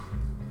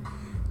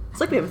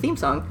like we have a theme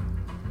song.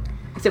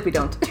 Except we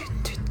don't.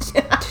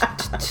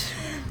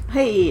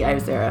 Hey, I'm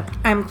Sarah.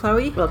 I'm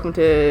Chloe. Welcome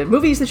to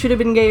Movies That Should Have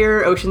Been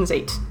Gayer, Ocean's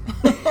 8.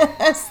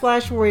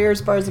 /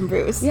 Warriors, Bars and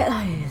Brews. Yeah,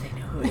 they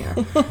know who we are.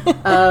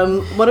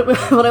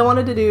 What I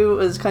wanted to do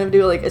was kind of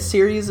do like a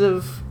series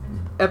of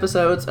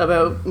episodes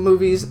about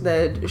movies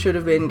that should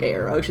have been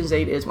gayer. Ocean's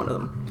 8 is one of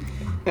them.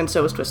 And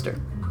so is Twister.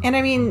 And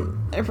I mean,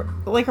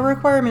 like a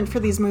requirement for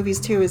these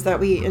movies too is that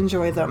we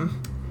enjoy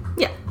them.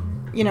 Yeah.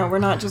 You know, we're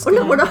not just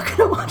We're not going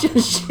to watch a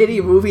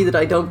shitty movie that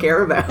I don't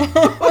care about.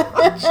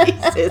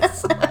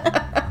 Jesus.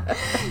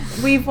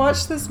 We've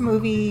watched this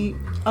movie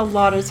a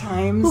lot of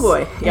times. Oh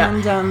boy, yeah.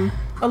 And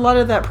a lot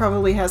of that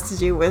probably has to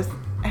do with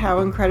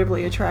how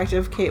incredibly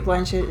attractive Cate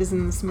Blanchett is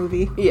in this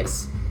movie.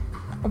 Yes.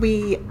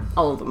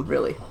 All of them,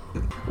 really.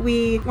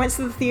 We went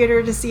to the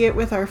theater to see it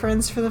with our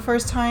friends for the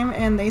first time,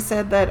 and they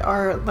said that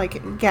our,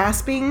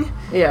 gasping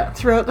throughout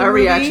the movie... Our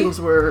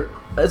reactions were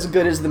as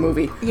good as the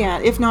movie. Yeah,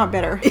 if not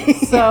better.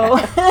 So...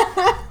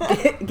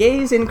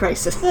 Gays in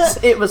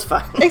crisis. It was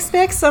fun.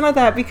 Expect some of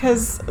that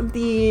because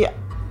the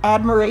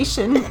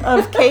admiration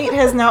of Kate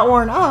has not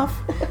worn off.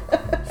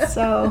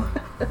 So,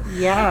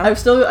 yeah. I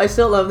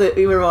still love that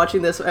we were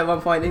watching this at one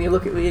point and you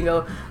look at me and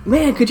go,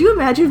 man, could you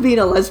imagine being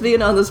a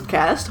lesbian on this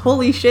cast?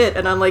 Holy shit.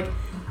 And I'm like,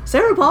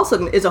 Sarah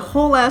Paulson is a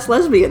whole ass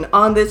lesbian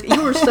on this.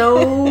 You were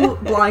so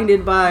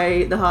blinded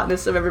by the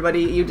hotness of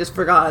everybody, you just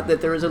forgot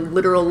that there was a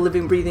literal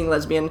living, breathing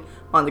lesbian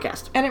on the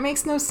cast. And it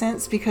makes no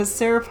sense because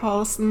Sarah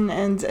Paulson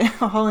and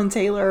Holland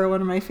Taylor are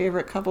one of my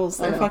favorite couples.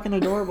 They're fucking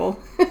adorable.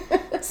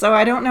 So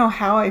I don't know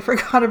how I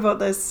forgot about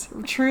this.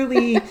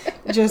 Truly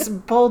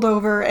just bowled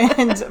over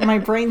and my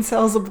brain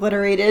cells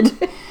obliterated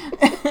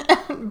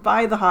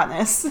by the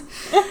hotness.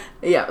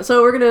 Yeah,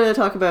 so we're going to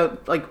talk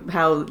about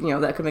how,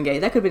 that could have been gay,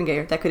 that could have been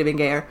gayer, that could have been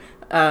gayer,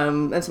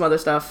 and some other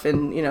stuff,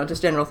 and,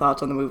 just general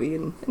thoughts on the movie.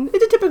 And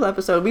it's a typical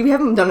episode. We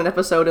haven't done an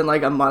episode in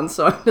a month,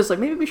 so I'm just like,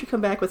 maybe we should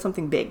come back with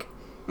something big.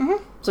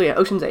 Mm-hmm. So yeah,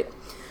 Ocean's 8.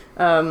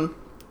 Have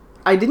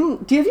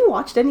you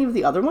watched any of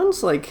the other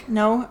ones?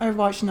 No, I've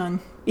watched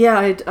none. Yeah,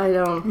 I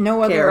don't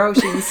No care. Other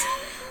Oceans.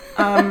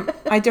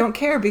 I don't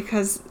care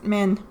because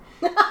men.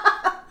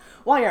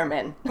 Why are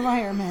men?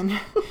 Why are men?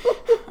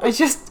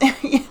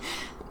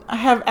 I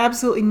have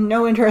absolutely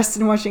no interest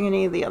in watching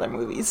any of the other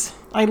movies.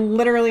 I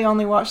literally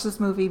only watched this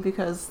movie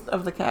because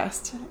of the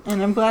cast,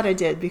 and I'm glad I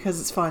did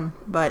because it's fun.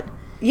 But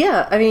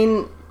yeah, I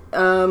mean,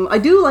 I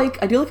do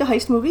like a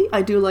heist movie.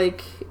 I do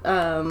like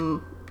a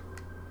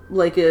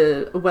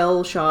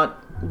well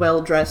shot,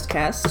 well dressed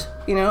cast.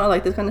 I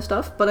like this kind of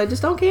stuff, but I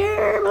just don't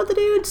care about the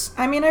dudes.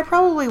 I mean, I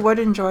probably would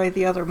enjoy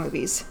the other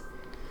movies.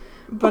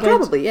 But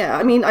probably, yeah.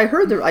 I mean, I've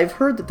heard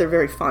that they're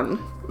very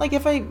fun.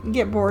 If I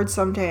get bored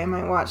someday, I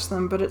might watch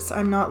them, but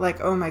I'm not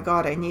like, oh my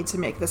god, I need to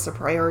make this a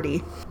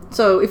priority.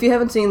 So, if you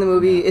haven't seen the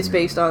movie, it's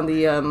based on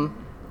the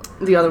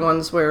other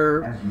ones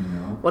where,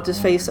 what's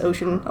his face,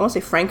 Ocean? I want to say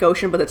Frank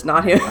Ocean, but it's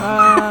not him.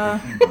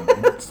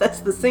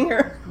 That's the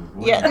singer.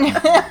 Yeah.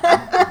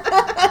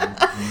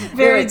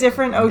 Very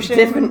different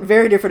Ocean.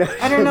 Very different Ocean.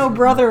 I don't know,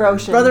 Brother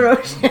Ocean. Brother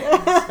Ocean.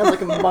 Sounds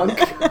like a monk.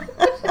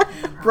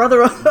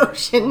 Brother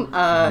Ocean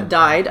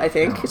died, I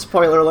think.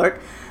 Spoiler alert.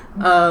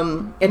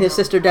 And his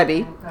sister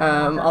Debbie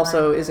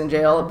also is in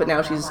jail, but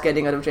now she's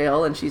getting out of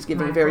jail, and she's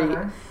giving a very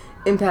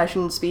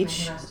impassioned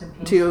speech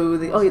to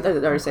the... Oh, I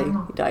already say he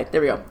died.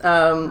 There we go.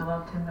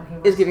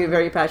 Is giving a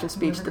very impassioned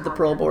speech to the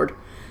parole board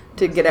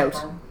to get out.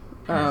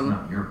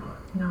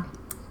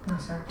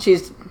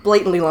 She's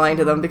blatantly lying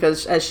to them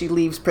because as she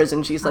leaves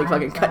prison, she's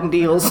fucking cutting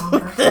deals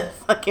with the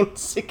fucking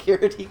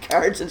security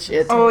guards and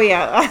shit. Oh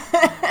yeah.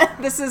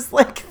 This is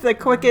the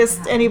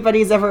quickest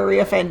anybody's ever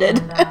reoffended.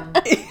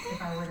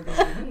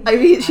 I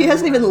mean, she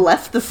hasn't even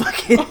left the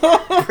fucking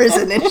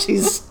prison and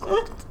she's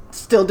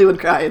still doing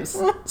crimes.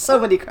 So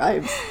many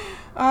crimes.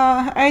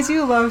 I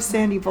do love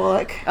Sandy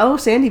Bullock. Oh,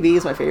 Sandy B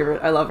is my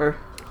favorite. I love her.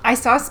 I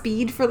saw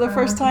Speed for the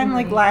first time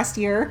last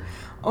year.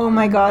 Oh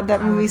my god,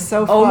 that movie's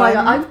so fun. Oh my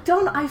god,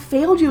 I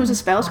failed you as a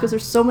spouse because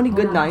there's so many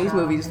good 90s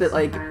movies that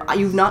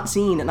you've not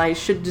seen, and I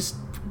should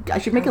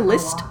make a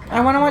list.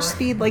 I want to watch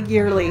Speed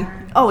yearly.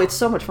 Oh, it's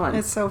so much fun.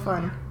 It's so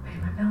fun.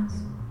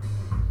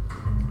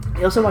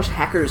 I also watched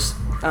Hackers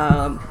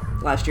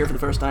last year for the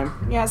first time.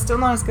 Yeah, it's still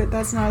not as good.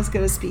 That's not as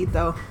good as Speed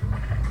though.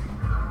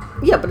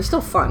 Yeah, but it's still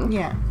fun.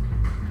 Yeah.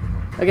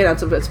 Again,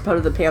 it's part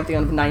of the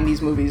pantheon of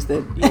 90s movies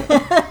that...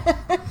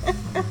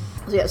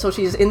 Yeah, so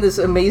she's in this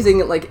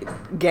amazing,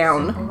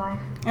 gown.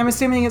 I'm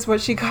assuming it's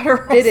what she got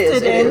arrested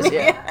in. It is,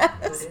 yeah.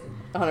 Yes.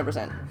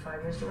 100%.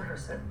 5 years to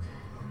rehearse it.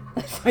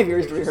 5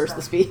 years to rehearse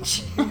the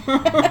speech.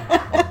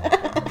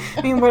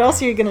 I mean, what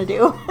else are you gonna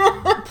do?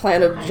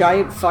 Plan a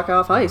giant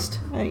fuck-off heist.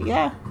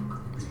 Yeah.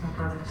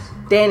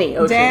 Danny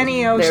Ocean.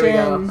 Danny Ocean. There we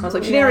go. I was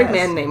like, generic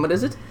man name, what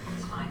is it?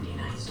 It's fine,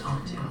 Dina, he's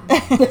talking to.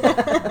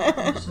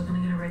 You're still gonna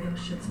get a radio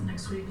shit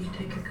next week. You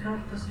take your cut.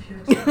 Plus a few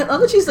extra.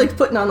 Oh, she's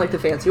putting on the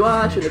fancy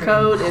watch and the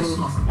coat, and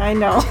I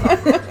know.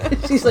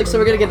 She's like, so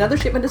we're gonna get another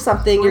shipment of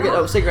something. You're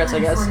getting cigarettes, I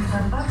guess.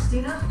 $45,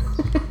 Dina.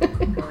 You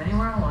can go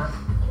anywhere I want.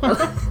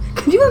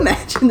 Can you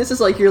imagine? This is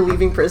your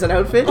leaving prison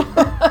outfit.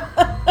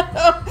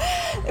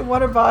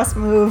 What a boss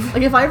move.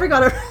 Like, if I ever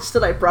got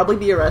arrested, I'd probably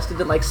be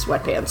arrested in, like,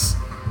 sweatpants.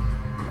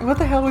 What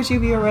the hell would you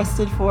be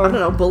arrested for? I don't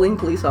know, bullying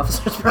police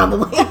officers,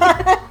 probably.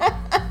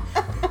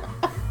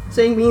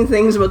 Saying mean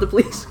things about the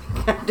police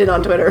captain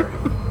on Twitter.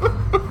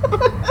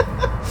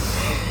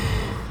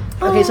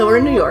 Okay, so we're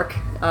in New York.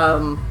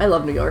 I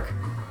love New York.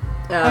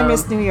 I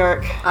miss New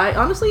York. I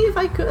honestly, if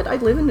I could,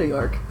 I'd live in New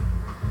York.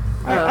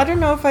 I don't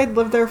know if I'd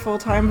live there full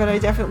time, but I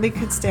definitely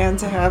could stand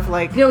to have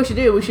like You know what we should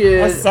do? We should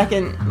a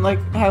second like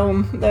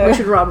home there. we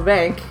should rob a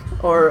bank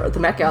or the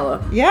Met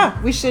Gala. Yeah,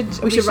 we should.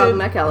 We should rob the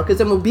Met Gala because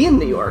then we'll be in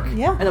New York.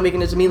 Yeah. And then we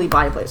can just immediately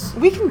buy a place.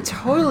 We can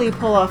totally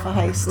pull off a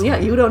heist. Yeah,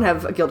 you don't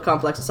have a guild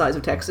complex the size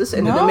of Texas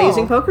and an No.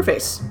 amazing poker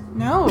face.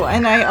 No,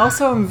 and I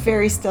also am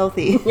very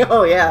stealthy.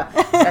 Oh yeah.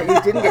 Yeah,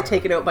 you didn't get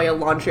taken out by a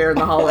lawn chair in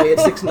the hallway at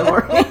 6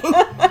 a.m.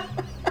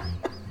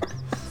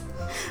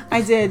 I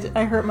did.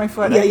 I hurt my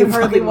foot. Yeah, I you could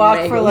hardly fucking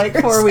walk for like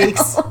mangled 4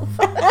 weeks yourself.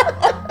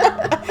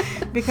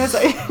 because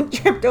I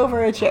tripped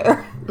over a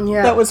chair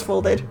Yeah. that was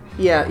folded.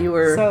 Yeah,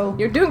 you're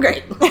doing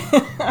great.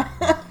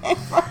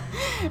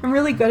 I'm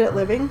really good at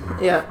living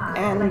Yeah.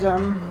 and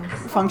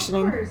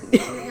functioning.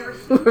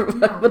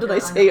 What did I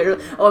say?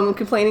 Oh, I'm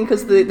complaining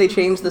because they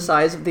changed the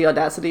size of the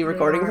Audacity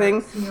recording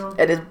thing,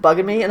 and it's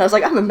bugging me. And I was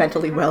like, I'm a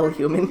mentally well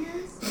human.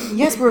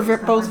 Yes, we're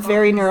both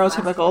very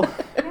neurotypical.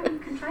 Yeah, you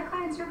can try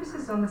client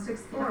services on the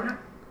 6th floor.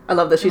 I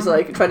love that she's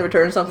like trying to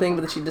return something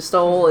that she just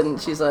stole, and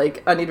she's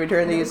like, I need to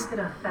return these. Look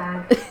at a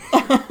bag.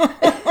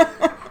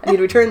 I need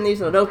to return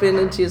these and open.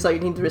 And she's like,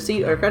 you need the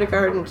receipt or a credit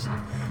card. And she's,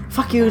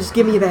 fuck you, just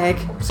give me a bag.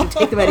 So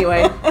take them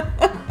anyway.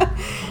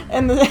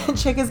 And the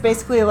chick is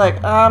basically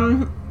like,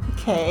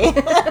 okay.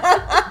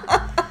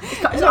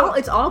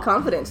 It's all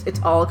confidence.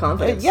 It's all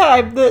confidence.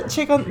 Yeah, the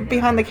chick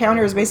behind the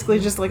counter is basically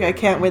just like, I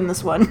can't win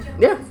this one.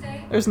 Yeah.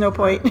 There's no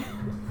point.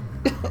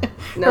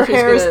 Now Her she's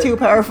hair is gonna- too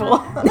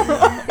powerful.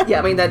 Yeah,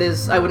 I mean,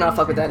 I would not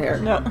fuck with that hair.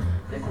 No.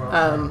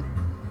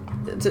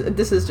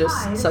 This is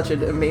just such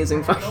an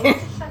amazing fucking...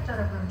 Checked out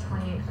of room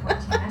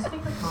 2814. I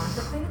speak with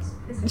Monica,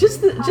 please.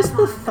 Just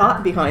the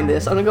thought behind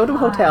this. I'm gonna go to a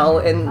hotel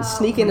and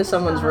sneak into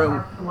someone's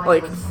room.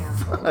 Like,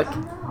 fuck.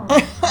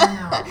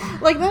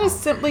 Like, that is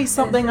simply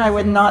something I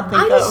would not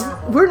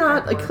think We're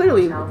not, like,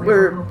 clearly,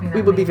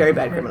 we would be very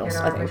bad criminals,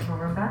 I think.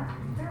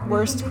 of.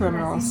 Worst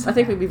criminals. I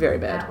think we'd be very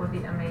bad. That would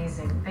be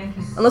amazing. Thank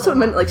you so Unless it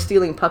meant, like,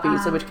 stealing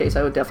puppies, in which case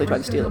I would definitely try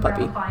to steal a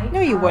puppy. No,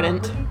 you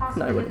wouldn't.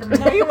 No, I wouldn't.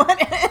 No, you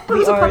wouldn't. It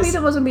was a puppy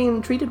that wasn't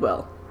being treated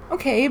well.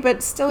 Okay,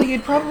 but still,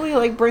 you'd probably,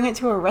 like, bring it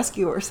to a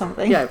rescue or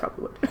something. Yeah, I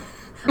probably would.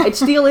 I'd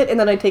steal it and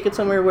then I'd take it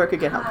somewhere where it could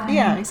get help.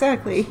 Yeah,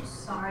 exactly.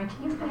 sorry.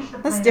 Can you finish the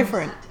That's plans?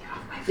 different.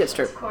 That's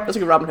true. That's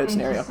like a Robin Hood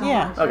scenario.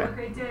 Yeah. Okay. Have a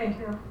great day.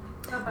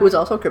 Who is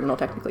also a criminal,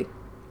 technically.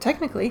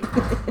 Technically.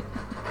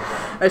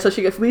 Alright, so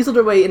she got weaseled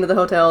her way into the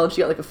hotel, and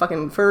she got like a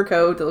fucking fur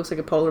coat that looks like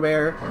a polar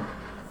bear.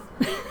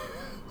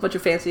 Bunch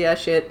of fancy ass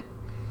shit.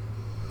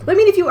 But I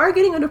mean, if you are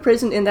getting out of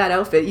prison in that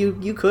outfit,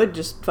 you could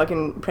just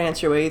fucking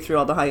prance your way through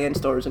all the high-end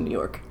stores in New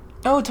York.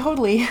 Oh,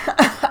 totally.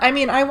 I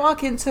mean, I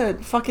walk into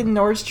fucking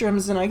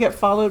Nordstrom's and I get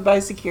followed by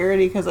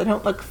security because I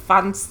don't look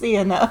fancy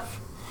enough.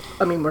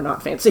 I mean, we're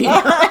not fancy.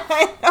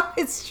 I know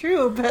it's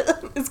true,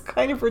 but it's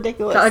kind of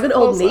ridiculous. I go to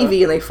Old also.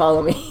 Navy and they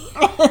follow me.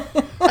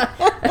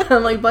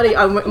 I'm like, buddy,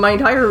 my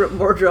entire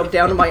wardrobe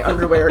down to my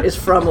underwear is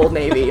from Old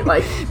Navy.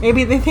 Like,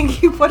 Maybe they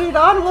think you put it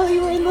on while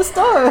you were in the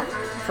store.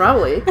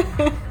 probably.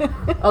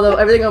 Although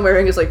everything I'm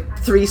wearing is like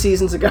 3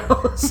 seasons ago.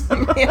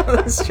 So. Yeah,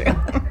 that's true.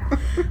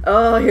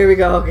 Oh, here we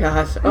go.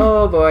 Gosh.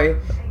 Oh, boy.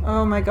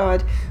 Oh my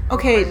god.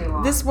 Okay,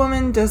 this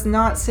woman does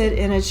not sit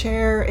in a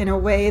chair in a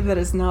way that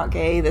is not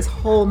gay this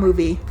whole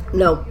movie.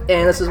 No,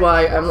 and this is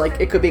why I'm like,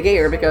 it could be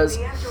gayer, because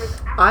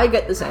I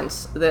get the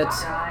sense that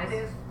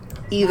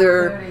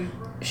either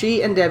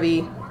she and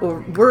Debbie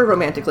were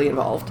romantically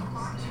involved,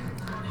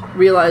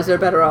 realize they're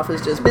better off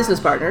as just business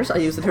partners. I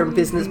use the term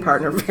business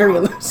partner very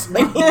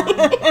loosely.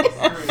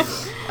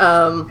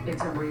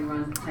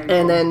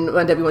 And then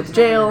when Debbie went to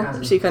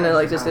jail, she kind of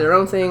like just did her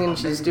own thing, and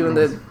she's doing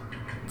the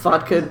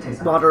vodka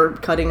water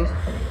cutting.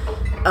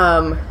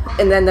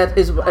 And then that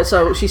is,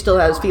 so she still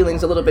has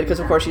feelings a little bit, because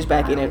of course she's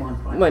backing it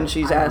when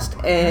she's asked,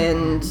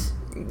 and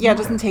Yeah, it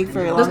doesn't take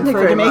very long Doesn't take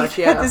for her to very make much,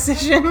 yeah. that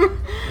decision.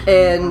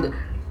 And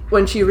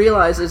when she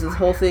realizes this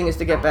whole thing is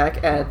to get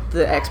back at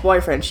the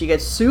ex-boyfriend, she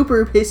gets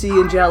super pissy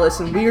and jealous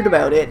and weird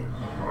about it,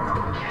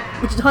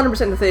 which is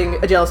 100% the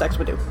thing a jealous ex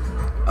would do.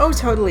 Oh,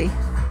 totally.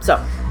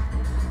 So,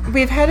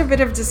 We've had a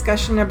bit of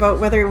discussion about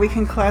whether we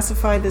can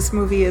classify this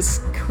movie as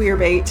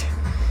queerbait.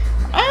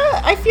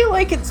 I feel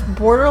like it's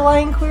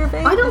borderline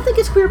queerbait. I don't think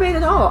it's queerbait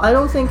at all. I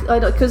don't think,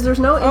 because there's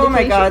no indication. Oh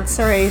my god,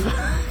 sorry.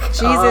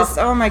 Jesus,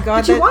 oh my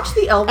god. Did you watch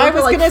The Elbow I to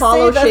was like gonna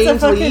follow say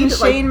that's Shane's a fucking lead?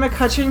 Shane Like,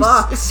 McCutcheon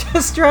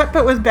fuck. strut,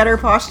 but with better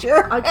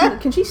posture.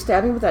 can she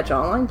stab me with that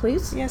jawline,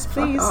 please? Yes, Fuck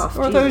please. off,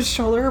 Or Jesus. those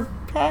shoulder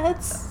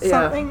pads, Yeah.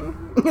 something.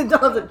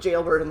 Don't have the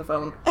jailbird in the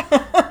phone.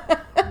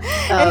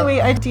 Anyway,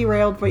 I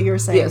derailed what you were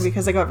saying yes.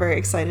 because I got very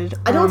excited.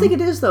 I don't think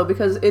it is, though,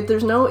 because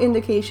there's no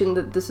indication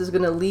that this is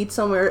going to lead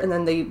somewhere, and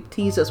then they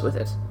tease us with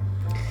it.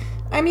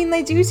 I mean,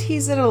 they do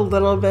tease it a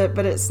little bit,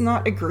 but it's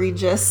not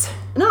egregious.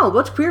 No,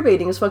 what's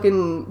queerbaiting is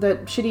fucking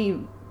that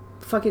shitty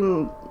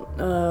fucking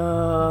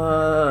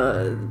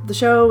the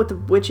show with the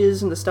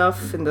witches and the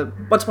stuff and the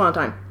Once Upon a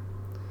Time.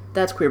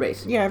 That's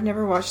queerbait. Yeah, I've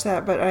never watched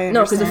that, but I understand.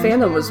 No, because the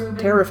fandom was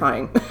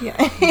terrifying. Yeah.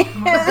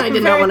 I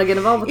did not want to get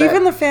involved with that.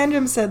 Even the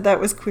fandom said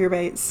that was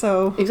queerbait,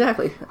 so...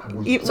 Exactly.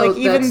 So like,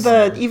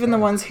 even the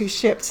ones who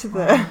shipped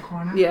the...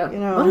 Yeah. You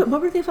know.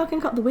 What were they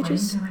fucking called? The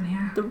witches? What are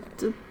you doing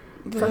here?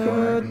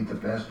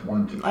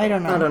 I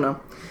don't know. I don't know.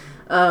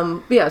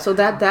 But yeah, so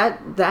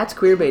that's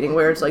queer baiting,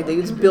 where it's like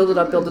they just build it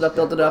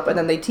up, and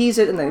then they tease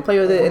it, and then they play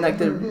with it, and like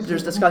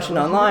there's discussion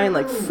online,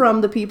 like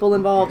from the people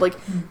involved. Like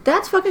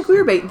that's fucking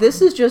queer bait.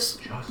 This is just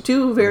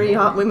two very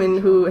hot women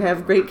who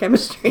have great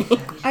chemistry.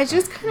 I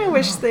just kind of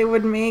wish they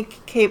would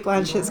make Cate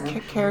Blanchett's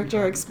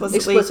character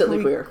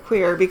explicitly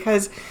queer,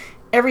 because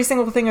every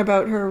single thing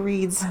about her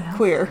reads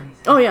queer.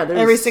 Oh yeah, there's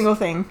Every single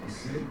thing.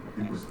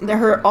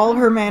 All of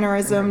her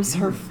mannerisms,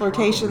 her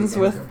flirtations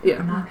with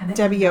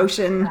Debbie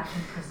Ocean,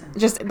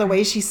 just the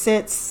way she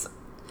sits.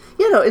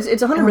 Yeah, no, it's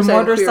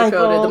 100% queer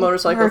coded. The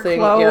motorcycle thing,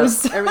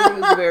 clothes. Yeah,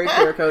 everything is very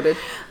queer coded.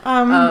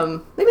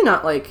 Maybe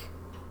not like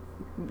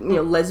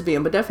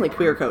lesbian, but definitely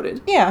queer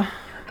coded. Yeah.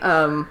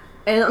 And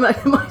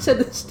I said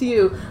this to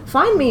you: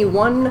 find me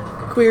one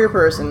queer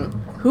person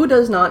who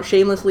does not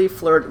shamelessly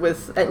flirt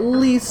with at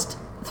least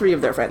 3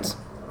 of their friends.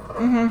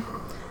 Mm-hmm.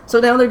 So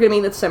now they're going to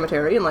meet at the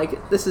cemetery, and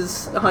like this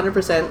is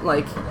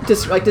 100%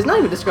 does not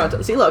even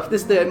disgruntled. See, look,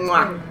 this is the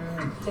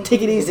mwah,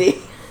 take it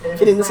easy,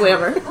 get in the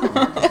slammer.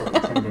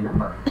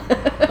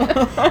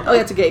 Oh,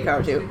 yeah, it's a gay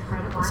car too.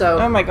 So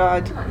oh my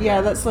god,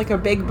 yeah, that's like a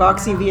big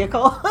boxy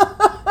vehicle.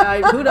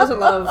 Who doesn't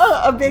love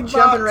a big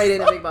jumping box. right in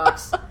a big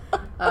box?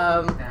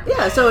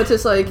 Yeah, so it's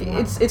just like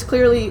it's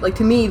clearly like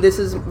to me this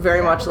is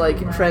very much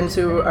like friends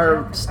who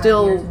are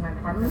still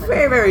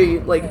very very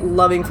like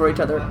loving for each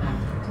other.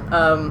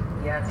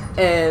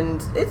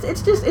 And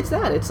it's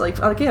that. It's like,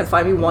 again,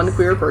 find me one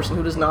queer person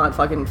who does not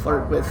fucking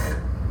flirt with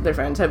their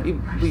friends. I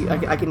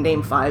can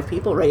name 5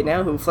 people right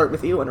now who flirt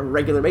with you on a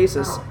regular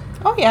basis.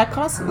 Oh yeah,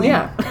 constantly.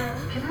 Yeah.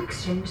 Can I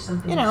exchange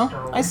something? You know,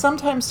 I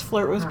sometimes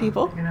flirt with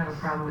people. You don't have a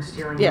problem with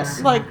stealing?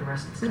 Yes. Like,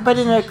 but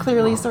in a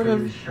clearly sort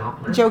of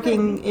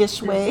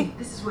joking-ish way.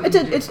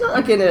 It's not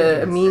like in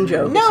a mean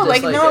joke. No,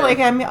 it's just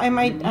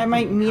I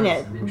might mean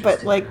it,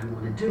 but like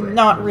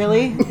not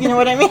really. You know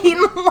what I mean?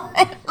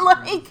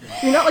 like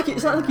you're not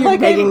it's not like you're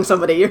begging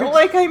somebody. You're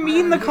like I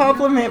mean the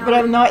compliment, but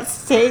I'm not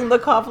saying the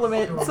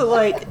compliment to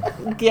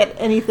like get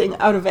anything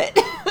out of it.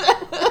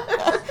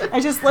 I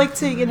just like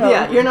to,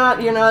 Yeah, you're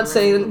not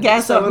saying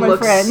gas up my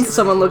friends.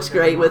 Someone looks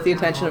great with the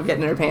intention of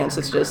getting in her pants.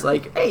 It's just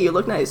like, hey, you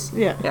look nice.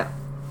 Yeah. Yeah.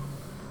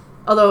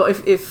 Although,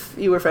 if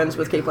you were friends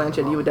with Cate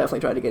Blanchett, you would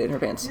definitely try to get in her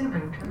pants.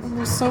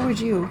 Well, so would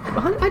you.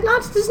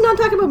 This is not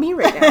talking about me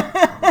right now.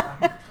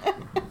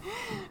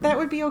 That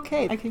would be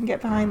okay. I can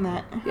get behind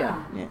that.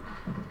 Yeah. Yeah.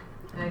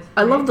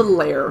 I love the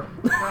lair.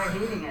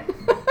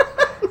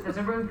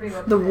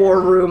 The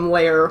war room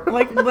lair.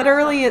 Like,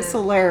 literally, it's a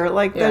lair.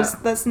 Like,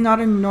 that's not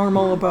a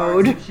normal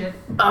abode.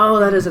 Oh,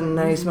 that is a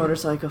nice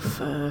motorcycle.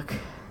 Fuck.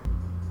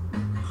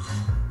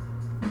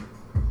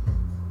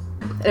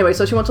 Anyway,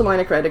 so she wants a line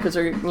of credit because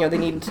they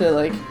need to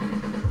like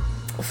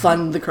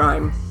fund the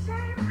crime.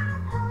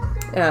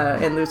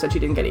 And Lou said she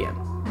didn't get it yet.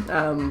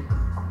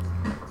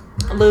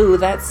 Lou,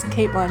 that's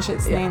Cate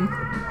Blanchett's name.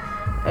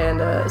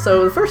 And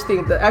so the first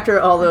thing, after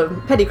all the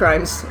petty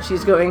crimes,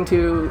 she's going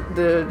to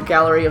the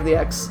gallery of the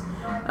ex,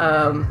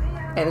 and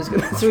is going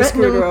to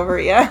threaten him over,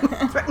 yeah.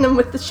 Threaten him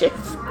with the shift.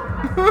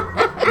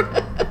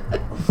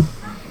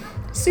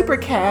 Super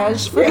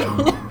cash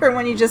for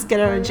when you just get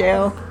out of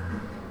jail.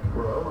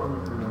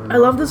 I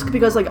love this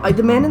because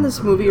the men in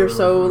this movie are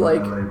so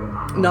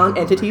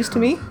non-entities to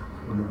me.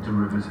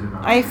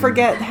 I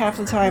forget half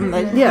the time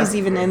that he's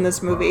even in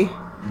this movie.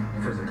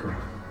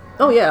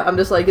 Oh yeah, I'm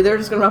just they're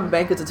just gonna rob a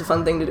bank because it's a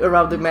fun thing to do, or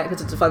rob the bank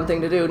because it's a fun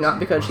thing to do, not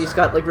because she's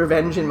got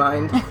revenge in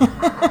mind.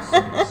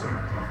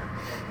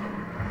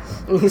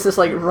 And he's just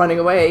running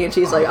away, and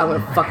she's like, "I'm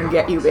gonna fucking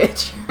get you,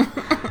 bitch."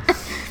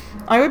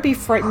 I would be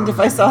frightened if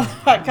I saw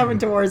that coming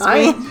towards me.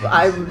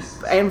 I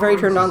am very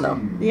turned on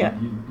though. Yeah.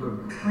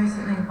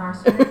 Recently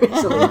incarcerated.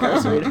 Recently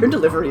incarcerated. Her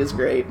delivery is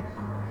great.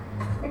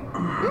 Do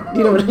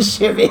you know what a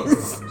shiv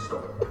is?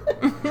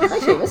 Hi,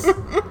 Seamus.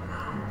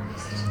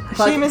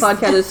 Seamus.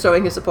 Podcast is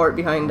throwing his support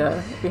behind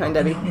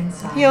Debbie.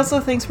 He also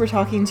thinks we're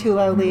talking too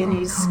loudly, and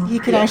he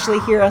can actually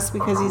hear us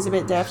because he's a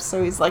bit deaf.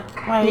 So he's like,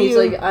 "Why are you?" He's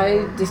like,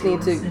 "I just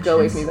need to go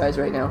away from you guys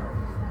right now."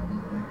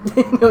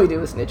 No, he do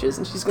with snitches,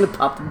 and she's gonna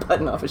pop the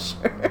button off his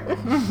shirt.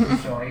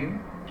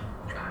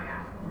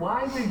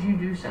 Why would you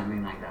do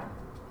something like that?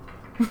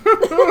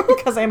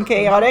 Because I'm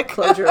chaotic.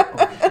 Closure.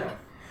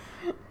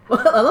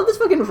 Well, I love this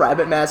fucking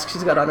rabbit mask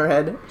she's got on her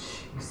head.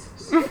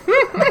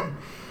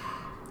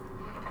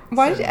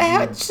 Why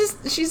did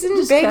she's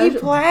in baggy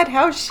plaid?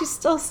 How is she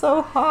still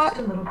so hot?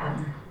 A little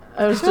better.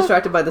 I was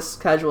distracted by this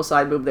casual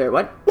side boob there.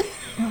 What?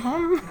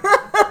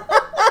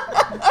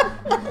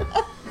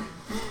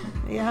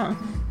 Yeah.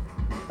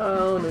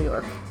 Oh, New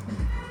York.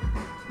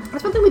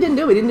 That's one thing we didn't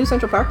do. We didn't do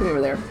Central Park when we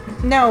were there.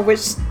 No,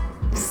 which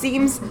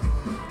seems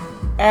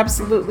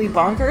absolutely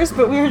bonkers,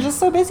 but we were just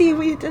so busy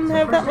we didn't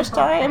have that much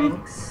time.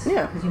 Banks,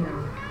 Yeah. 'cause, you know,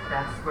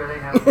 that's where they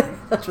have money.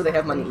 That's where they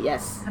have money,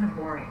 yes. Kind of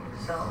boring.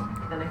 So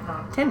then I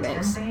thought 10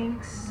 banks. 10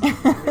 banks. I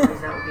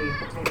realized that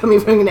would be Coming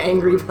from an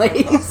angry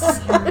place.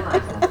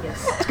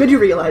 Yes. It's good you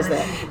realize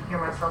that. Hear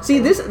myself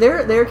See, say,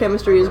 their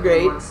chemistry is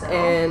great,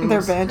 and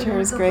Their banter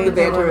is great. the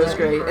banter I love is it.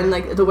 great, and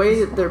like the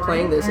way they're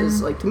playing this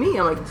is like, to me,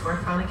 I'm like, that's where I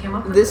finally came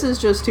up with this is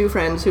just two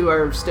friends who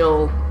are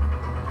still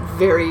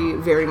very,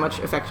 very much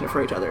affectionate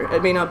for each other.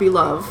 It may not be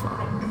love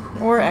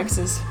Or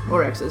exes,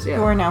 or exes, who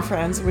yeah. are now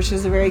friends, which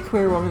is a very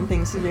queer woman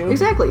thing to do.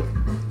 Exactly.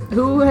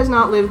 Who has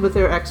not lived with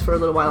their ex for a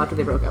little while after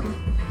they broke up?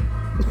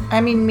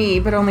 I mean me,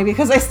 but only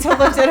because I still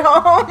lived at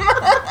home.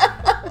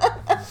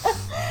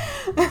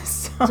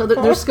 So they're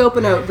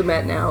scoping out the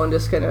Met now and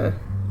just kind of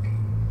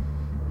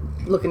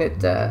looking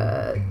at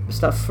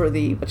stuff for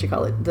the, what you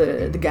call it,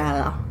 the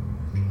gala.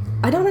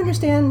 I don't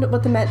understand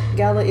what the Met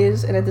Gala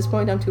is, and at this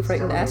point I'm too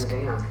frightened to ask.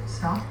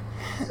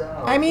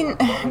 I mean,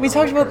 we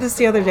talked about this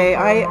the other day.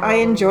 I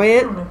enjoy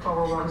it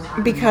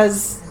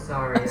because,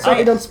 So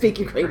I don't speak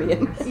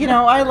Ukrainian. you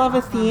know, I love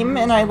a theme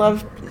and I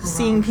love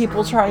seeing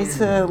people try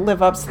to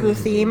live up to the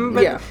theme.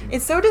 But Yeah.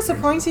 it's so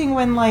disappointing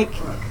when, like,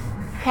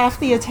 half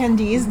the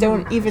attendees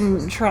don't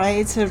even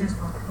try to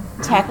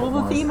tackle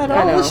the theme at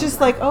I all. know. It's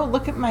just like, oh,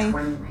 look at my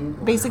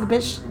basic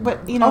bitch,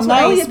 but, you know, Also,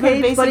 nice, you but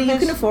paid, basic buddy. You bitch.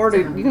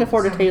 can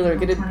afford a tailor.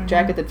 Get a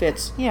jacket that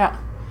fits. Yeah.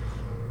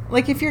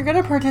 Like, if you're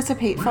gonna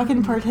participate,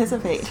 fucking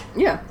participate.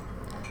 Yeah.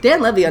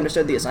 Dan Levy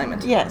understood the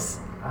assignment. Yes.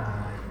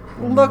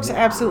 Looked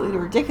absolutely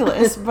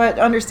ridiculous, but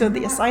understood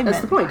the assignment.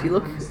 That's the point. You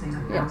look.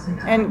 Yeah.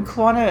 And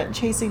Quana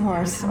chasing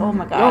horse. Oh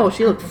my god. Oh,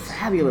 she looked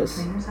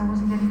fabulous. Figures I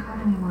wasn't getting caught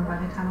anymore by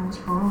the time I was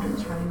paroled. It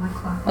was running my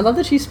clock. I love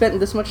that she spent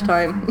this much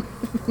time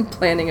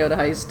planning out a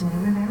heist. You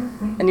were there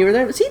with me. And you were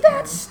there. See,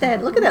 that's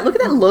that. Look at that. Look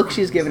at that look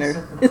she's giving her.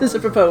 This is a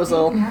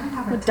proposal.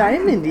 A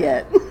diamond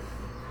yet.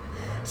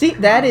 See,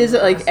 that is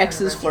like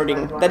exes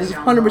flirting. That is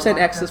 100%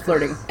 exes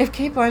flirting. If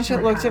Kate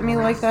Blanchett looked at me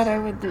like that, I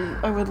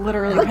would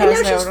literally Look, and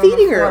pass now out she's on the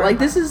feeding her. floor. Like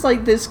this is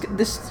like this.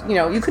 You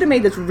know, you could have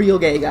made this real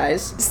gay,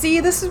 guys. See,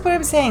 this is what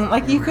I'm saying.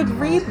 Like, you could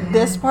read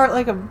this part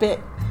like a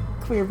bit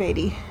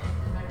queerbaity.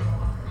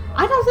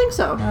 I don't think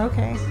so.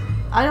 Okay.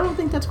 I don't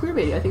think that's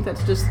queerbaiting. I think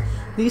that's just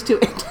these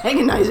two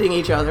antagonizing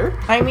each other.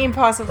 I mean,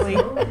 possibly.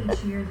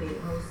 Each year they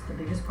host the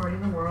biggest party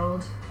in the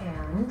world,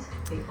 and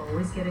they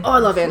always get a Oh, I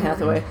love Anne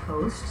Hathaway.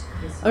 host.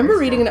 I remember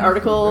reading an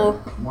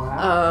article.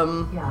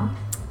 Yeah.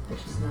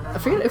 I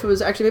forget if it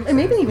was actually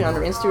maybe even on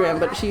her Instagram,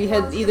 but she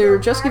had either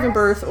just given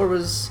birth or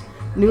was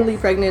newly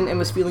pregnant and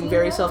was feeling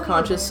very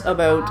self-conscious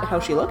about how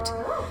she looked.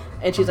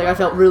 And she's like, I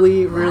felt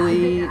really,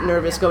 really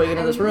nervous going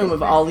into this room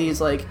of all these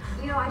like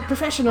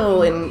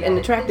professional and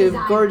attractive,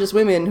 gorgeous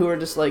women who are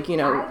just like, you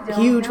know,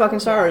 huge fucking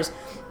stars.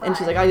 And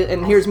she's like,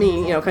 and here's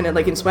me, you know, kind of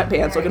like in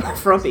sweatpants, looking all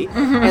frumpy.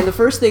 And the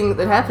first thing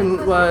that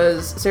happened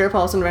was Sarah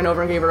Paulson ran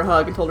over and gave her a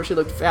hug and told her she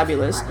looked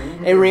fabulous.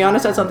 And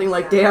Rihanna said something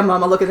like, "Damn,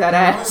 mama, look at that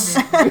ass.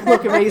 You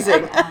look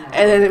amazing."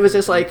 And then it was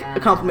just like a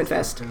compliment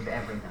fest.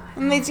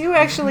 And they do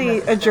actually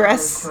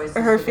address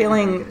her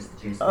feeling,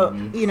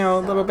 you know,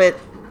 a little bit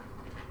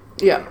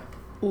Yeah.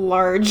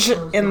 large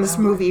in this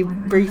movie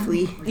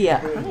briefly. Yeah.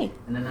 Hi.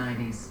 In the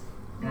 90s.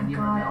 Oh my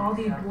god, all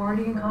the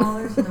Edwardian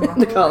collars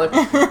and The collar.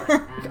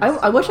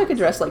 I wish I could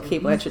dress like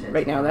Kate Blanchett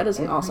right now. That is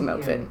an awesome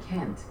outfit.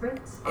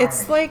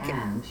 It's like,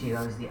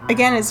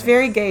 again, it's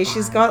very gay.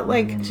 She's got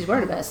like, She's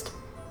wearing a vest.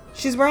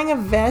 she's wearing a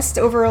vest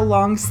over a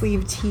long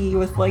sleeve tee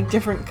with like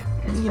different,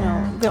 you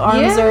know, the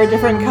arms are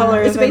different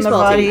colors It's a than the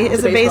baseball body. tee.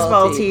 It's a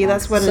baseball tee.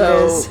 That's what it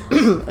is.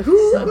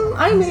 Who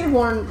I may have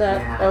worn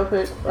that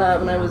outfit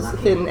when I was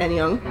thin and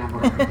young,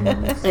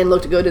 and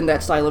looked good in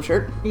that style of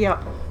shirt.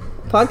 Yep.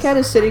 Podcat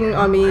is sitting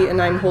on me, and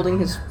I'm holding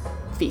his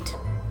feet.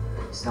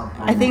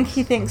 I think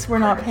he thinks we're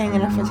not paying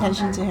enough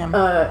attention to him.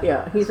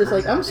 Yeah, he's just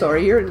like, I'm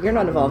sorry, you're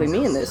not involving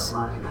me in this.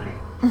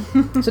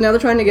 So now they're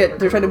trying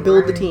to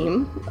build the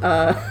team,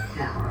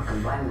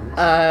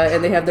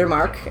 and they have their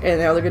mark, and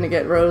now they're going to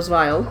get Rose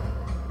Vile,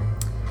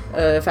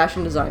 a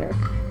fashion designer,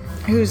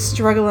 Who's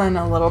struggling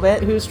a little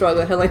bit. who's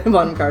struggling, Helena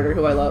Bonham Carter,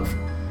 who I love.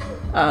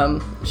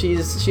 She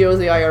owes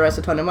the IRS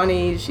a ton of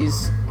money.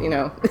 She's, you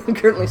know,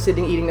 currently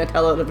sitting eating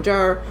Nutella out of a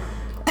jar.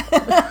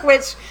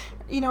 Which,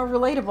 you know,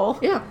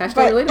 relatable. Yeah,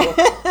 hashtag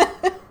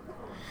relatable.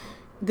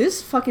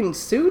 This fucking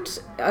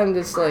suit, I'm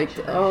just like,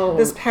 oh.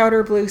 This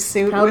powder blue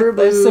suit powder with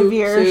the blue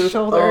severe suit.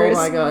 shoulders. Oh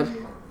my god.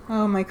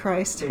 Oh my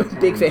Christ.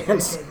 Big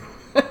fans.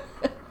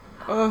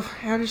 Oh,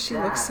 how does she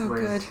look so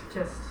good?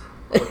 just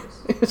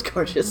It was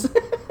gorgeous.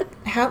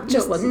 How? it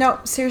Just wasn't. no.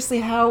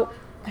 Seriously, how?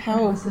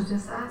 also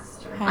just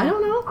asked her. I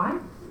don't know. I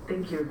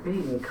think you're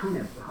being kind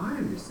of hard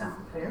on yourself.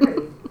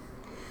 Very.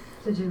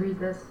 Did you read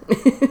this?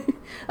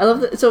 I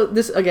love that. So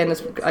this again,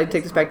 I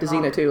take this back to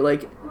Xena too.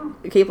 Like,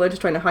 Kate Blanchett's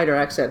trying to hide her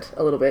accent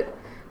a little bit.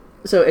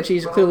 So and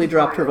she's clearly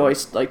dropped her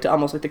voice, like to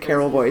almost like the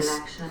Carol voice.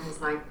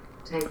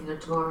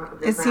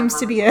 It seems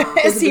to be a.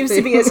 It seems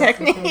to be a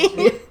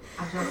technique.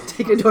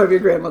 Take a door of your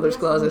grandmother's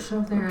closet.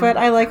 But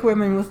I like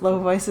women with low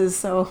voices,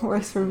 so it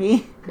works for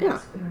me. Yeah.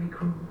 It's very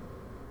cruel.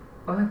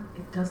 But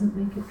it doesn't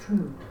make it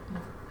true.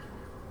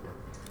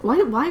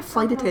 Why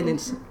flight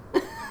attendants?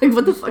 Like,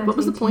 what the fuck? What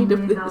was the point of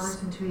 $18 this?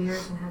 million in 2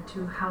 years and had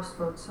 2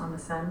 houseboats on the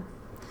Seine.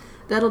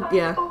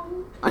 Yeah.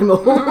 I'm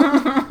old. No.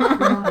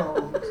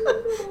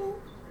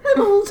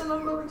 I'm old. And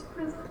I'm going to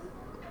prison.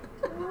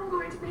 And I'm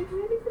going to pay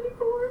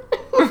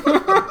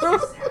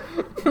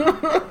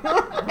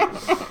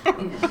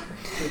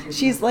 2024.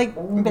 She's like,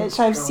 bitch,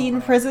 I've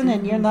seen prison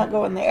and you're not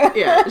going there.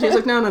 Yeah. She's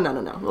like, no.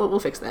 We'll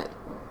fix that.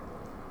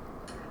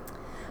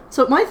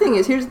 So my thing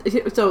is,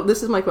 so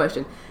this is my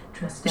question.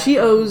 She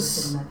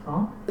owes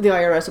the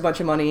IRS a bunch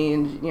of money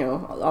and,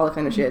 all that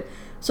kind of shit.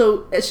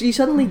 So she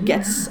suddenly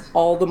gets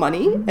all the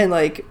money and,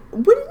 like,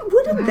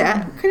 wouldn't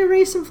that kind of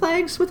raise some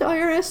flags with the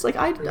IRS? Like,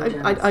 I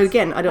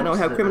don't know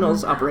how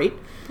criminals operate.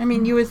 I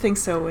mean, you would think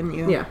so, wouldn't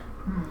you? Yeah.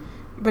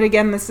 But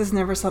again, this is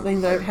never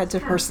something that I've had to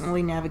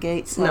personally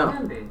navigate. So.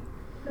 No.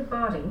 Good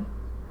body.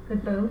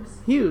 Good boobs.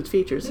 Huge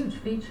features. Huge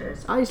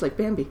features. Eyes like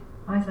Bambi.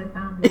 Eyes like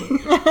Bambi.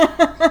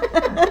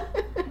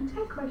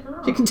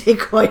 She can take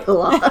quite a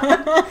lot.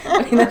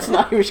 I mean, that's an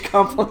Irish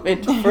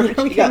compliment.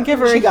 We can give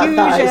her a huge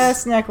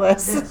ass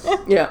necklace.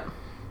 Yeah.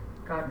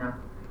 God, no.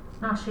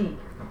 Not chic. You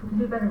can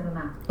do better than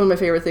that. One of my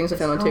favorite things I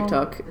found on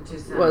TikTok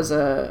was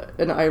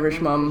an Irish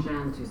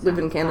mum,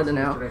 living in Canada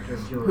now,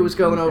 who was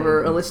going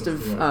over a list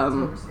of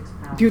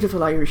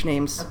beautiful Irish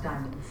names.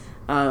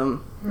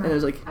 And it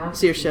was like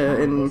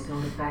Saoirse and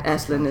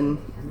Aislinn and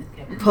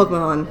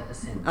Pugmahon,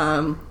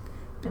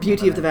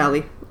 Beauty of the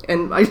Valley.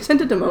 And I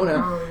sent it to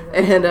Mona,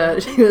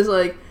 and she was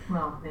like,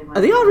 are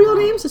they all real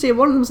names? I say,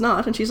 one of them's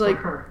not. And she's like,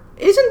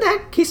 isn't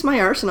that Kiss My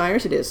Arse in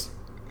Irish? It is.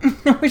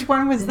 Which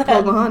one was that?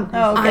 Pugmahon.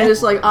 Oh, okay. I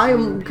was like,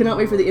 cannot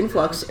wait for the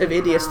influx of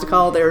idiots to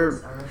call their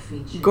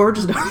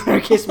gorgeous daughter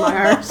Kiss My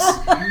Arse.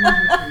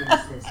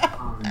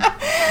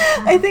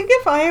 I think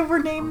if I were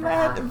named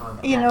that,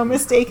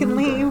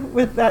 mistakenly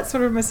with that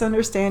sort of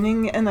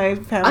misunderstanding, and I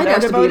found I'd out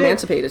ask to about be it,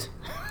 emancipated.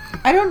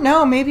 I don't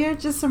know. Maybe I'd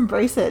just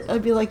embrace it.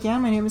 I'd be like, yeah,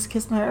 my name is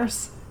Kiss My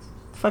Arse.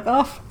 Fuck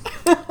off.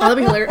 Oh, that'd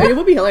be hilarious. It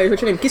would be hilarious.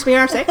 What's your name? Kiss Me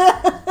Arse, eh?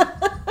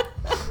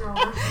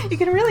 You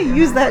can really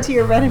use that to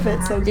your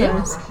benefit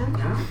sometimes.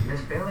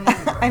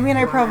 Yeah. I mean,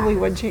 I probably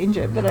would change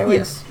it, but I would,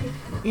 Yes.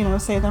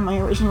 Say that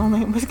my original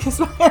name was Kiss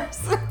My Arse.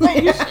 Is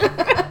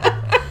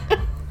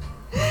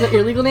that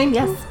your legal name?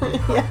 Yes.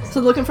 Yeah.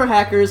 So looking for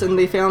hackers, and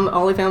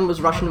all they found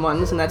was Russian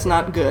ones, and that's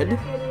not good.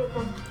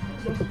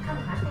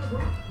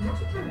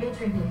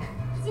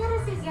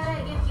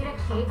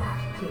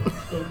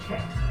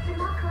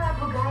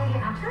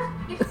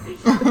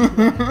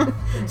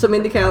 So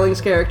Mindy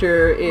Kaling's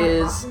character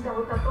is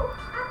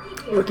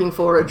working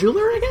for a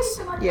jeweler, I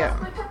guess? Yeah.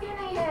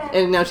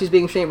 And now she's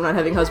being shamed for not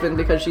having a husband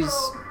because she's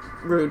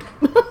rude.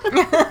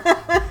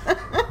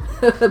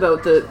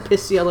 About the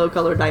piss yellow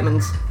colored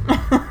diamonds.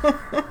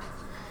 I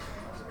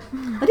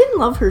didn't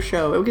love her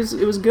show. It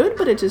was good,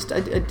 but it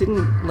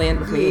didn't land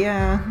with me.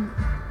 Yeah.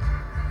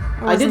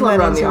 I did love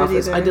her on The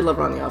Office. Either. I did love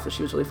her on The Office.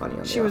 She was really funny on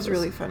The Office. She was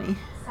really funny.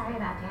 Sorry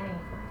about Danny.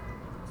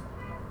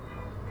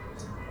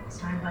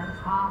 Sorry about the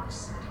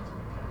Fox.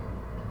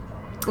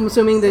 I'm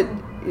assuming that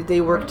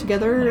they work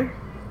together.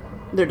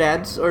 Their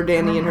dads, or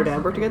Danny and her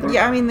dad work together.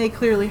 Yeah, I mean, they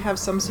clearly have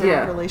some sort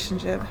Yeah. of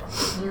relationship.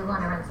 You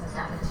want to run some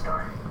stuff at the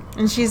store?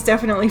 And she's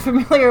definitely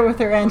familiar with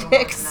her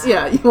antics.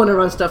 Yeah, you want to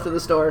run stuff to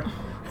the store.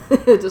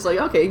 Just like,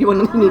 okay, you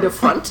need a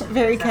front.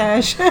 Very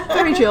cash.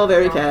 Very chill,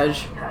 very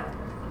cash.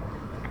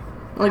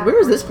 Like, where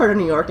is this part of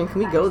New York, and can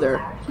we go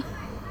there?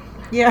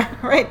 Yeah,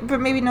 right.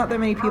 But maybe not that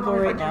many people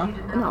right now.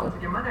 No.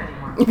 With your mother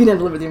anymore. If you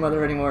didn't live with your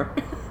mother anymore.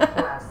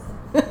 Yes.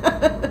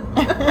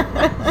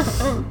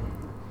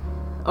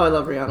 Oh, I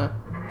love Rihanna.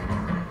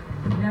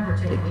 Never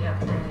take me up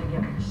there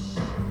again.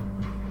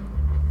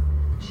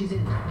 She's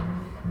in.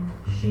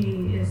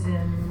 She is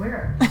in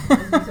where? Is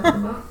this something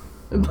about?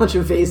 A bunch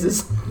of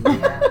vases. Yeah,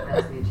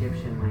 that's the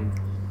Egyptian wing.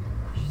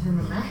 She's in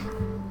the Met.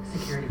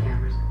 Security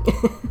cameras.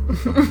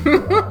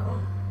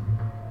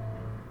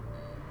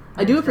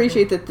 I do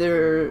appreciate that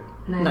they're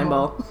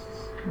 9-ball.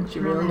 What's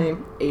your real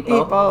name?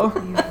 8-ball. 8-ball.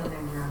 You have a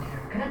name around here.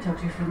 Can I talk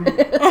to you for a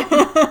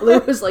minute? Lou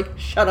was like,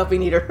 shut up, we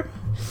need her.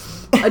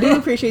 I do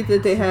appreciate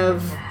that they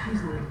have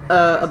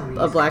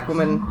a black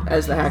woman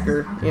as the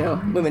hacker.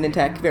 Women in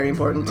tech, very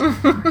important.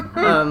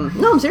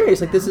 No, I'm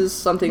serious. Like, this is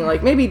something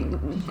like, maybe,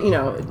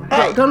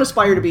 don't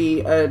aspire to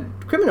be a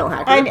criminal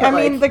hacker. I but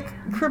mean, like,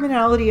 the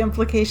criminality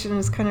implication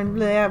is kind of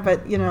bleh,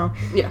 but, yeah.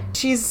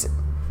 she's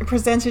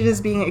presented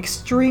as being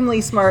extremely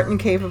smart and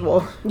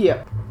capable.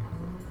 Yeah.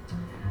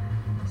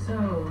 So,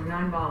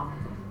 9-ball.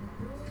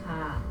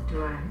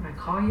 Do I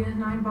call you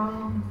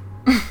 9-ball?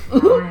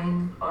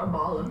 9 or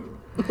baller?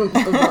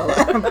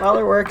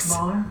 Baller works.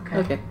 Baller?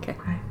 Okay.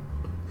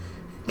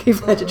 Keep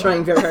Blanchett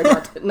trying very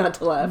hard not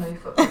to laugh. My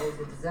football was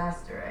a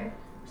disaster, right?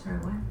 Sorry,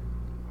 what?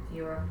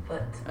 Your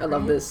foot. I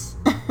love this.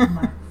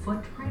 My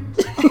footprint?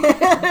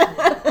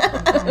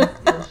 I'm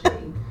still sure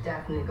you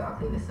definitely gotta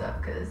clean this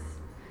up, because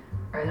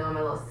right now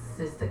my little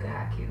sister could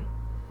hack you.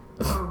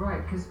 Oh,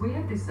 right, because we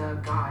had this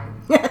guy.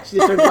 Yeah, she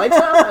just turned the lights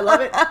off. I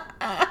love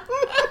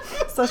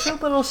it. Such a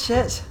little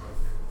shit.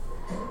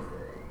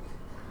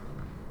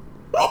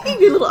 You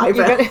do a little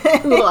eyebrow.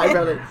 A little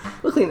eyebrow.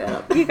 We'll clean that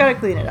up. You gotta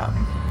clean it up.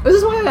 This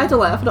is why I had to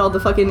laugh at all the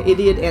fucking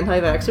idiot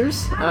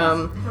anti-vaxxers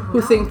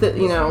who think that,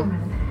 you know,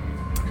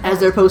 as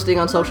they're posting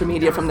on social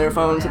media from their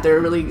phones that they're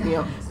really, you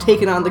know,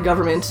 taking on the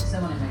government.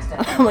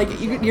 I'm like,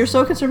 you're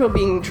so concerned about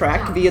being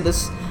tracked via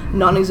this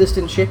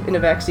non-existent chip in a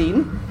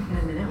vaccine.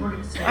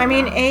 I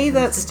mean, A,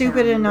 that's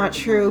stupid and not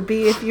true.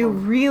 B, if you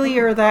really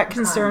are that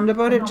concerned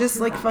about it, just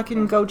like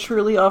fucking go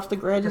truly off the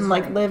grid and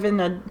like live in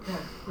a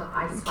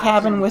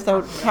cabin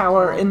without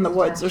power in the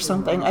woods or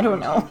something. I don't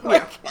know.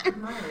 Like,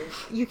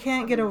 you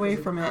can't get away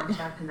from it.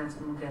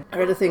 I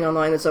read a thing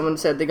online that someone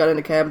said they got in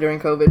a cab during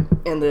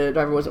COVID and the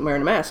driver wasn't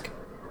wearing a mask.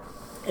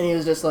 And he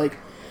was just like,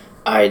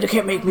 they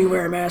can't make me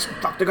wear a mask.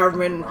 Fuck the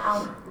government.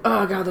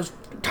 Oh, God, those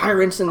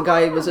tyrants. And the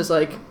guy was just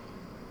like,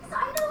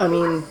 I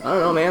mean, I don't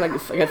know, man.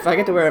 If I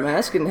get to wear a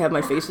mask and have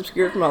my face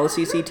obscured from all the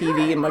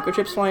CCTV and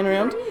microchips flying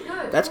around,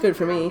 that's good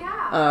for me.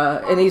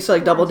 And he's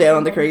like doubled down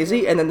on the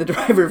crazy, and then the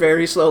driver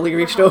very slowly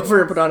reached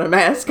over and put on a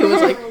mask and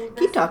was like,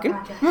 keep talking.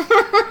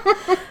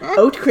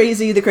 Out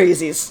crazy the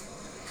crazies.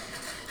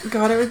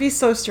 God, it would be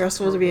so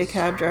stressful to be a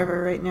cab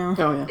driver right now.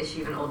 Oh, yeah. Is she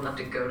even old enough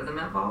to go to the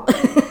Met Ball?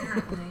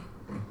 Apparently.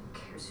 Who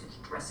cares who's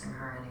dressing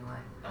her anyway?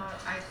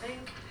 I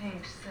think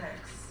page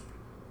 6.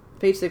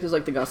 Page 6 is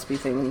like the gossipy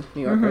thing in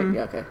New York, right?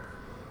 Yeah, okay.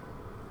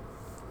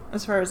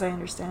 As far as I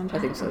understand. I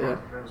think so, yeah.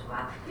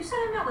 You said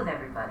I met with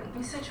everybody.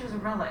 You said she was a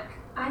relic.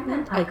 I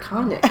meant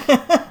Iconic.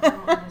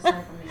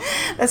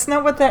 That's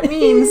not what that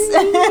means.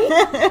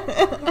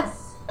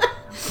 Yes.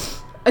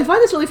 I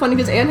find this really funny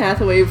because Anne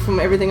Hathaway, from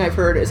everything I've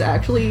heard, is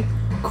actually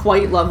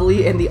quite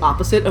lovely and the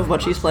opposite of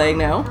what she's playing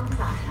now.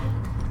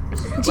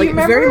 Do you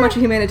remember? Very much a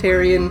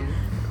humanitarian,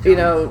 you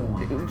know,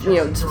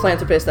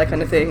 philanthropist, that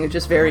kind of thing. It's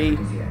just very...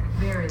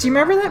 Do you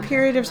remember that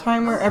period of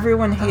time where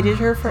everyone hated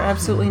her for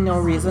absolutely no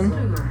reason?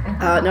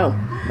 No.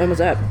 When was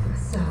that?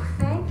 So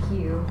thank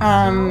you.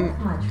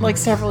 Like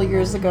several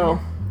years ago.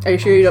 Are you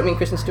sure you don't mean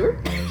Kristen Stewart?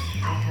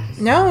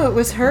 No, it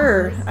was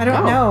her. I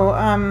don't Oh.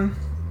 know.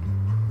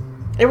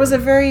 It was a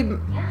very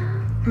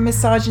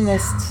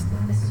misogynist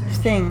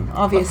thing,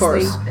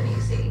 obviously. Of course.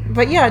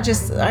 But yeah,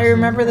 just I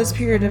remember this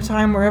period of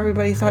time where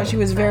everybody thought she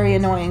was very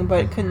annoying,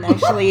 but couldn't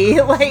actually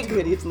like Two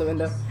idiots in the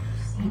window.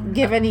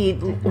 give any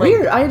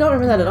Weird. I don't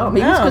remember that at all.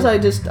 Maybe it's No.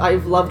 because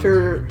I've loved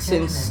her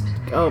since,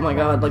 oh my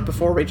god, like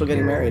before Rachel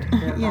getting married.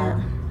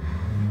 Yeah.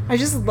 I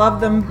just love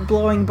them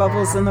blowing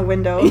bubbles in the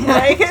window.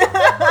 Like,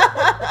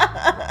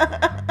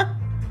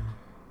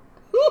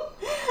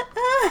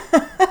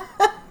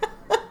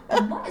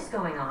 What is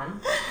going on?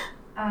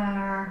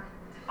 Sorry.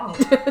 What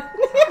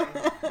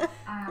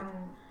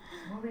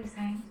were you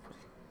saying?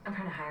 I'm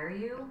trying to hire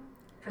you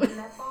for the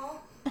Met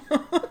Ball?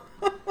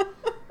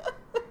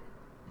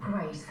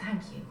 Great,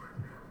 thank you.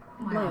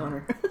 My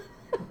honor.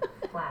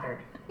 Flattered.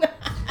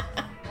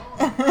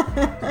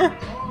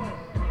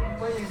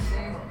 What do you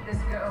see? This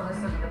girl has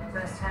some of the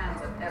best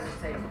hands I've ever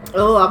seen.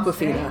 Oh,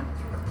 Aquafina.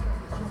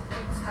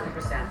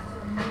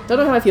 100%. Don't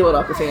know how I feel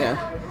about Aquafina.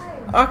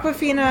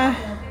 Aquafina,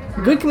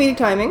 Good comedic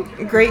timing.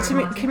 great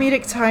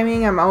comedic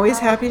timing. I'm always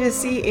happy to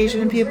see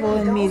Asian people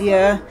in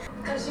media.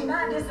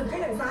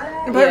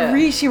 But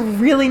Yeah. she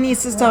really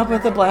needs to stop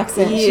with the black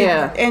accent.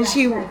 Yeah. And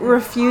she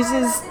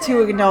refuses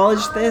to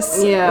acknowledge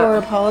this Yeah. or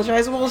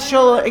apologize. Well,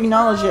 she'll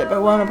acknowledge it,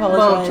 but won't apologize.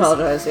 Well,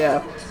 apologize,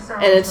 yeah.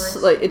 And it's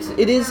like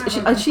it is.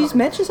 She's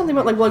mentioned something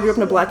about like, well, I grew up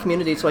in a black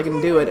community, so I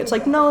can do it. It's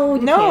like, no,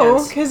 you No,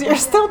 can't. because you're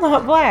still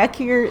not black.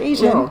 You're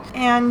Asian. No.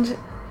 And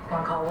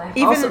Wanna call away?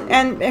 even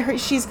Also-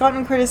 she's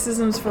gotten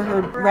criticisms for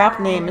her rap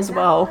name as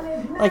well,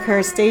 like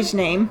her stage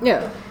name,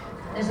 Yeah.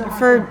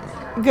 for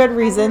good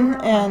reason.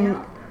 And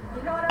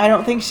I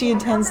don't think she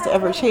intends to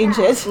ever change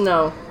it.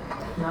 No.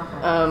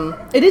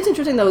 It is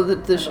interesting though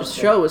that the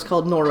show is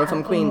called Nora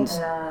from Queens,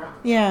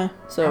 Yeah,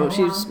 so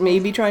she's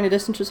maybe trying to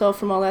distance herself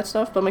from all that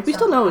stuff. But I'm like, we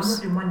still know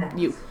it's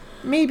you.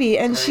 maybe.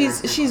 And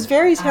she's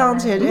very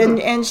talented.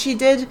 And she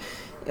did.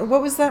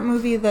 What was that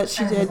movie that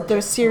she did? The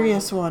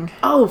serious one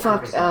Oh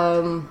fuck.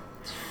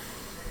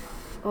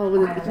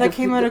 that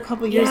came out a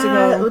couple years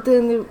yeah,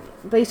 ago.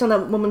 based on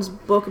that woman's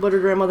book about her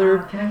grandmother.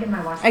 Can I get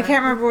my watch? I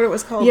can't remember what it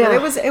was called. Yeah.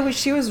 But it was.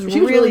 She was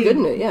She was really good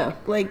in it. Yeah.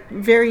 like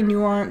very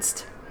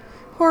nuanced.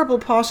 Horrible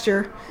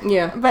posture.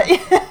 Yeah. But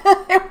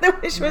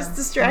which was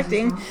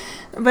distracting.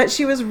 But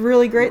she was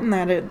really great in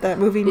that. That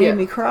movie made Yeah.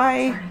 me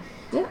cry.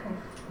 Yeah.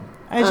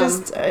 I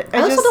just, I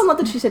also don't love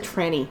that she said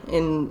tranny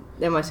in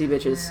NYC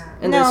Bitches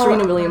and the No.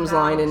 Serena Williams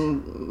line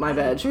in My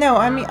Badge no.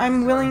 I mean,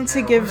 I'm willing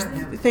to give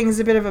things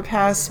a bit of a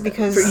pass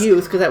because for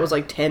youth because that was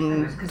like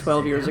 10,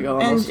 12 years ago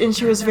almost. and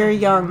she was very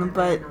young.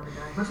 But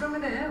What's wrong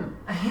with him?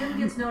 A him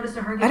gets noticed,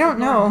 a her gets I don't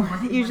know.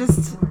 ignored. You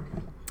just,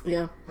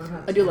 Yeah,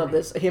 I do love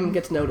this. Him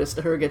gets noticed,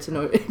 her gets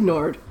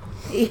ignored.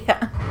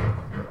 yeah.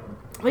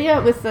 But yeah,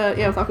 with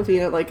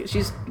Aquafina, like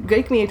she's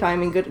great comedic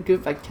timing,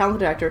 good like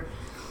talented actor.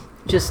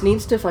 Just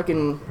needs to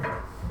fucking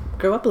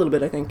grow up a little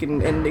bit, I think,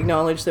 and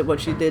acknowledge that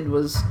what she did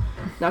was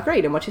not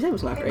great and what she said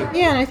was not great.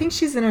 Yeah, and I think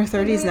she's in her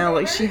 30s now.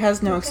 Like, she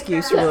has no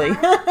excuse, really.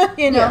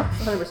 You know? Yeah,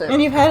 100%.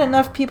 And you've had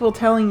enough people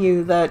telling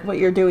you that what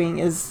you're doing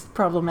is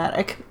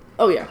problematic.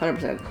 Oh yeah,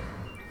 100%.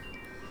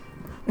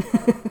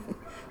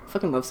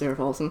 Fucking love Sarah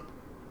Paulson.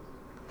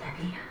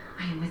 Debbie,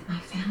 I am with my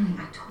family.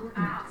 I told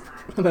you.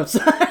 I'm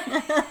outside.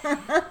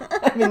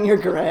 I'm in your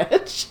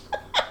garage.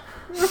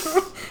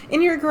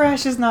 In your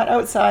garage is not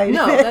outside.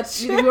 No, bitch.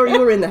 that's you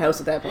were in the house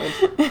at that point.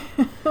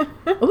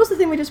 What was the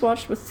thing we just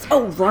watched with?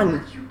 Oh,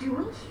 Run What you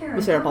doing here?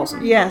 with Sarah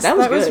Paulson. Yes, that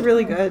was good.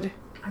 really good.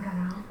 I got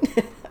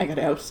out. I got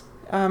out.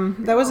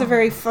 That was a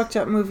very fucked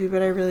up movie,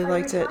 but I really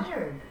liked it.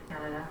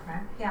 Canada,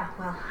 right? Yeah,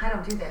 well, I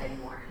don't do that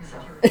anymore. So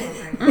what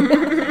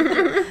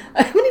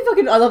How many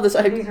fucking? I love this.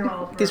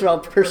 These are all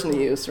personal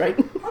use, right?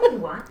 do you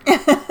want?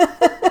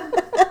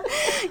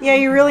 Yeah,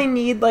 you really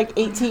need like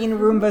 18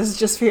 Roombas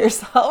just for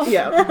yourself.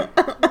 Yeah.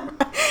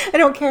 I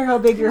don't care how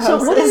big your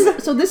house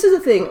is. So this is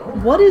the thing.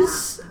 What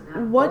is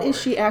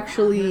she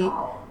actually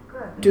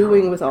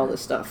doing with all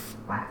this stuff?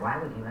 Why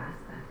would you ask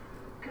that?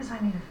 Because I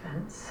need a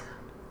fence.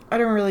 I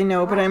don't really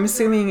know, but I'm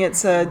assuming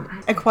it's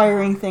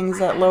acquiring things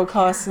at low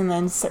cost and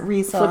then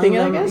reselling Flipping it,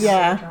 I them. guess?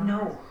 Yeah.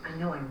 No, I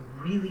know, I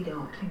really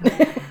don't.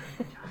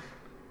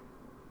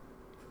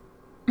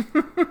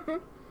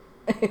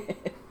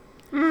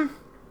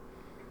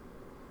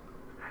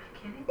 Are you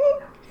kidding?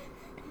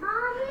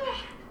 Mommy!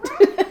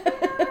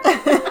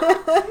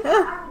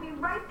 I will be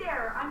right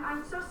there.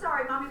 I'm so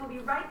sorry. Mommy will be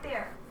right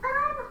there. But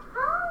I'm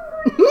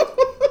hungry.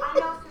 I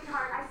know,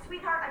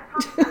 sweetheart, I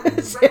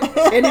promise I'll be right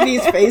there. Sandy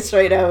V's face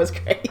right now is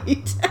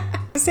great.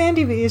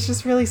 Sandy V is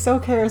just really so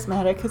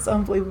charismatic. It's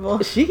unbelievable.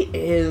 She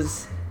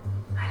is.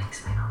 I'd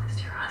explain all this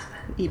to your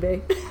husband.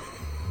 eBay.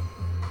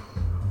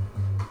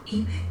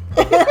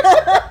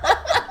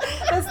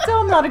 That's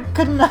still not a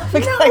good enough I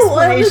was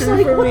explanation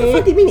like, for what the me.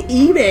 fuck do you mean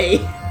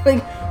eBay?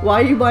 Like,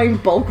 why are you buying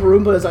bulk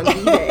Roombas on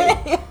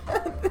eBay?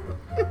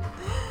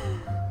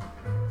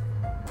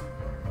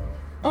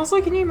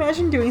 Also, can you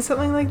imagine doing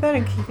something like that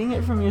and keeping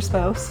it from your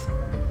spouse?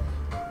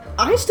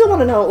 I still want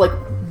to know, like,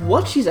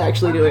 what she's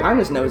actually doing. I'm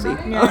just nosy.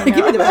 Yeah, I Give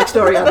me know. the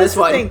backstory on That's this the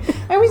one. thing.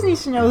 I always need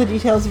to know the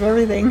details of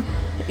everything.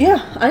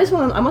 Yeah, I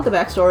want the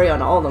backstory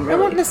on all of them, I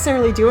won't really.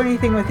 necessarily do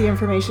anything with the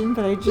information,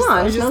 but I just No,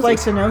 I it's just nosy.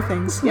 like to know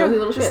things. Nosy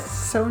little just shit.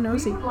 so We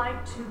nosy. would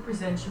like to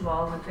present you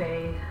all with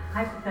a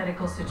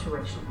hypothetical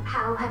situation.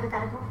 How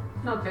hypothetical?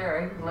 Not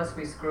very, unless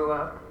we screw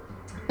up.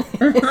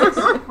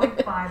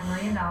 $6.5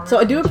 million. So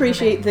I do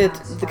appreciate that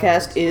the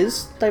cast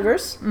is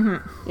diverse. Mm-hmm.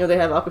 You know, they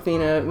have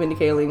Awkwafina, Mindy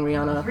Kaling,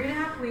 Rihanna.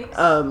 3.5 weeks.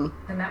 Um,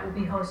 and that will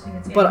be hosting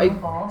its but I annual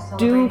ball. do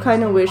celebrating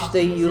kind of its wish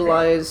they anniversary.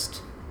 utilized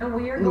And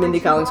we are going Mindy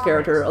to Kaling's honor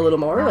character it. a little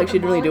more. Not Like, she the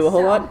didn't really ball do a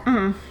whole itself,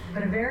 lot.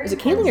 but a very Is it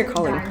Kaling or important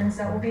Colleen? diamonds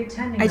that will be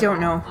attending I the don't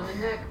ball.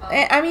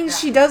 know. I mean,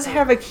 she does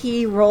have a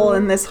key role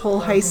in this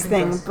whole heist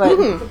thing, but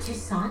It's your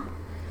son?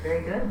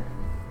 Very good.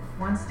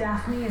 Once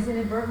Daphne is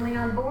inadvertently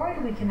on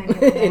board, we can then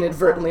get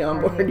Inadvertently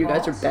on board. You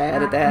guys are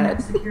bad at that.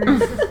 Security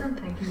system.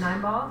 Thank you,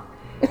 Nineball.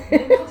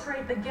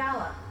 Infiltrate the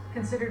gala,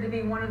 considered to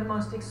be one of the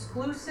most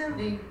exclusive.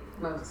 The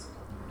most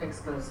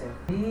exclusive.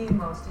 The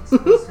most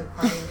exclusive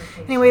party in the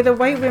city. anyway, the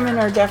white women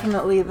are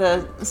definitely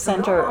the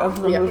center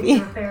of the Yeah. movie.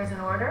 Affairs in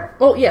order.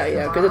 Well,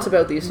 yeah, because it's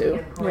about these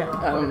two. Yeah.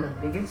 The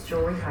biggest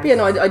jewelry But yeah,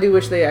 no, I do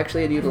wish they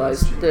actually had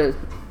utilized the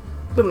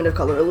women of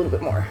color a little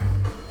bit more.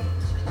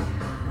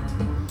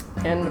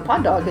 And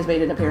Pod Dog has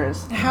made an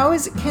appearance.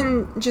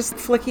 Can just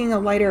flicking a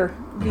lighter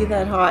be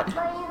that hot?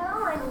 Well, you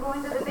know, I'm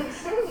going to the big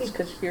city. It's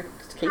because you're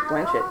Kate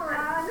Blanchett.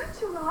 Not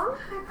too long,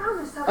 I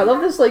promise. I love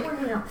this, like,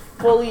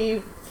 Well, you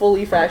know,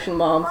 fully fashion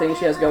mom thing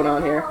she has going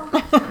on here. I'm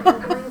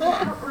going to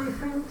help my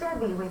friend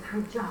Debbie with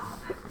her job.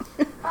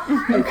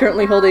 I'm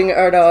currently holding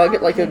our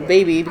dog like a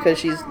baby because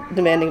she's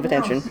demanding of No,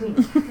 attention. sweet.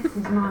 This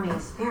is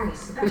Mommy's very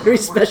special. Very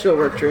special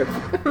work trip.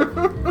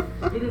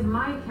 It is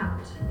my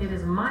account. It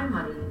is my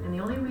money, and the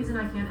only reason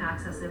I can't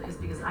access it is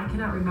because I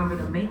cannot remember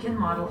the make and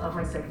model of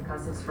my second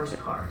cousin's first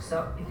car.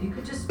 So if you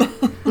could just,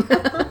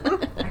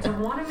 I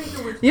don't want to make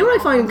a withdrawal. You know what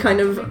I find kind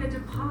of- Make a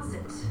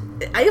deposit.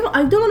 I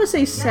don't want to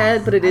say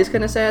sad, but it is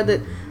kind of sad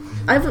that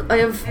I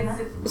have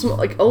some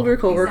like older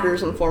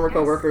coworkers and former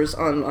coworkers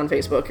on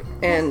Facebook,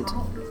 and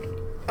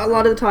a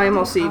lot of the time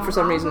I'll see, for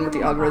some reason with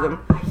the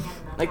algorithm,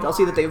 like I'll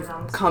see that they've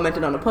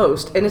commented on a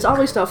post, and it's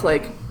always stuff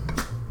like,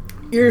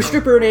 your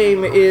stripper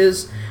name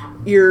is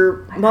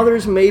your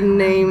mother's maiden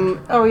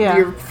name, Oh, yeah.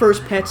 your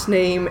first pet's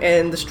name,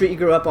 and the street you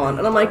grew up on.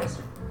 And I'm like,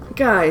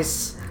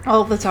 guys,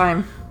 All the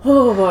time.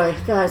 oh boy,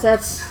 guys,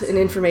 that's an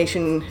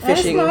information And it's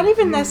fishing. not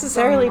even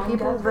necessarily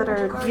people that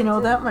are,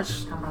 that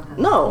much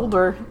No.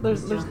 older.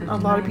 There's a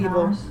lot of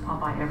people. I'll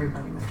buy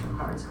everybody Metro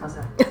cards. How's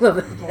that? I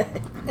love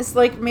that. It's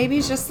like, maybe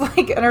it's just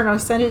like, I don't know,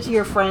 send it to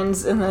your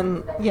friends and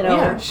then,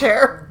 Yeah.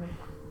 share.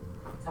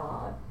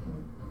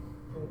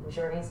 You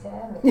sure he's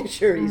dead?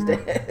 Sure, he's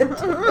dead.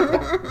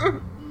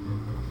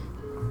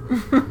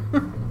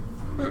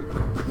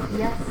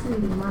 Yes,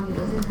 sweetie, Mommy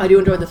was in I do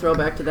enjoy the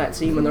throwback to that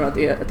scene when they're at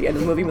the end of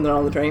the movie when they're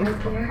on the train.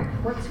 there.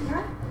 What's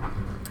that?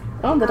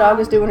 Oh, the dog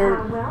is doing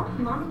her Well,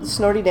 Mommy.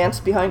 snorty dance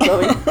behind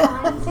Chloe.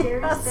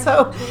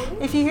 So,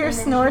 if you hear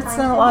snorts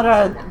and a lot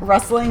of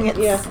rustling, it's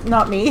Yeah.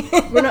 not me.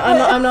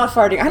 I'm not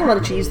farting. I had a lot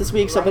of cheese this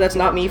week, so but that's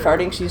not me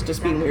farting. She's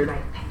just being weird.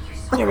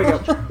 There we go.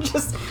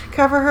 Just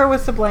cover her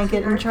with the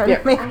blanket and try Yeah.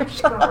 to make her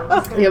shut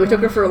up. Yeah, we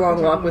took her for a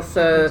long walk with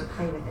the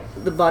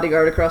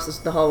bodyguard across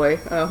the hallway,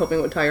 hoping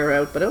it would tire her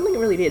out, but I don't think it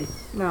really did.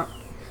 No.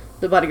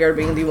 The bodyguard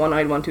being the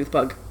one-eyed, one-tooth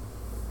bug,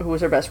 who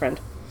was her best friend.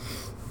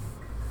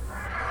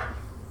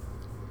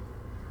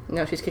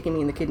 Now she's kicking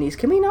me in the kidneys.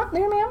 Can we not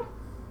there, ma'am?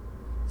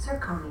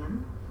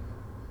 Zirconium.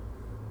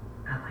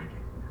 I like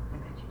it. I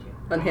bet you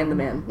do. Unhand the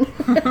man.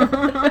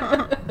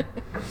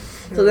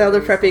 So now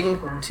they're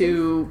prepping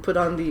to put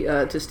on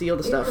the, to steal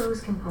the stuff.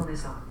 Rose can pull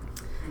this off,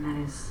 and that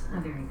is a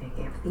very big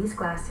if. These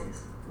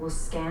glasses will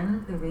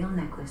scan the real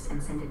necklace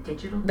and send a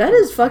digital. That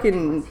is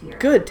fucking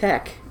good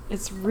tech.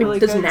 It's really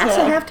Does good. NASA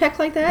tech. have tech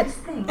like that? This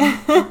thing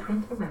will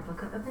print a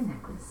replica of the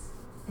necklace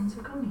in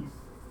zirconium.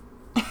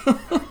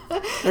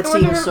 That wonder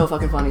seems if- so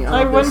fucking funny.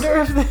 I love this.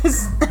 wonder if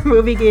this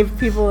movie gave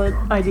people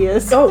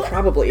ideas. Oh,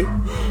 probably.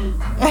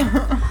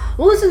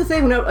 Well, this is the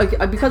thing.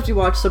 Because we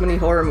watch so many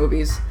horror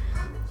movies,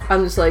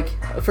 I'm just like,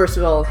 first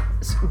of all,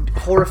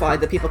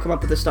 horrified that people come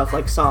up with this stuff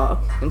like Saw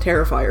and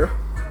Terrifier.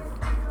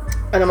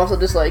 And I'm also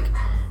just like,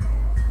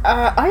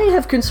 I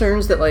have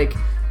concerns that, like,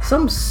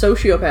 some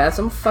sociopath,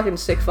 some fucking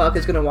sick fuck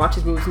is gonna watch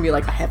these movies and be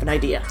like, I have an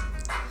idea.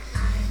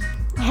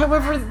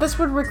 However, this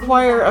would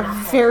require a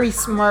very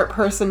smart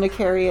person to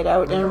carry it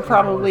out, and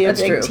probably a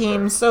That's big true.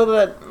 team, so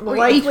that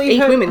Eight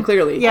women,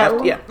 clearly. Yeah,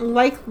 Yeah.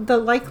 like the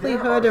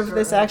likelihood of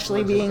this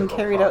actually being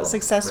carried out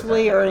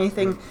successfully, or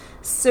anything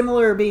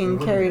similar being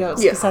carried out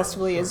Yeah.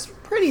 successfully, is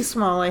pretty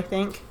small, I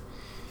think.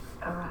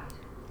 All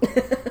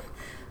right.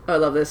 I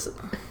love this.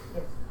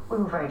 We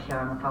were very clear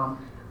on the phone.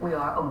 We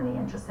are only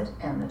interested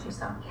in the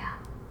Tucson. Yeah.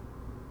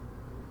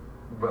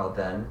 Well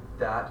then,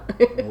 that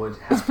would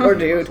have Poor to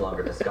be a much dude.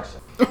 longer discussion.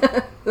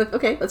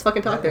 Okay, let's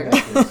fucking talk there.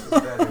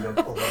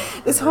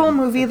 This whole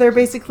movie, they're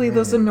basically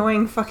those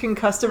annoying fucking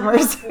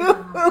customers.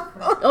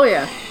 Oh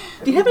yeah.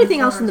 Do you have anything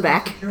else in the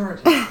back?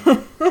 Security.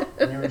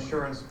 New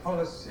insurance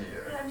policy.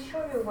 I'm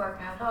sure you'll work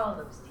out all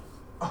those things.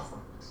 Oh,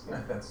 it's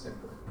not that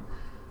simple.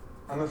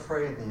 I'm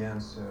afraid the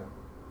answer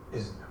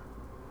is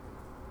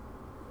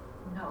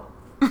no. No.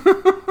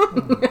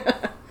 Look,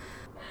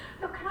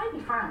 can I be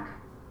frank?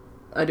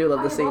 I do love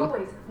the I've scene.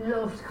 always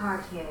loved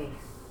Cartier.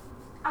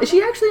 Is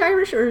she actually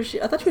Irish or is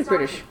she? I thought she was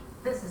British.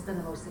 This is the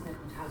most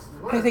significant house in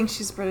the world. I think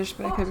she's British,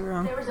 but I could be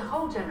wrong. There is a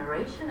whole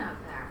generation out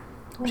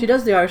there. She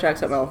does the Irish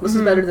accent well. This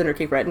is better than her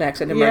Cape Breton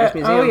accent in Yeah, British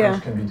Museum. oh, yeah.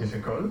 Which can be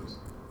difficult.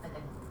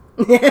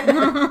 J'essaie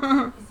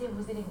de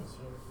vous aider,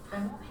 monsieur.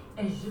 Vraiment.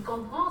 Et je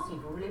comprends si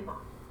vous voulez pas.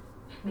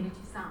 Mais le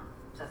Tucson,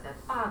 ça sert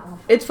pas à grand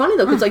chose. It's funny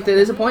though, because like there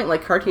is a point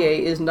like Cartier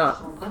is not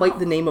quite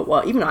the name it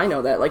was. Even I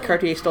know that. Like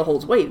Cartier still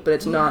holds weight, but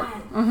it's not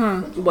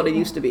what it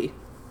used to be.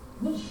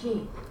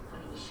 Niché pour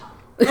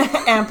les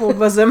méchants. Ample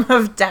bosom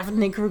of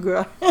Daphne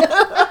Kruger.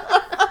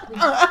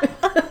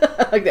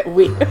 Like that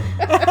weight.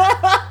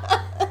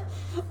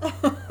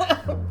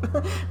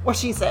 What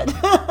she said.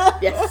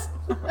 Yes.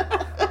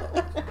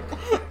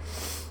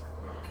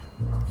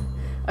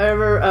 I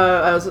remember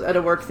I was at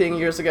a work thing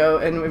years ago,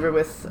 and we were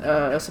with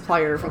a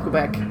supplier from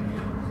Quebec,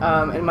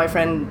 and my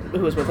friend who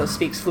was with us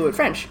speaks fluent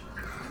French,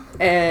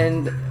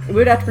 and we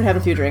would have to have a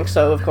few drinks.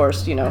 So of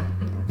course, you know,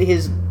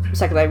 his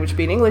second language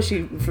being English,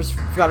 he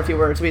forgot a few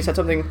words. We said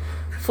something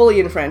fully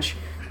in French,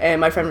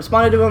 and my friend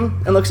responded to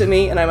him and looks at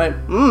me, and I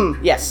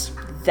went, yes,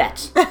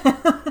 that.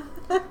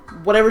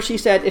 Whatever she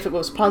said, if it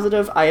was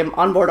positive, I am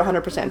on board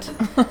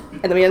 100%.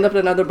 And then we end up at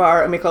another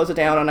bar and we close it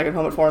down, and I get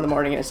home at 4 in the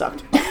morning and it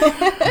sucked.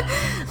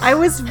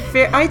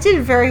 I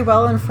did very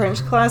well in French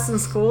class in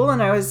school,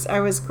 and I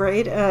was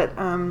great at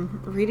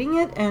reading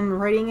it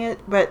and writing it,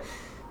 but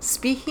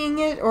speaking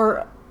it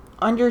or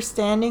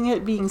understanding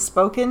it being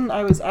spoken,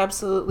 I was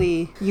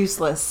absolutely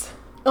useless.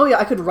 Oh yeah,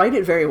 I could write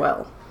it very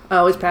well. I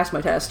always passed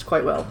my test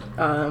quite well,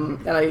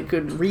 and I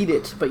could read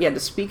it. But yeah, to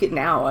speak it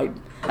now, I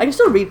can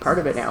still read part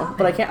of it now,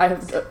 but I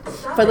can't.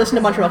 If I listen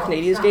to Montreal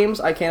Canadiens games,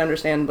 I can't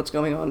understand what's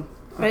going on.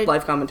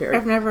 Live commentary.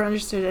 I've never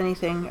understood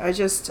anything.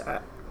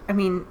 I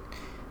mean,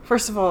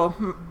 first of all,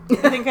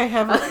 I think I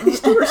have.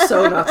 These two are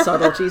so not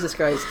subtle. Jesus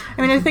Christ.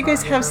 I mean, I think I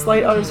have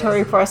slight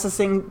auditory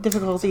processing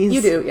difficulties.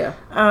 You do, yeah.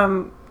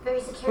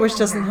 Which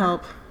doesn't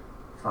help.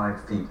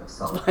 5 feet of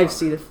solid. I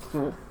see the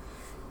fool.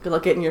 Good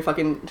luck getting your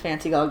fucking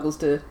fancy goggles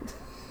to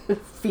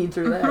feed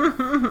through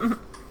that.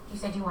 You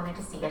said you wanted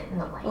to see it in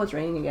the light. Oh, it's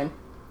raining again.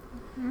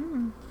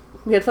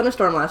 We had a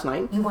thunderstorm last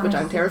night, which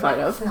I'm terrified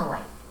of. In the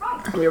light.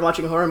 We were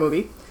watching a horror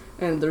movie,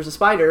 and there's a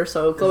spider,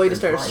 so Chloe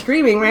just started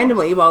screaming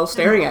randomly while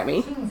staring at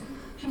me.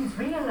 She's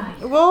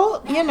realized.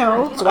 Well, you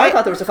know. So I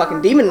thought there was a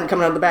fucking demon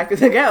coming out of the back of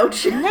the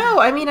couch. No,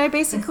 I mean, I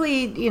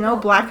basically,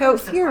 black out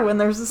fear when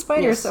there's a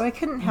spider, Yes. so I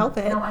couldn't help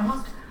it. No,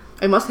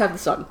 I must have the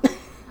sun.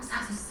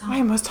 have the sun.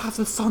 I must have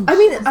the sun. I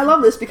mean, I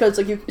love this because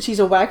she's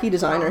a wacky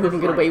designer who can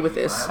get away with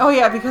this. Oh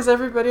yeah, because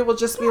everybody will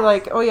just be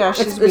like, "Oh yeah,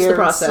 she's It's weird." the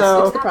process.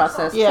 So It's the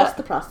process. Yeah. Just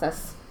the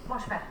process.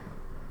 Much better.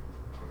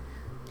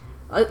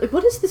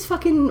 What is this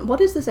fucking? What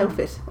is this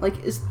outfit? Like,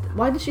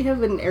 why does she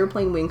have an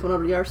airplane wing coming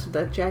out of the arse of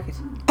that jacket?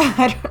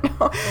 I don't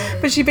know.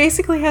 But she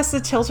basically has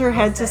to tilt her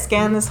head to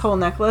scan this whole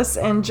necklace,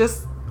 and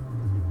just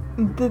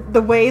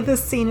the way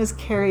this scene is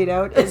carried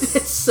out is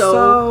It's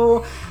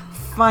so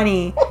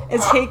funny.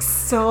 It takes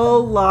so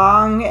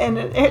long, and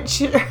it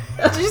should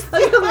just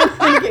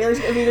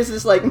Amina's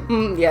just like,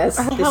 yes.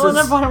 This Helena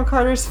is... Bonham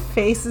Carter's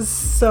face is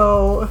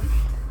so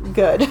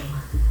good.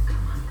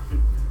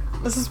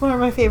 This is one of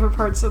my favorite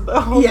parts of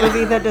the whole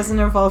movie that doesn't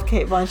involve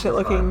Cate Blanchett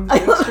looking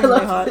extremely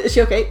hot. Is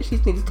she okay? She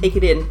needs to take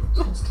it in.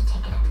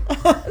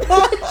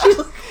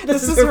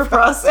 This is her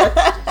process.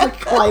 Like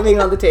climbing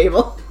on the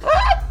table.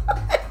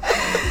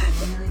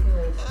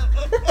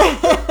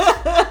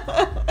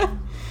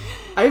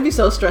 I would be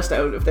so stressed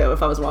out if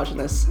I was watching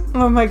this.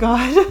 Oh my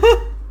god.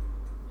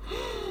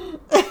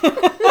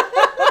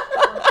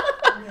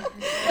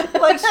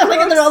 Like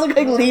They're all like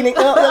leaning.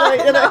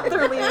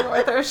 they're leaning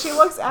with her. She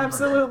looks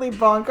absolutely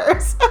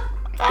bonkers.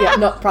 Yeah,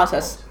 no,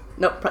 process.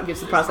 No,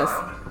 it's the process.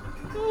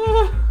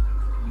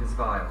 It's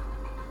vile.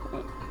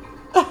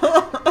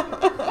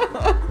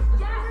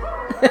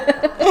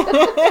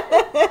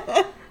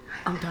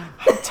 I'm done.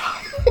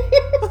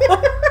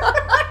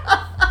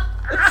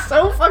 It's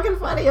so fucking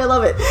funny. I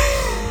love it.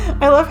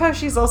 I love how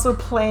she's also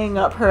playing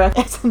up her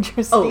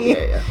eccentricity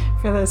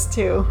for this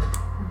too.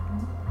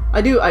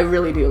 I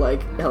really do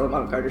like Helena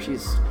Bonham Carter.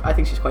 I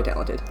think she's quite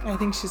talented. I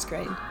think she's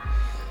great.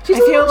 She's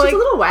a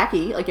little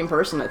wacky, like in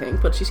person, I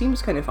think, but she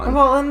seems kind of fun.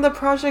 Well, in the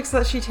projects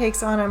that she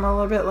takes on, I'm a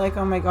little bit like,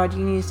 oh my god,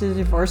 you need to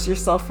divorce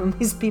yourself from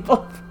these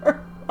people.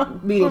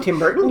 Meeting Tim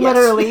Burton,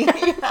 literally.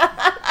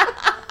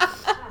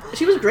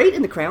 She was great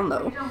in The Crown,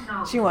 though.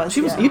 She was.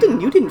 Yeah.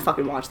 You didn't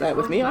fucking watch that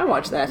with me. I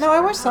watched that. No, I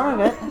watched some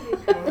of it.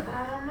 I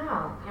don't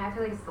know. Yeah, I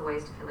feel like it's the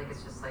waist. I feel like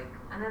it's just like,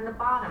 and then the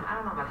bottom. I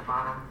don't know about the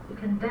bottom. You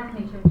can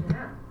definitely change it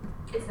up.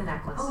 It's the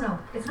necklace. Oh no,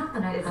 it's not the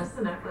necklace. It's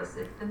the necklace.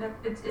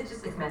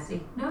 It's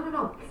messy.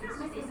 No. It's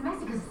messy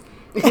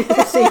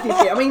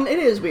because I mean, it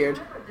is weird.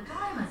 the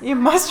diamonds. You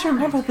must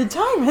remember the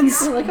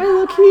diamonds. Like, I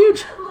look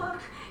huge.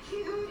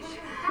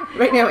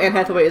 Right now, Anne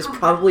Hathaway is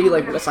probably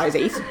like a size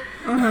 8.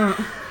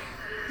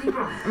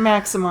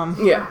 Maximum.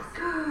 Yeah.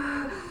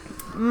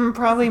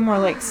 Probably more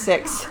like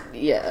 6.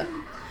 Yeah.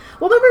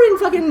 Well, remember in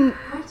fucking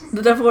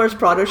The Devil Wears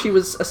Prada, she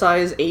was a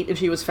size 8 and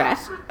she was fat?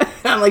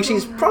 I'm like,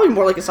 she's probably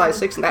more like a size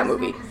 6 in that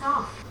movie.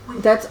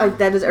 That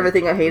is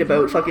everything I hate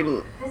about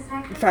fucking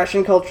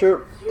fashion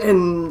culture.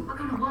 And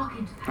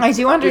I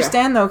do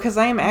understand though, because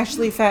I am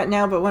actually fat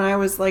now, but when I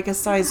was like a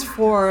size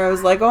 4, I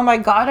was like, oh my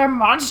god, I'm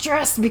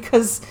monstrous,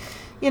 because,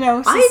 you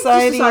know,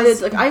 society. I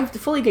just decided, like, I've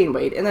fully gained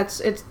weight, and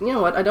it's, you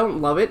know what, I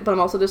don't love it, but I'm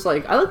also just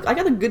like, I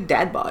got a good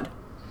dad bod.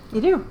 You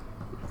do.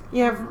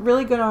 You have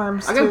really good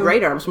arms. I got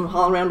great arms from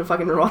hauling around to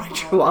fucking Rwanda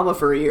Chihuahua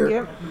for a year.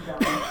 Yep.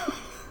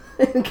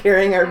 And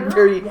carrying our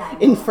very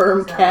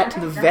infirm cat to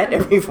the vet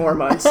every 4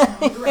 months.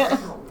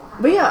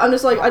 But yeah, I'm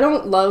just like, I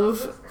didn't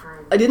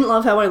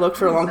love how I looked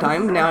for a long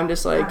time. Now I'm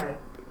just like,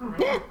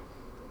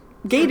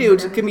 gay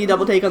dudes can be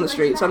double take on the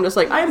street. So I'm just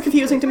like, I am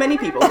confusing to many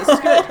people. This is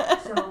good.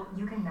 So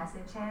you can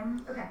message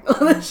him.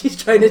 Okay. She's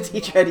trying to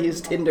teach her how to use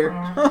Tinder.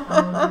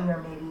 And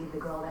maybe the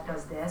girl that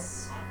does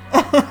this.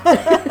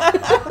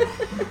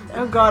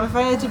 Oh god, if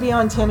I had to be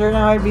on Tinder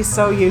now, I'd be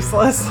so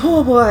useless.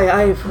 Oh boy,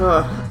 I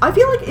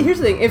feel like, here's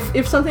the thing,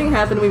 if something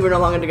happened and we were no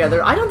longer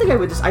together, I don't think I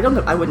would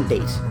I wouldn't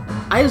date.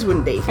 I just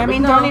wouldn't date. I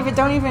mean, don't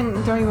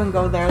even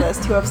go there. That's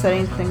too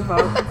upsetting to think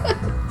about.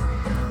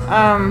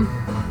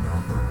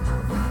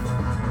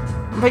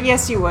 But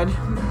yes, you would.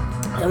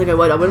 I don't think I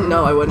would. I wouldn't.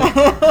 No, I wouldn't.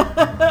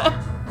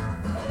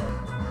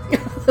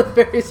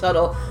 Very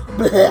subtle.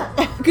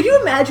 Could you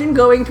imagine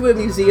going to a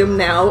museum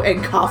now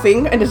and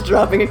coughing and just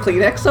dropping a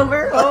Kleenex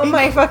somewhere? Oh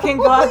my fucking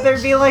god,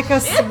 there'd be like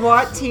a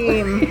SWAT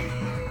team.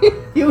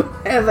 You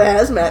have a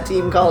hazmat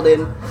team called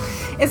in.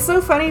 It's so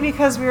funny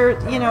because we were,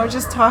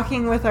 just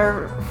talking with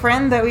our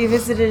friend that we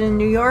visited in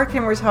New York,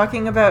 and we're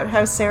talking about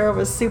how Sarah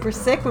was super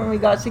sick when we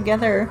got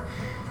together.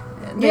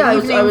 I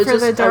was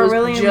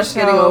just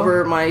getting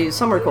over my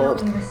summer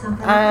cold.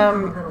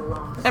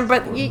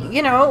 But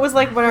it was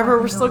like, whatever,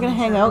 we're still gonna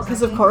hang out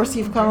because of course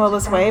you've come all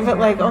this way. But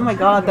like, oh my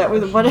god,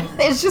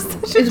 it's just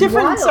such a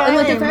different time. And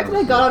like the fact that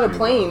I got on a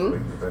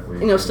plane,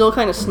 still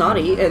kind of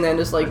snotty, and then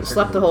just like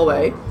slept the whole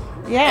way.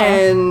 Yeah.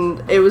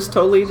 And it was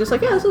totally just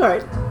like, yeah, it's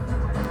alright.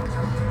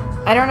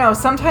 I don't know.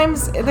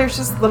 Sometimes there's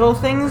just little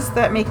things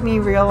that make me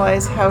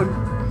realize how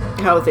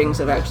things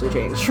have actually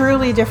changed.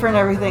 Truly different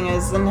everything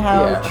is, and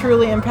how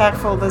truly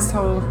impactful this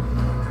whole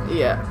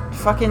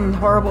fucking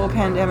horrible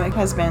pandemic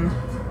has been.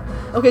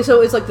 Okay,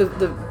 so it's like the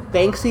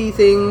Banksy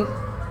thing,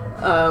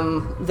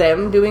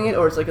 them doing it,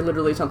 or it's like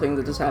literally something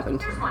that just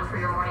happened? Here's one for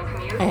your morning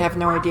commute. I have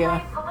no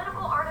idea.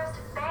 Political artist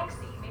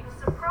Banksy made a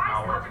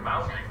surprise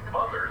contribution.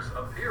 Mothers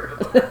appeared at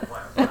the red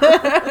flag.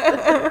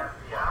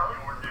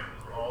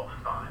 All the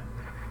time.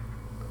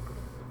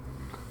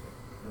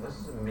 This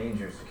is a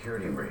major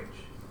security breach.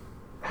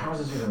 How is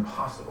this even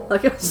possible?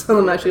 Like if some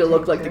of them actually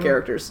look like the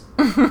characters.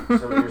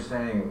 So you're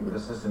saying the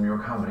system your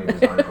company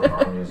designed for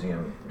our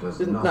museum does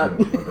nothing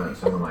to prevent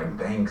someone like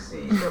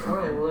Banksy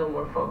We're a little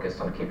more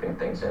focused on keeping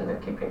things in than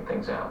keeping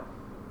things out.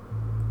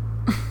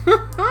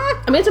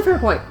 I mean, it's a fair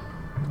point.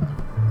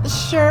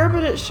 Sure,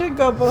 but it should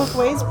go both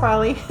ways,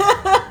 probably.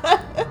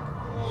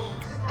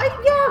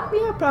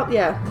 Yeah, probably,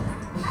 yeah.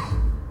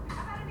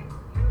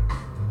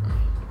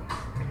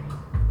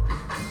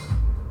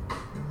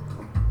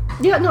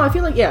 Yeah, no, I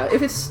feel like, yeah,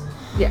 if it's,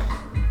 yeah.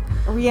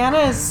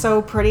 Rihanna is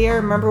so pretty. I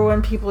remember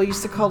when people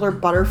used to call her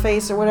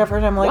Butterface or whatever,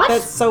 and I'm like, What?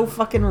 that's so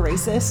fucking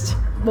racist.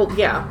 Well,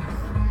 yeah.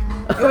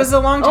 It was a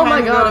long time Oh my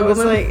ago. god, It was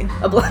like,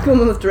 a black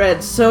woman with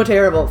dreads. So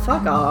terrible.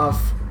 Fuck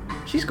off.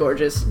 She's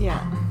gorgeous.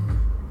 yeah.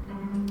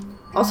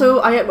 Also,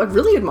 I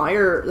really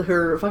admire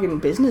her fucking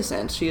business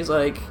sense. She's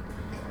like,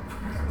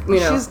 you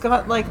know, She's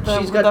got like the,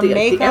 she's got the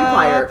makeup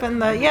empire.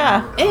 and the,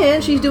 yeah.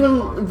 and she's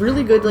doing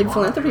really good like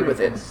philanthropy with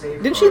it.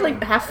 Didn't she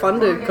like half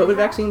fund a COVID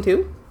vaccine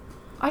too?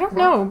 I don't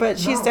know, but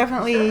she's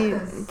definitely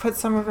put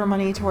some of her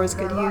money towards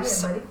good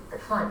use.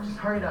 It's fine, just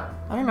hurry it up.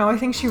 I don't know, I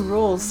think she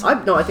rules.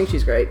 I think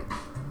she's great.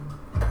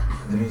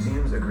 The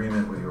museum's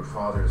agreement with your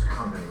father's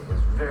company is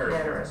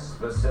very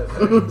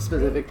specific.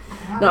 Specific.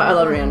 No, I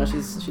love Rihanna.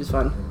 She's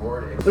fun.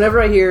 Board Whenever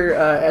I hear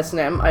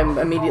S&M, I'm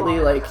immediately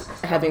like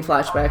having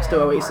flashbacks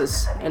to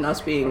Oasis and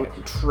us being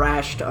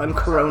trashed on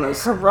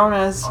Coronas.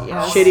 Coronas,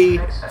 yes. Shitty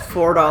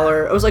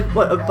 $4. It was like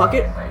what, a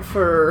bucket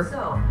for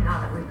So, now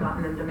that we've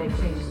gotten them to make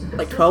changes to the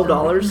like system,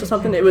 $12 or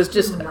something. It was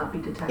just will not be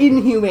detected.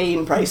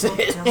 inhumane prices.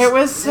 It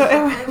was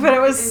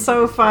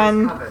so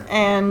fun,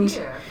 and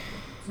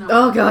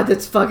Oh god,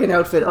 this fucking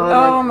outfit.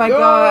 oh my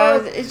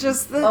god, it's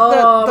just the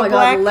Oh my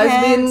black god,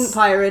 lesbian pants,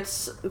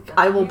 pirates,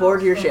 I will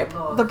board your ship.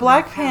 the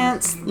black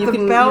pants, You the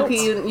can belt,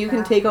 you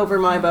can take over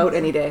my boat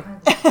any day.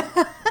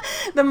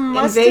 the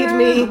mustard,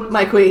 Invade me,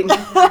 my queen.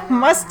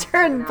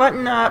 mustard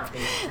button up,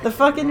 the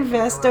fucking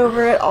vest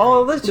over it,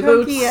 all the The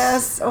chunky boots.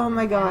 ass. Oh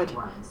my god,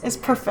 it's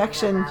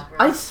perfection.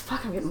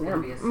 Fucking getting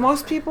warm.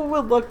 Most people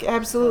would look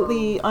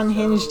absolutely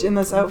unhinged in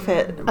this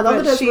outfit. I love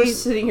but it as we're she-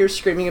 sitting here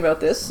screaming about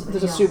this.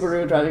 There's a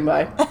Subaru driving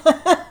by.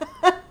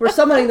 We're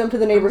summoning them to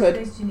the neighborhood.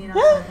 Space do you need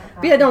outside that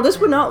But yeah, no, this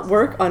would not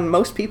work on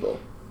most people.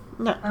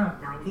 No.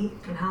 90?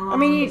 And how long I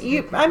mean, is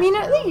it I mean,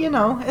 you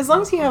know, as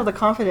long as you have the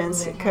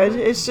confidence, it could.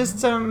 It's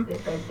just,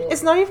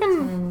 it's not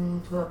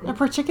even a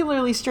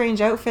particularly strange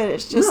outfit.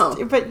 It's just,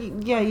 No. but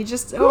yeah, you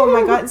just, oh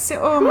my god,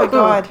 oh my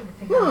god.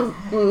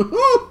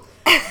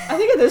 I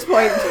think at this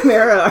point,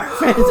 Tamara, our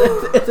friend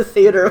at the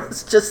theater,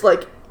 was just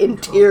like in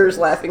tears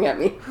laughing at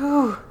me.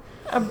 Whew.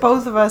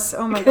 Both of us,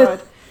 oh my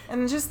god.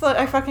 And just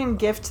I fucking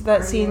gift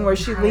that scene where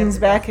she leans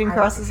back and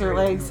crosses her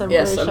legs.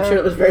 Yes, I'm sure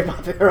it was very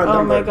popular on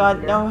Oh my Tumblr.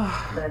 god, no.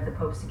 led the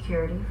Pope's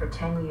security for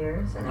 10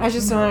 years. And I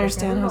just don't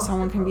understand how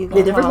someone can be that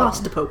They never hot.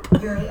 lost the Pope.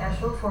 Yuri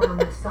Eshel, former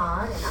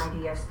Mossad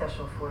and IDF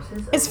Special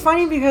Forces. It's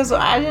funny because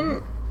I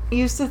didn't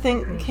used to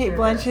think Kate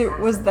Blanchett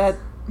was that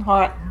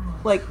hot,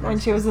 like when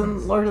she was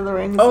in Lord of the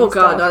Rings. Oh and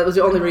god, stuff. no, that was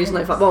the only reason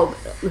I thought. Well,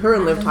 her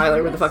and Liv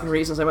Tyler were the fucking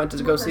reasons I went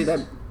to go see that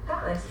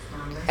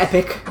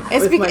epic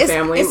It's with be- my it's-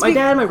 family. it's My be-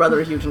 dad and my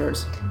brother are huge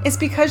nerds. It's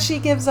because she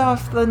gives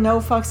off the no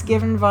fucks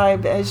given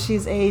vibe as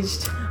she's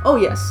aged, Oh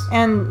yes.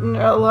 and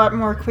a lot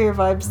more queer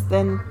vibes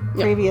than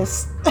Yeah.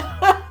 previous.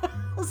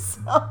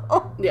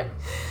 Yeah.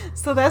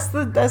 So that's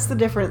the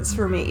difference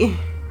for me.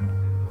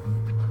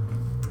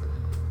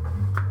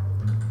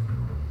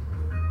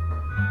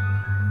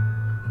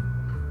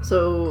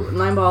 So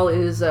Nineball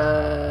is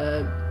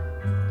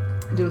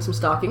doing some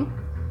stalking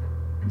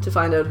to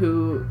find out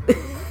who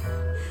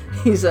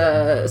he's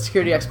a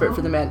security expert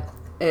for the Met,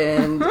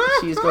 and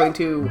she's going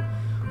to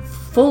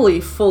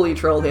fully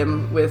troll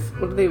him with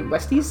what are they,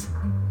 Westies?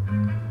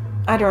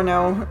 I don't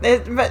know,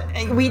 but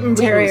Wheaton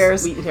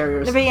Terriers. Wheaton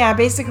Terriers. But yeah,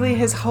 basically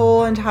his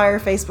whole entire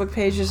Facebook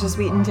page is just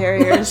Wheaton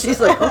Terriers. She's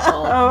like,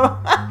 oh.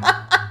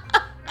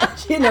 Oh.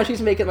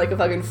 She's making like a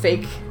fucking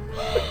fake,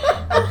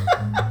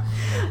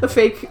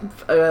 like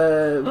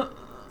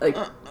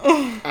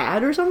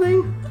ad or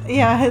something.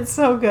 Yeah, it's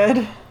so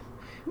good.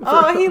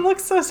 Oh, he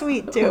looks so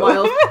sweet too.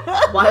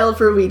 Wild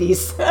for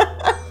Wheaties.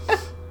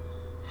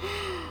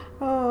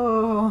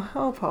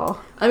 Oh, Paul.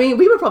 I mean,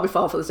 we would probably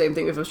fall for the same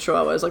thing if it was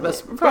Chihuahuas. Like,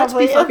 let's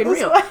Probably, be fucking at this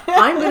real. point.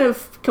 I'm gonna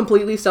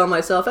completely sell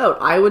myself out.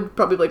 I would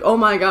probably be like, oh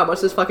my god,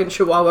 what's this fucking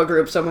Chihuahua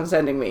group someone's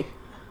sending me?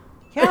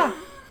 Yeah.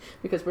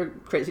 Because we're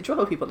crazy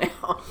Chihuahua people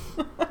now.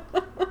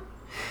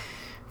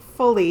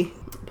 Fully.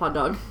 Pod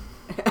dog.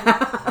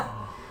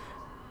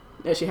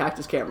 Yeah, she hacked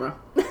his camera.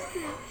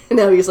 And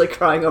now he's like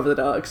crying over the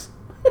dogs.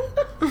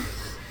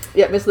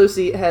 Yeah, Miss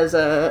Lucy has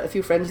a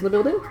few friends in the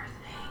building.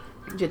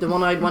 She had the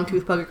one-eyed,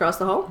 one-tooth pug across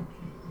the hall.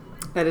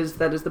 That is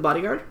the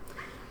bodyguard.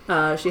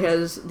 She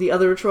has the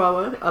other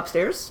Chihuahua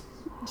upstairs.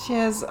 She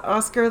has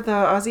Oscar the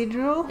Aussie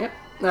Drool.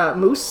 Yep.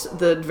 Moose,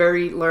 the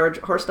very large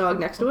horse dog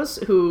next to us,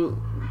 who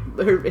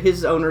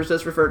his owners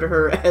just refer to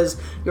her as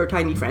your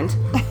tiny friend.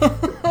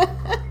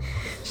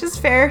 She's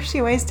fair.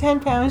 She weighs 10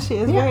 pounds. She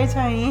is very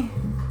tiny.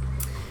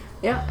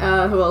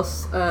 Yeah. Who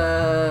else?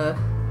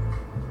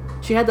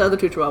 She had the other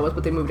 2 chihuahuas,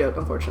 but they moved out,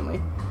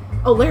 unfortunately.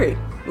 Oh, Larry.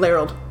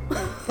 Larold.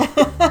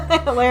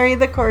 Larry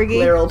the corgi.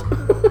 Larold.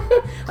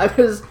 I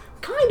was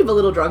kind of a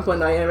little drunk one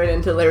night and I ran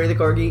into Larry the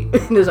corgi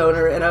and his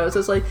owner, and I was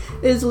just like,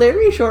 is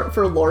Larry short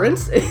for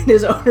Lawrence? And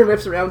his owner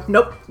whips around,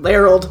 nope,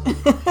 Larold.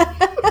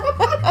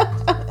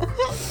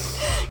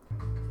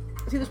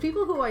 See, there's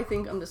people who I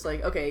think I'm just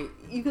like, okay,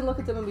 you can look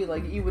at them and be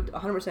like, you would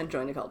 100%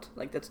 join a cult.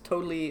 Like, that's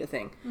totally a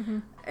thing.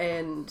 Mm-hmm.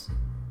 And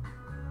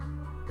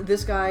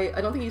this guy,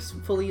 I don't think he's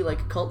fully,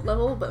 like, cult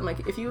level, but I'm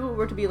like, if you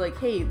were to be like,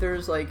 hey,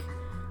 there's, like,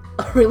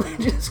 a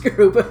religious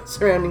group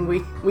surrounding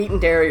Wheaten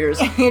Terriers.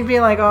 He'd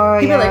be like, oh,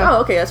 He'd yeah. be like, oh,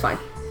 okay, that's fine.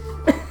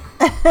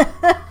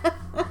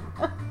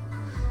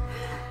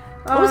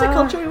 What was that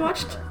cult show we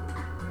watched?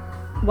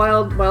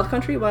 Wild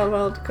Country?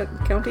 Wild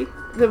County?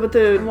 With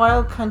the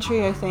Wild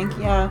Country, I think,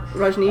 yeah.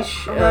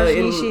 Rajneesh.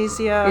 Rajneeshis,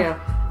 yeah. Yeah.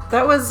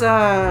 That was,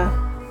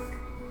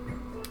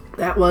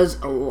 That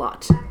was a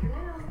lot.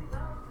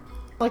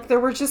 like, there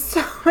were just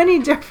so many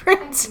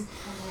different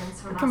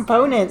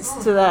components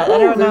to that. I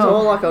don't There's a whole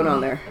know. lot going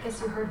on there. I guess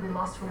you heard we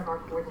lost one of our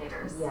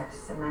coordinators.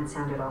 Yes, and that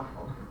sounded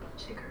awful.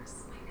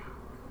 Chiggers. I know.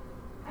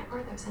 I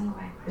heard those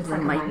anyway. It's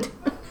like a mite.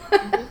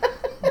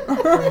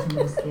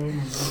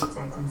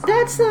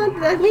 That's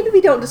maybe we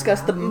don't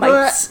discuss the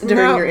mites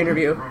during No. your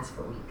interview. Last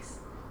for weeks.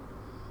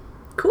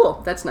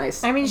 Cool, that's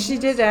nice. I mean, she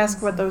did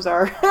ask what those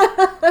are.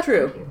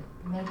 True.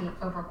 Maybe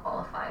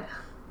overqualified.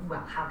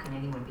 Well, how can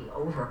anyone be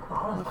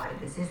overqualified?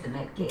 This is the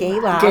Met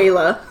Gala.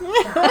 Gala.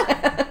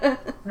 Gala.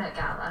 Met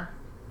Gala.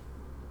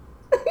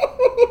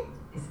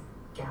 Is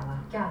gala.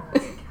 Gala.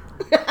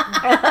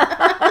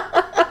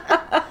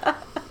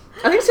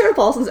 I think Sarah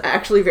Paulson's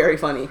actually very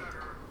funny.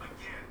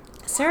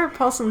 Sarah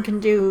Paulson can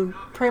do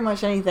pretty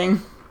much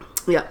anything.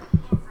 Yeah.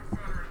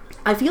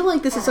 I feel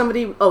like this is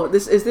somebody... Oh,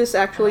 is this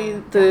actually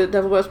the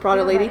Devil Wears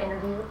Prada lady?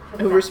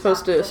 Who we're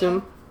supposed to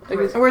assume?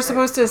 We're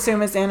supposed to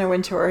assume it's Anna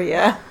Wintour,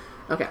 yeah.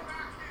 Okay.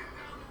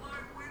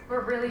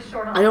 We're really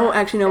short on I don't that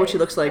actually know what she space,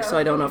 looks like, so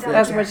I don't know if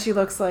That's that's... what she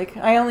looks like.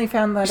 I only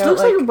found that She out,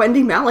 looks like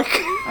Wendy Malick.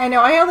 I know,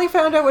 I only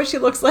found out what she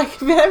looks like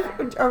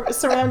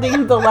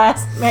surrounding the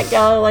last Met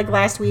Gala, like,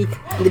 last week.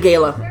 The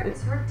Gala.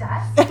 Where's her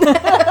desk?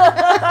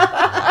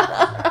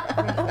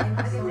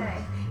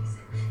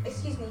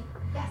 Excuse me.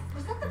 Yes,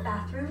 was that the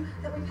bathroom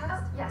that we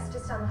passed? Yes,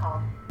 just down the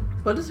hall.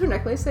 What does her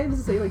necklace say? Does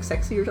it say, like,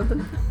 sexy or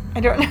something? I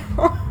don't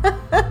know.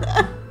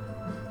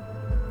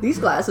 These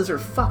glasses are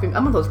fucking... I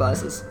want those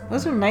glasses.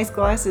 Those are nice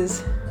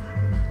glasses.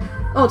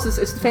 Oh, it's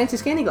the fancy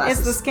scanny glasses.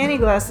 It's the scanny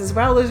glasses.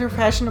 Wow, those are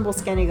fashionable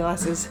scanny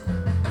glasses.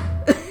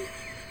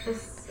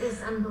 This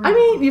is unbelievable. I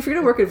mean, if you're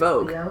gonna work at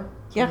Vogue. Leo?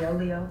 Yeah.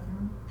 Leo?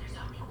 There's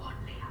only one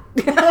Leo.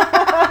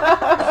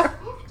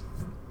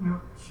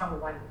 You're so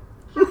white.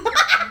 Do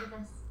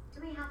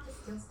we have to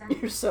still stand?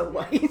 You're so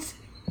white.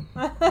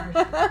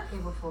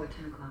 Table 4 at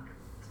 10 o'clock.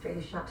 Straight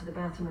a shot to the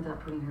bathroom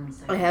without putting her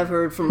inside. I have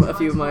heard from a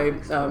few of my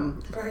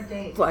For a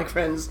date. black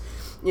friends,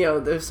 you know,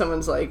 there's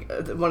someone's like,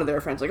 one of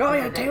their friends like, oh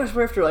yeah, Taylor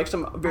Swift, or like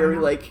some very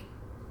like,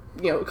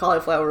 you know,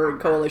 cauliflower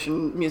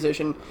coalition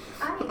musician.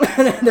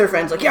 And then their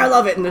friends like, yeah, I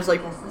love it, and there's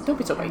like, don't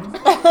be so white.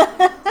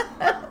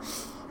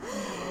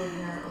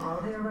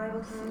 All the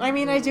arrival time. I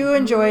mean, I do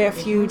enjoy a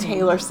few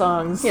Taylor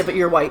songs. Yeah, but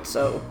you're white,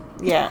 so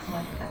Yeah.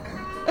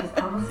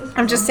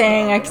 I'm just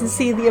saying, I can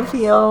see the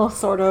appeal,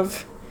 sort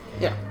of.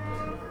 yeah.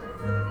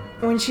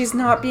 When she's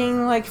not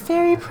being like,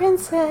 fairy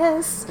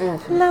princess,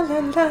 la la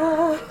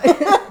la.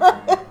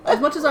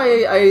 As much as I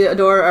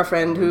adore our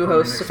friend who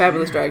hosts a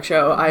fabulous drag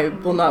show, I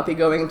will not be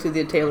going to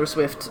the Taylor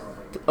Swift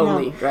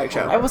only No. drag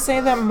show. I will say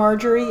that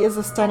Marjorie is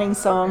a stunning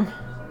song.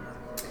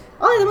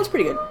 Oh, yeah, that one's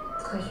pretty good.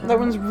 That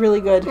one's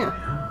really good. Yeah.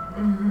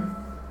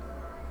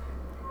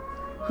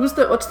 What's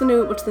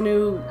the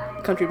new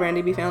country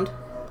Brandy be found?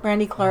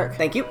 Brandy Clark.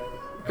 Thank you.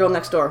 Girl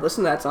Next Door.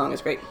 Listen to that song.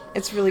 It's great.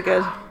 It's really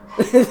good.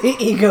 The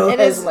ego It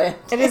has is. landed.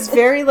 It is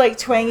very like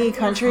twangy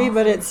country,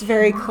 but it's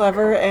very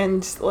clever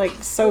and like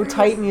so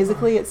tight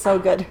musically. It's so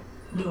good.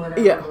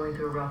 Yeah. Going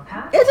through a rough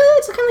patch.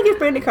 It's kind of like if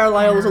Brandy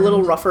Carlisle was a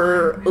little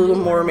rougher, a little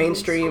more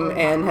mainstream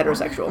and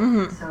heterosexual.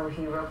 Mm-hmm. So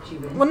he roped you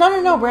in. Well,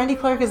 no. Brandy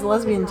Clark is a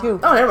lesbian too.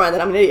 Oh, never mind.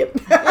 Then I'm an idiot.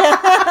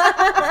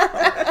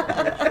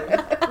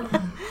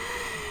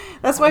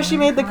 That's why she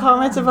made the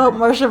comments about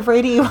Marsha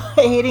Brady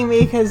hating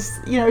me because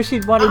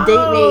she'd want to date me.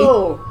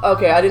 Oh,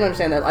 okay. I didn't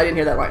understand that. I didn't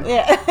hear that line.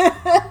 Yeah.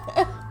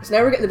 So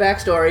now we're getting the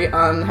backstory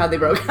on how they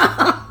broke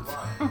up.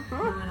 You and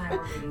I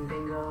were eating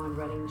bingo and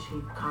running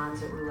cheap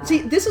cons at roulette.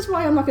 See, this is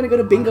why I'm not going to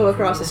go to bingo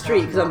across the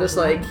street, because I'm just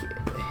like,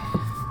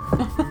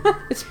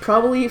 it's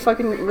probably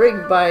fucking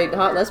rigged by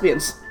hot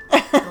lesbians.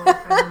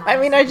 I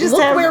mean, I just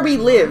Look have. where we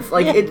live.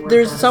 Like,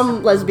 there's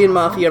some lesbian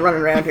mafia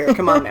running around here.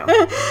 Come on now.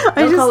 I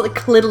don't call it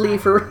Cliddly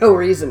for no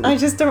reason. I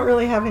just don't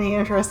really have any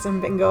interest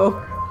in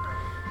bingo.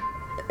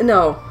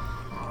 No.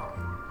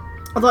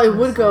 Although I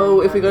would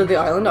go, if we go to the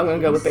island, I'm going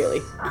to go with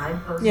Bailey.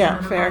 Yeah,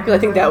 fair. Because I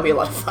think that would be a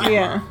lot of fun.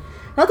 Yeah.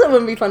 Not that it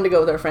wouldn't be fun to go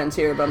with our friends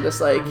here, but I'm just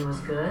like,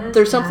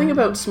 there's something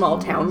about small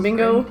town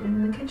bingo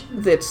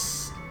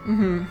that's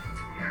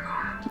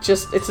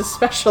just, it's a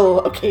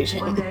special occasion.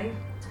 One day,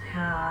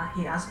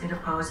 he asked me to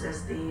pose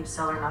as the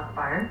seller, not the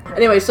buyer.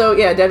 Anyway, so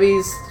yeah,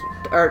 Debbie's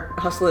art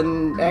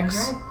hustling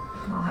ex It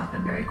all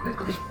happened very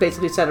quickly.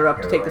 basically set her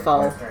up to take the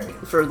fall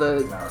for the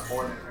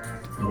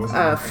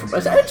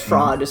it's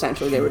fraud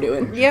essentially they were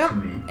doing. Yep.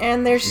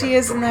 And there she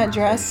is in that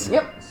dress.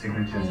 Yep.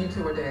 And you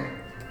two were there.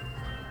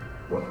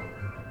 What?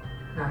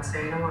 Not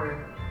saying a word.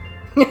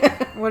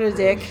 What a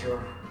dick.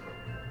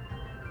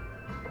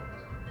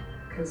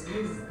 Because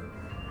he's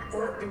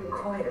not being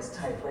quite as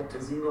tight-lipped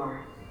as you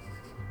are.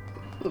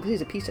 Look,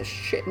 he's a piece of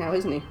shit now,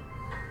 isn't he?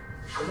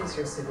 Are these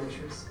your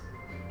signatures?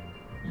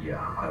 Yeah,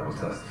 I will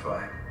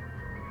testify.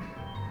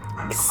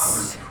 I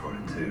was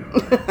defrauded too.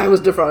 I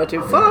was defrauded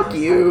too. Fuck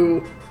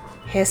you.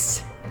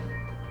 Hiss.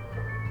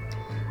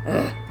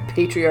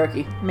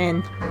 Patriarchy.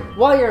 Men.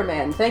 Wire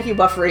man. Thank you,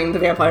 Buffering the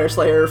Vampire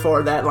Slayer,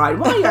 for that line.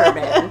 Wire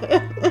man.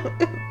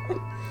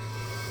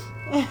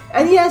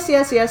 And yes,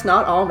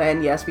 not all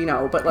men. Yes, we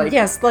know, but like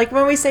Yes, like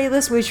when we say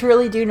this, we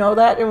truly do know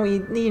that, and we,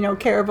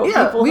 care about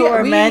people who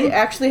are we men.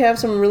 actually have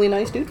some really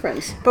nice dude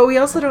friends. But we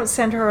also don't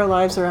center our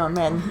lives around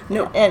men.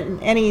 No. In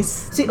any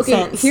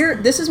sense. Here,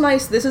 this is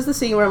the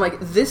scene where I'm like,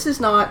 this is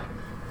not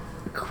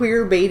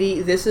queer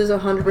baity. This is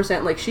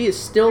 100% like she is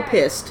still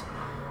pissed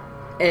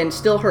and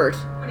still hurt.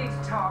 We need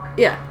to talk.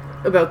 Yeah,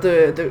 about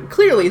the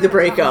clearly the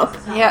breakup.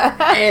 Yeah.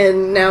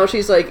 And now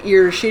she's like,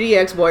 your shitty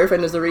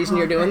ex-boyfriend is the reason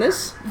you're doing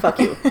this? Fuck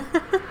you.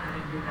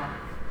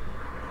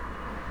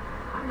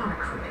 I'm not a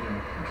creep,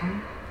 okay?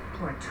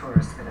 Or a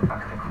tourist for the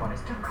buck of the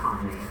quarters. Don't call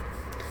me.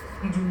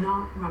 You do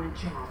not run a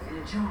job in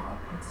a job.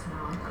 It's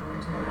not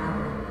going to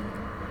matter.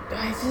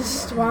 I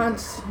just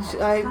want,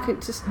 I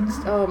could just,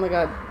 oh my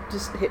god,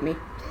 just hit me.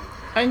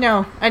 I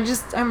know.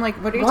 I'm like,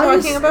 what are you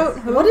talking about?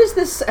 Who? What is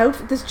this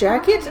outfit, this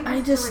jacket?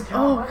 I just,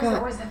 oh Why does it god.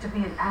 always have to be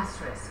an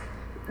asterisk?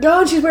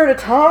 God, she's wearing a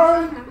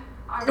tie.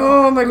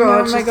 Oh my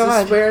god, Oh my she's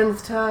God. just wearing the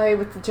tie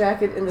with the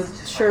jacket and the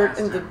shirt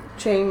and the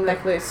chain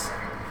necklace.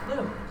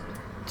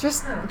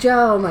 Just,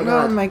 Oh my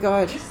god. oh my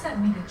god. You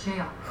sent me to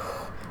jail.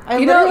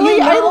 I'm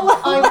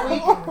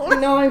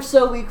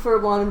so weak for a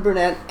blonde and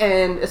brunette,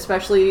 and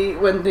especially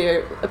when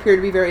they appear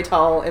to be very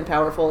tall and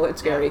powerful and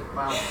scary.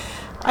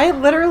 I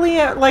literally,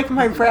 like,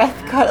 my breath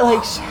got,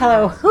 like,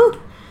 shallow.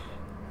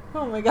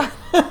 Oh my god.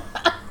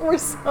 We're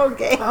so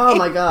gay. Oh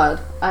my god,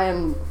 I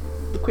am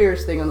the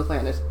queerest thing on the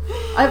planet.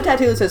 I have a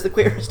tattoo that says the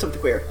queerest of the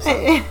queer. So.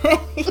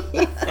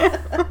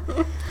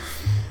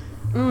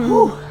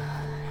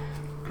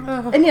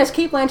 And yes,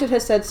 Cate Blanchett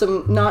has said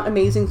some not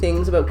amazing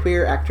things about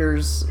queer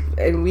actors,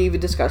 and we've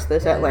discussed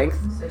this at length.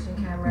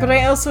 But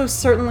I also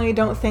certainly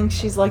don't think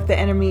she's, like, the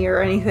enemy or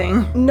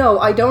anything. No,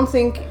 I don't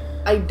think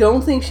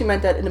she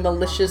meant that in a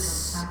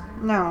malicious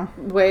No.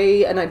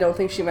 way, and I don't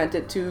think she meant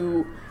it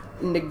to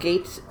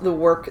negate the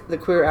work the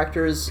queer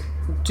actors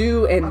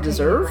do and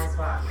deserve.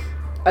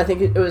 I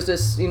think it was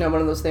just, one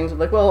of those things of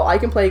like, well, I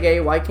can play gay,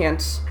 why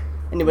can't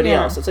anybody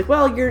else? It's like,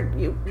 well,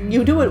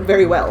 you do it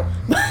very well.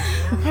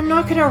 I'm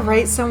not gonna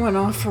write someone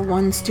off for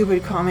one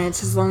stupid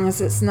comment as long as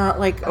it's not,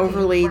 like,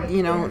 overly,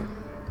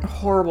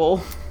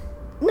 horrible.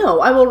 No,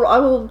 I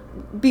will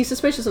be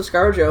suspicious of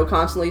ScarJo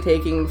constantly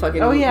taking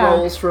fucking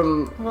roles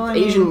from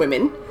Asian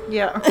women.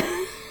 Yeah.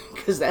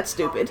 Because that's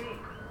stupid.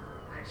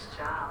 Nice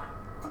job.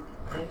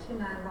 Thank you,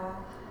 Nando.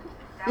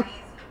 That easy.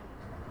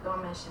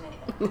 Don't mention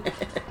it.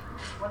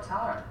 What's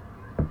hard?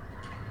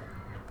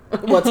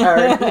 What's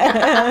hard?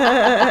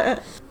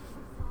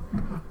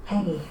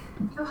 Hey.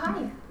 Oh,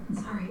 hi.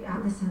 Sorry,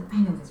 listen, I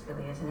know this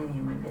really isn't any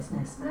of my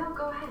business. No,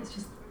 go ahead. It's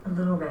just a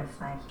little red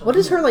flag. What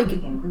is her,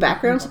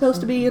 background supposed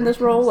to be in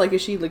this role? Like,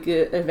 is she,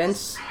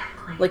 events,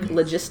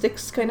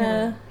 logistics kind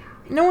of...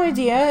 No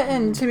idea,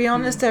 and to be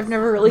honest, I've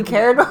never really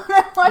cared when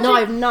I watch No, it.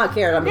 I've not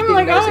cared. I'm just I'm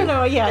being like, I nosy. don't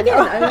know, yeah. Again,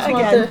 no, I just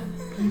want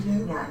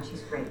again. Yeah,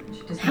 she's great.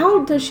 She just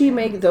How does she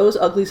make those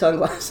ugly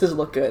sunglasses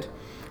look good?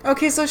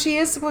 Okay, so she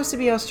is supposed to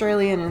be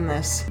Australian in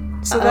this.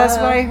 So that's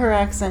why her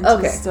accent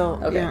is still...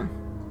 Okay. Yeah.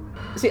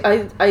 See,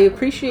 I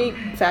appreciate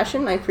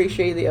fashion. I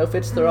appreciate the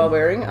outfits they're all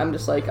wearing. I'm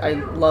just like, I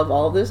love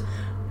all of this.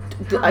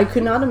 I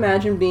could not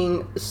imagine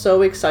being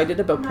so excited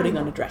about putting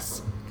on a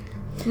dress.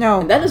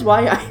 No. And that is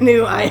why I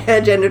knew I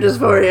had gender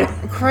dysphoria.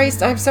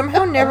 Christ, I've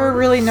somehow never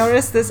really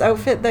noticed this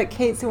outfit that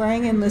Kate's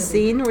wearing in the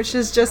scene, which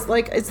is just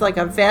it's like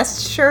a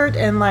vest shirt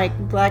and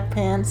black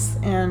pants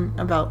and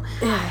a belt.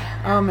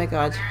 Oh my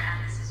god.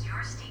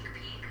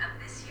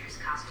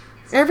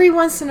 Every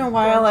once in a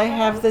while I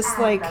have this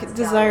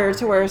desire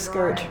to wear a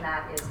skirt.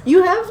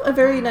 You have a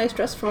very nice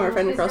dress from our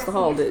friend across the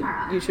hall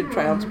that you should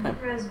try on sometime.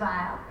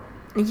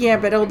 Yeah,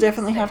 but it'll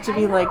definitely have to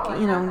be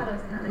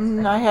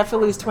I have to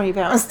lose 20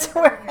 pounds to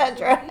wear that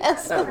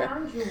dress.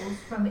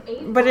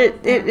 Okay. But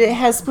it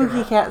has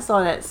spooky cats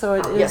on it, so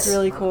it is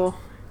really cool.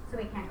 So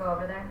we can't go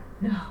over there?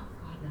 No. God,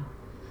 no.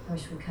 I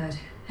wish we could.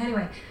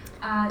 Anyway.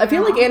 I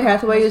feel like Anne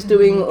Hathaway is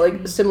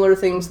doing similar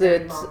things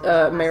that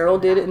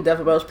Meryl did in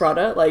Devil Wears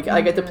Prada. Like,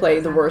 I get to play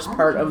the worst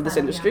part of this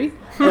industry,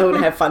 and I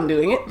would have fun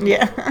doing it.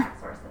 Yeah.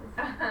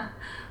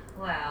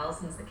 Well,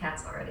 since the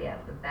cat's already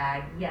out of the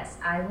bag, yes,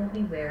 I will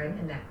be wearing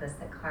a necklace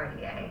that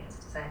Cartier has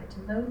decided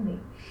to loan me.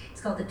 It's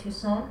called the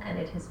Toussaint, and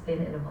it has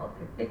been in a vault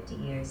for 50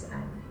 years.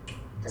 I'm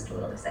just a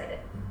little excited.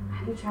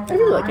 Have you tried I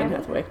really like Anne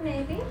Hathaway.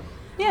 Maybe.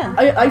 Yeah.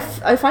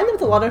 I find that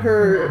with a lot of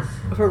her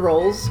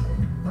roles,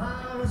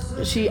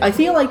 I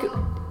feel like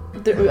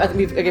I think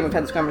we've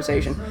had this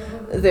conversation.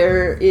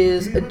 There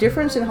is a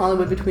difference in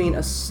Hollywood between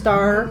a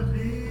star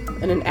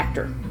and an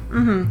actor.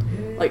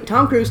 Mm-hmm. Like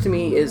Tom Cruise to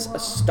me is a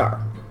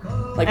star.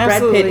 Like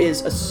Absolutely. Brad Pitt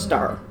is a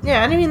star.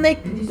 Yeah, and I mean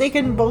they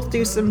can both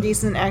do some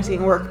decent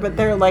acting work, but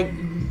they're like.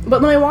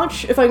 But when I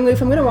watch, if I'm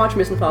gonna watch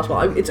Mission Impossible,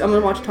 I'm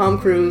gonna watch Tom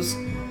Cruise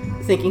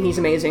thinking he's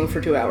amazing for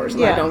 2 hours,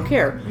 and I don't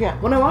care. Yeah.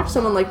 When I watch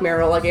someone like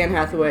Meryl, like Anne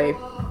Hathaway,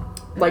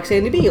 like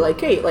Sandy B, like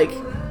Kate, like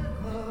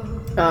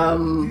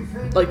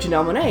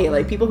Janelle Monáe,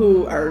 like people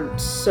who are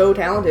so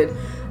talented,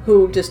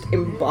 who just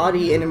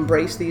embody and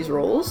embrace these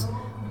roles.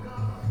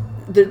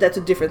 That's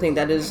a different thing.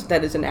 That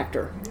is an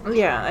actor.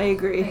 Yeah, I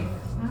agree.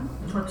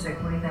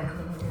 Lipstick, what do you think?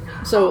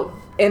 So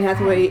Anne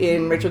Hathaway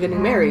in Rachel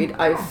Getting Married,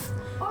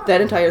 that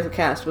entire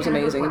cast was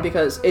amazing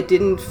because it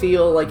didn't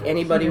feel like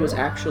anybody was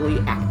actually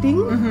acting.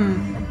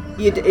 Mm-hmm.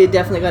 It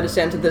definitely got a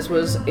sense that this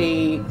was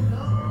a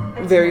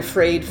very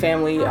frayed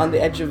family on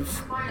the edge of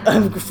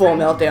full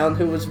meltdown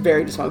who was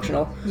very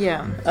dysfunctional.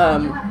 Yeah.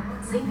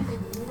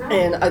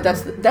 And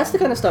that's the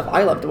kind of stuff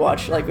I love to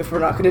watch. Like if we're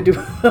not going to do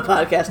a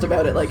podcast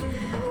about it, like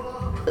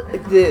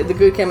the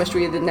good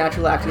chemistry, the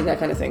natural acting, that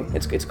kind of thing.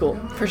 It's cool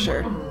For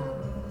sure.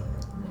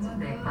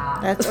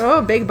 That's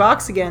big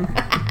box again.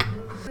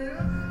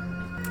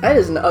 That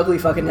is an ugly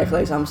fucking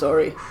necklace. I'm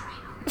sorry.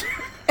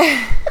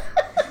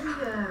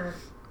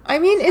 I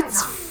mean,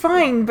 it's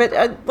fine, but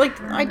I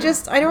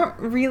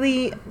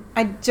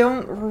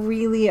don't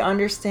really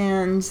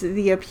understand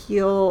the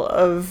appeal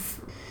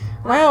of.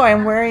 Wow,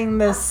 I'm wearing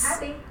this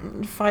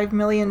 $5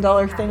 million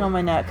thing on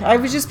my neck. I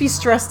would just be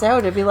stressed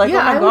out. I'd be like, Yeah,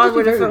 oh my I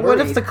would god, just be very what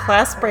if worried. the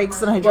clasp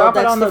breaks and I drop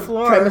it on the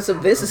floor? That's the premise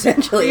of this,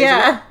 essentially. isn't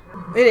Yeah,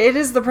 it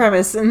is the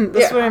premise, and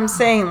that's what I'm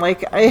saying.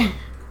 Like, it?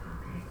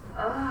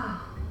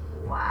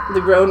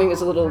 The groaning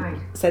is a little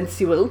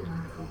sensual.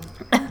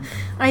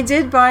 I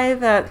did buy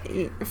that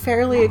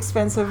fairly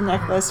expensive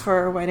necklace for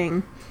our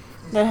wedding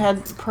that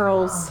had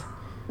pearls.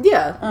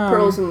 Yeah,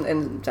 pearls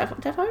and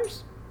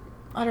sapphires.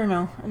 I don't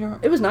know.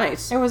 It was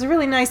nice. It was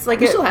really nice. Like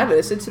We still have it.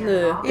 It's in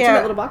that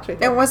little box right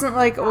there. It wasn't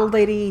like old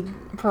lady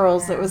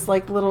pearls. It was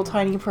like little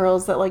tiny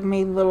pearls that like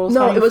made little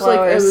No, tiny it was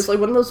flowers. like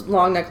one of those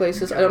long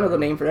necklaces. I don't know the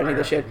name for any of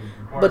the shit,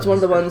 but it's one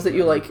of the ones that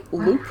you like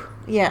loop.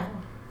 Yeah.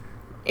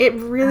 It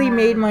really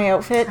made my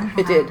outfit.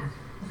 It did.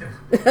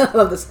 I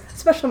love this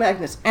special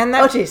magnets. And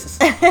that, oh Jesus!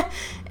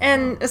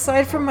 And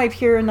aside from my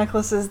pure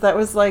necklaces, that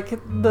was like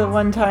the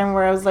one time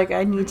where I was like,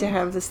 I need to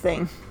have this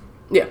thing.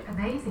 Yeah.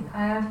 Amazing.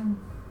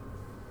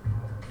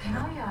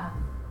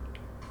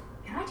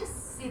 Can I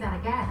just see that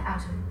again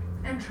out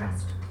of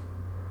interest?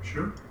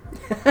 Sure.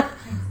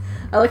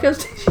 I like how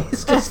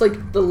she's just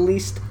like the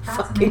least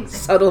fucking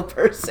subtle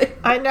person.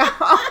 I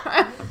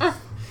know.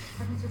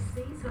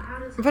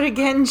 But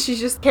again, she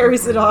just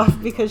carries it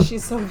off because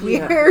she's so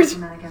weird.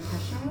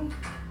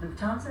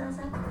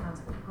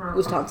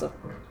 Lufthansa.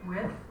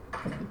 With?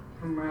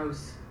 From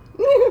Rose.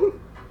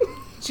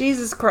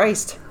 Jesus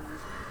Christ.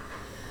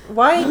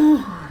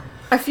 Why?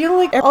 I feel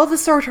like all the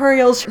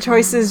sartorial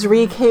choices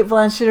re Kate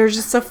Blanchett are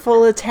just a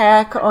full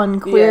attack on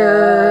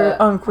queers.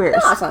 No,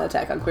 it's not an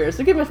attack on queers.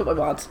 They're giving us what we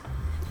want.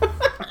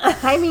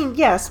 I mean,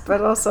 yes,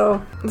 but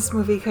also this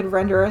movie could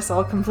render us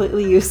all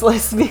completely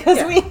useless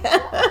because we.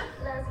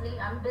 Leslie,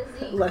 I'm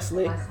busy.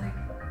 Leslie.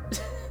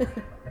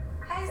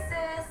 Hey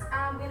sis,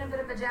 I'm in a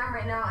bit of a jam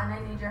right now and I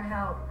need your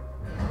help.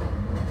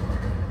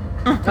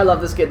 I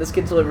love this kid. This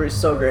kid's delivery is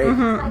so great.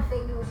 Mm-hmm. Like they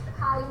use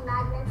poly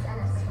magnets and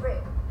a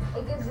spring.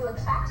 It gives you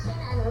attraction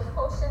and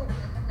repulsion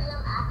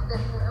equilibrium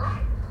active, you know?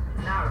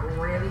 Not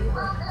really.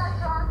 Well, they're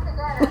drawn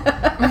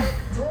together.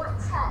 Joint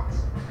touch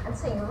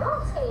until you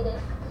rotate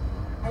it,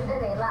 and then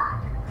they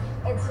lock.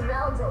 It's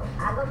real dope.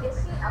 I go get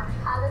sheet of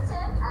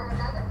positive and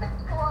another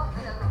 54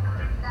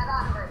 and that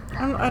offer.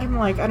 I'm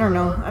like, I don't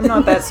know. I'm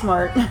not that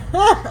smart.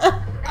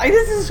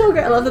 This is so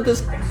great. I love that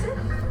this.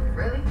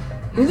 Really?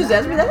 You just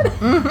asked me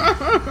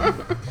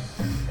that?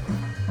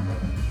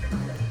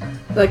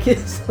 Like,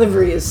 his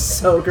delivery is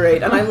so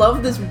great. And I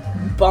love this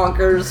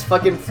bonkers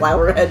fucking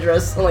flower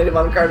headdress Helena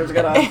Bonham Carter's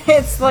got on.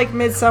 It's like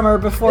Midsummer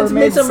before It's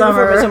Midsummer.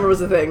 before Midsummer was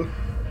the thing.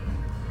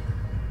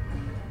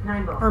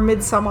 Or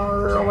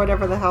Midsummer or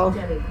whatever the hell.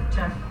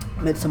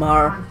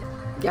 Midsommar.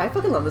 Yeah, I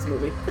fucking love this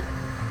movie.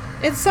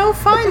 It's so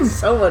fun. It's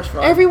so much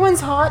fun.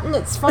 Everyone's hot and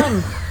it's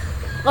fun.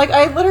 Like,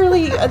 I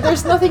literally,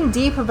 there's nothing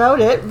deep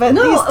about it, but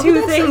these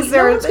two things no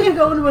are. one's gonna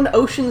go into an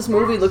Ocean's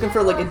movie looking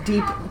for like a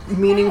deep,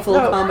 meaningful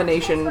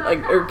combination,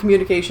 like, or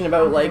communication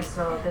about like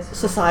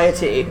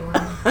society,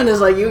 and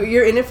it's like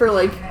you're in it for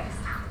like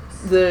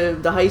the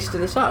heist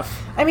and the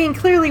stuff. I mean,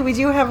 clearly we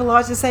do have a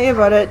lot to say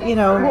about it, you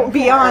know,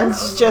 beyond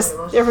just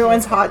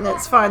everyone's hot and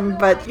it's fun,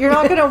 but you're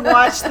not going to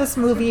watch this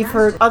movie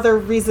for other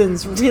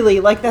reasons, really.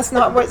 Like, that's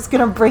not what's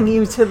going to bring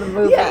you to the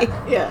movie.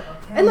 Yeah.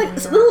 And like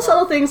little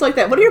subtle things like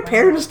that. What do your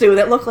parents do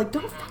that look like,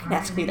 don't fucking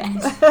ask me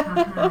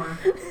that.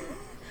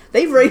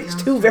 They've raised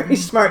two very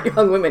smart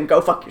young women.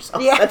 Go fuck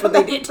yourself. Yeah, That's what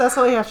they did. That's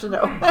all you have to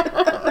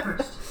know.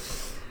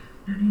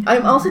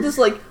 I'm also just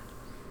like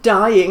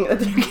dying that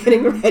they're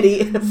getting ready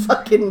in a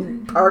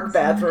fucking park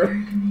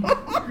bathroom.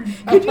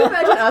 Could you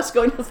imagine us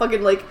going to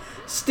fucking like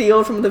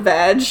steal from the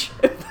Vag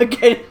and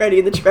getting ready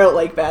in the Trout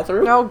Lake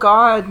bathroom? Oh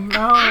God,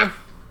 no.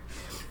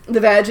 The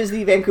Vag is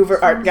the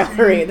Vancouver Art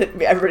Gallery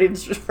that everybody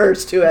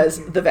refers to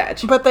as the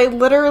Vag. But they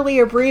literally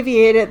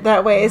abbreviate it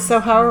that way, so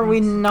how are we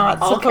not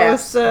All supposed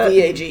caps, to...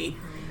 VAG.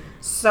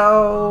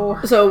 So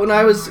when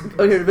I was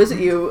here to visit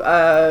you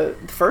the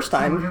first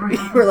time, you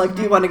were like,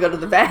 do you want to go to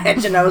the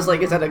Vag? And I was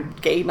like, is that a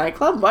gay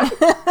nightclub? What? Is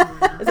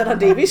that on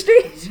Davie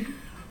Street?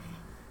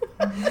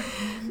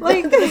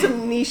 Like, there's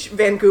some niche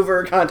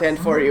Vancouver content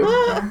for you.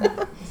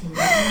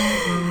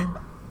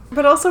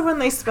 But also when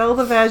they spell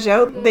the Vag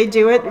out, they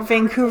do it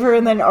Vancouver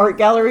and then Art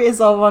Gallery is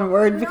all one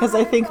word because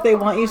I think they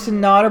want you to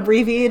not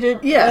abbreviate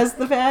it as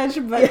the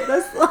Vag. But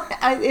that's like,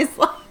 it's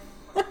like...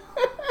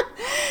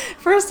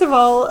 First of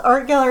all,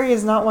 Art Gallery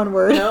is not one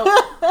word. No.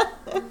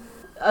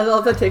 I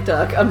love that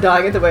TikTok. I'm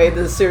dying at the way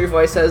the Siri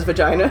voice says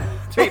vagina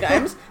 3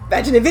 times.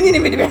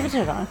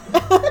 Vagina.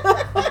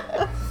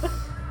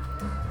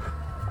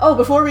 Oh,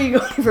 before we go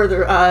any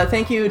further,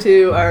 thank you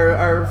to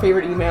our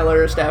favorite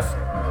emailer, Steph,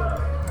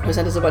 who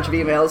sent us a bunch of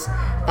emails.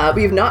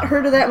 We have not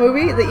heard of that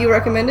movie that you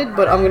recommended,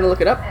 but I'm going to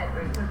look it up.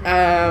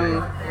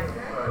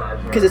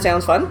 Because it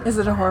sounds fun. Is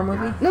it a horror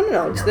movie?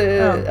 No. It's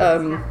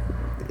the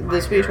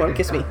Swedish one,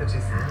 Kiss Me.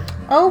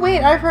 Oh,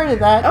 wait, I've heard of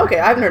that. Okay,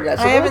 I haven't heard of that.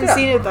 So I haven't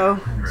seen it, though.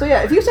 So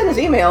yeah, if you send us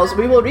emails,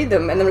 we will read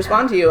them and then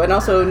respond to you, and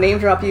also name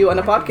drop you on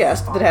a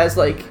podcast that has,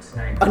 like,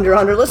 under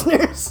 100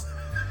 listeners.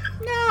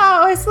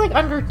 No, it's like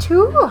under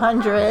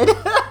 200.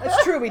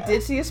 That's true, we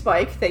did see a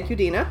spike. Thank you,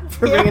 Dina,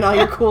 for bringing all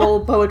your cool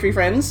poetry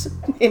friends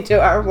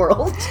into our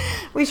world.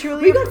 We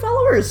got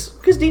followers,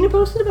 because Dina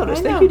posted about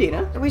us. Thank you,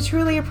 Dina. We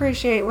truly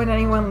appreciate when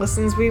anyone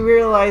listens. We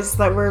realize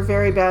that we're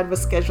very bad with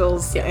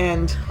schedules,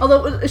 and...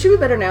 Although, it should be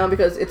better now,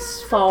 because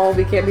it's fall,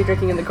 we can't be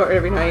drinking in the car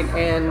every night,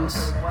 and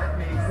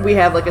we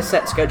have, like, a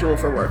set schedule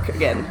for work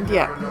again.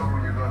 Yeah.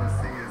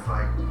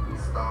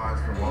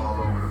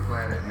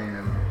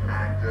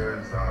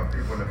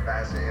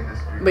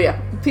 But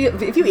yeah,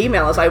 if you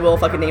email us, I will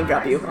fucking name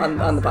drop you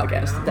on the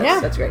podcast.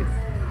 That's great.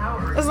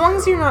 As long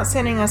as you're not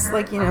sending us,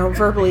 like,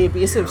 verbally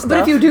abusive stuff.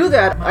 But if you do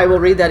that, I will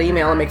read that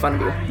email and make fun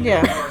of you.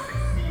 Yeah.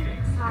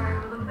 Sorry,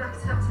 we're a little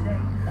backed up today.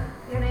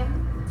 Your name?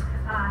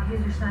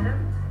 Hilde Schneider.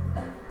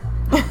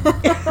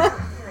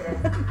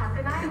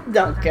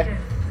 Danke.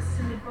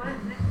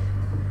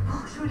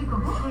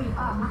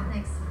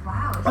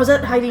 Oh, is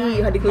that Heidi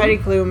Klum? Heidi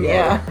Klum,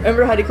 yeah.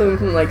 Remember Heidi Klum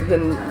from, like, the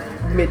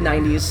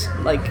mid-90s,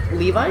 like,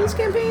 Levi's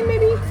campaign,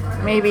 maybe?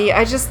 Maybe.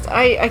 I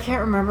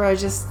can't remember. I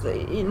just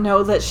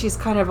know that she's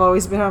kind of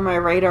always been on my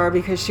radar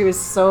because she was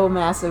so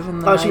massive in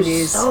the 90s.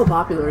 She was so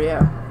popular,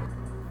 yeah.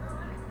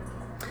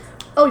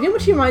 Oh, you know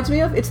what she reminds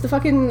me of? It's the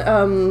fucking,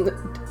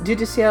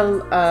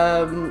 Judicial,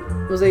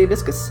 Rosé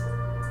Hibiscus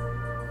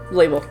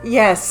label.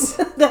 Yes.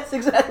 That's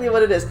exactly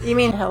what it is. You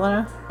mean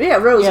Helena? Yeah,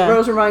 Rose. Yeah.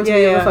 Rose reminds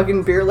me of a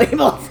fucking beer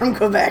label from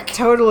Quebec.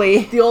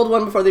 Totally. The old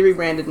one before they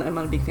rebranded, and I'm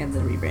not a big fan of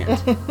the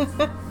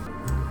rebrand.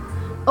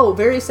 Oh,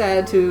 very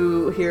sad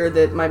to hear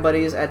that my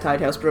buddies at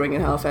Tide House Brewing in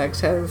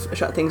Halifax have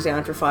shut things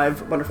down for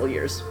 5 wonderful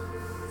years.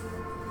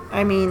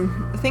 I mean,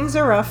 things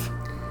are rough.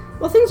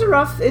 Well, things are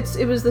rough.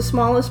 It was the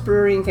smallest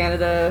brewery in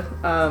Canada.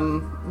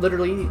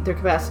 Literally, their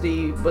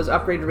capacity was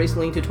upgraded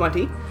recently to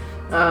 20.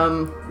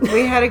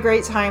 We had a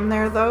great time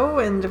there, though,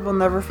 and we'll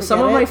never forget it.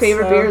 Some of my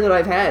favorite beer that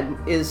I've had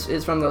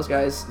is from those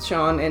guys.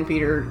 Sean and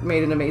Peter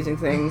made an amazing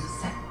thing.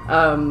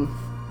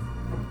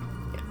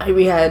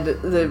 We had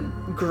the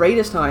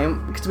greatest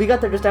time, because we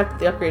got there just after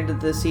they upgraded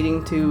the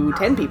seating to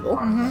 10 people.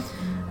 Mm-hmm.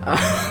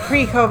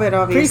 Pre-COVID,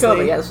 obviously.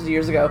 Pre-COVID, yeah, this was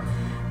years ago.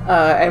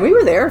 And we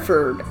were there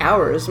for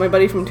hours. My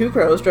buddy from Two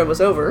Crows drove us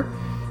over.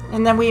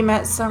 And then we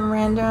met some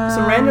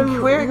random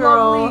queer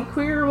girl,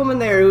 queer woman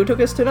there who took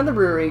us to another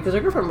brewery because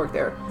her girlfriend worked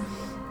there.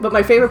 But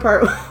my favorite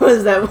part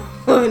was that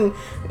woman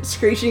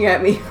screeching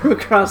at me from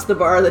across the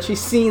bar that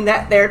she's seen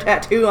that there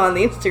tattoo on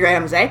the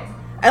Instagrams, eh?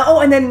 Oh,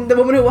 and then the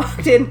woman who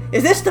walked in,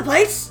 is this the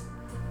place?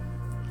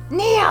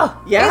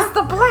 Neil! Yeah? It's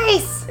the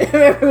place!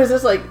 It was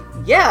just like,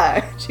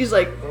 yeah. She's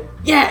like,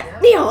 yeah,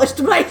 Neil, it's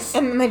the place!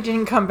 And then they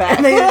didn't come back.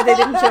 And they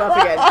didn't show up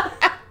again.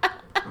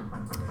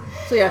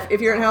 So yeah,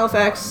 if you're in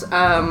Halifax,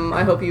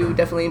 I hope you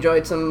definitely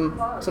enjoyed some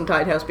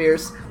Tide House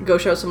beers. Go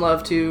show some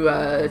love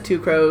to Two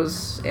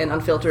Crows and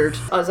Unfiltered.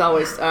 As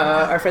always,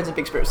 our friends at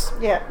Big Spruce.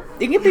 Yeah.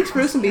 You can get Big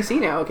Spruce in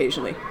BC now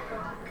occasionally.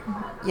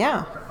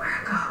 Yeah.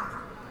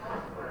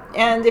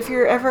 And if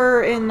you're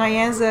ever in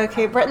Nyanza,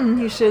 Cape Breton,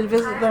 you should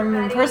visit them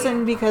in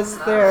person because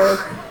they're...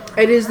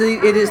 It is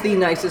the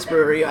nicest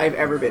brewery I've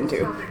ever been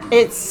to.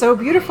 It's so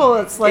beautiful.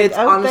 It's like it's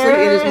out honestly,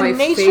 there it is my in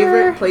nature.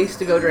 favorite place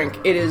to go drink.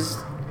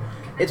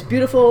 It's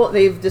beautiful.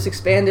 They've just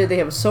expanded. They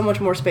have so much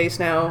more space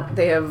now.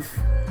 They have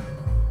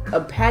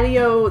a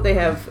patio. They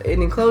have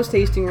an enclosed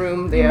tasting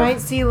room. You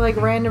might see like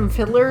random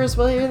fiddlers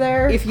while you're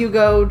there. If you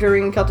go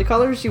during Celtic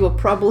Colors, you will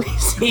probably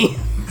see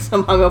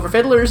some hungover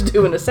fiddlers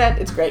doing a set.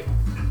 It's great.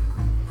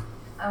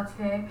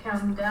 Okay,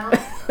 counting down.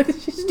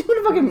 She's doing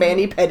a fucking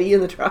mani-pedi in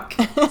the truck.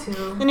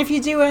 And if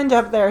you do end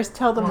up there,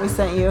 tell them we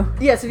sent you.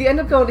 Yes, if you end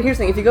up going, here's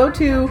the thing, if you go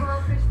to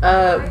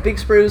Big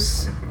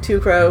Spruce, Two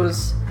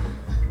Crows,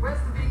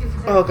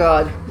 oh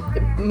god,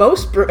 if you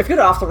go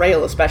to Off the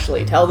Rail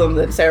especially, tell them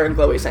that Sarah and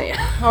Chloe sent you.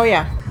 Oh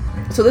yeah.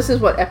 So this is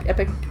what,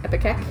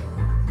 Epicac?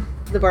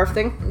 The barf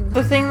thing?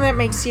 The thing that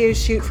makes you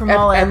shoot from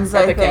all ends,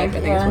 I think. I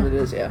think is what it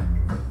is, yeah.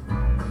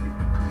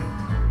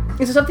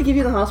 Is it something they give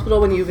you in the hospital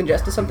when you've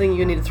ingested something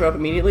you need to throw up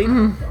immediately?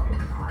 Mm-hmm.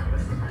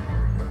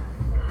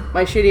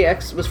 My shitty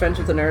ex was friends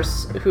with a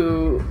nurse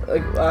who,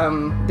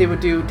 they would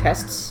do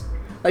tests.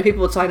 Like, people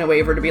would sign a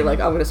waiver to be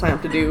like, I'm going to sign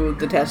up to do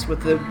the test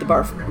with the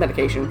barf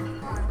medication.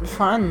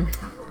 Fun.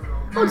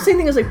 Oh, the same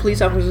thing as, like,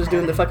 police officers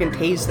doing the fucking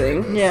tase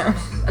thing. Yeah.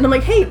 And I'm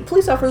like, hey,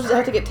 police officers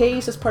have to get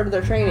tased as part of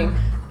their training.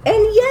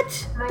 And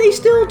yet, they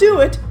still do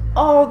it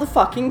all the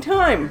fucking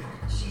time.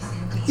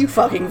 You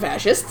fucking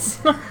fascists.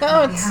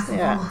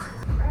 Yeah.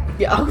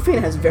 Yeah, Awkwafina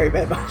has very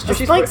bad posture.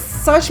 She's like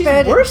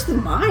she's worse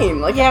than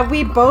mine. Like, yeah,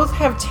 we both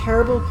have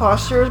terrible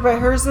postures, but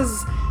hers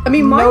is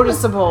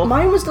noticeable.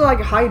 Mine was to like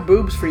hide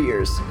boobs for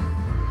years,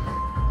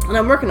 and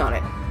I'm working on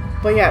it.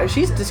 But yeah,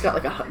 she's just got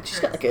like a hump.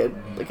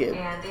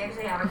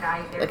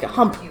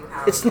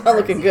 It's not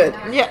looking good.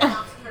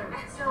 Yeah.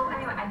 So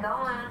anyway, I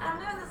go in. I'm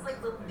doing this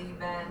like little leave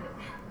in.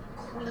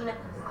 Queen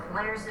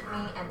glares at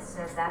me and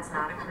says that's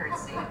not a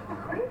curtsy.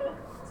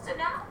 So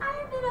now I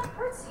am in a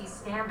curtsy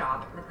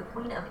standoff with the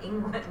Queen of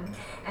England,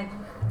 and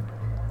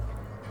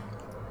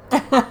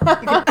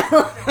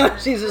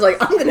she's just like,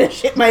 I'm gonna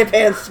shit my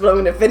pants, but I'm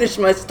gonna finish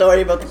my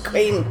story about the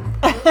Queen.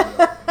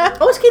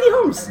 Oh, it's Katie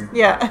Holmes.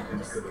 Yeah.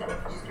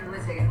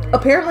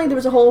 Apparently there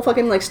was a whole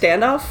fucking like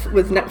standoff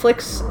with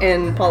Netflix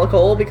and Paula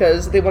Cole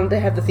because they wanted to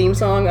have the theme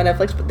song on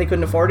Netflix, but they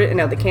couldn't afford it, and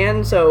now they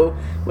can. So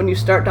when you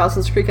start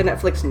Dawson's Creek on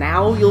Netflix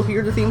now, you'll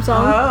hear the theme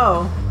song.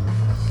 Oh.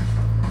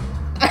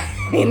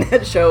 I mean,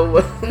 that show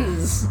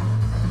was...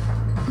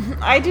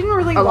 I didn't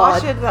really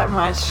watch it that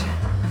much.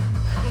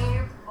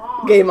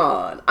 Game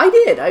on. I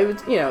did.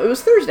 It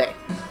was Thursday.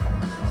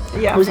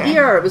 Yeah. It was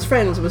ER, it was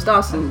Friends, it was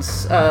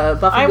Dawson's.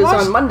 Buffy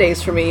was on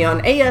Mondays for me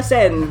on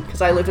ASN,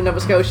 because I lived in Nova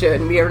Scotia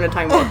and we are in a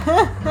time warp.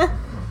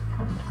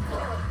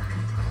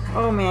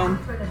 Oh, man.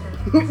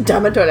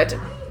 Diamond Toilet.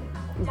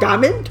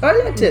 Diamond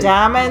Toilet.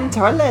 Diamond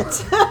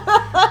Toilet.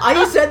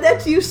 I said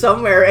that to you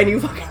somewhere and you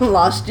fucking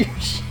lost your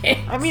shit.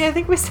 I mean, I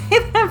think we say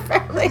that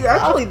fairly You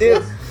actually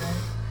do.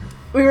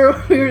 We were,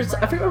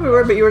 I forget where we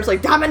were, but you were just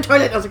like, Diamond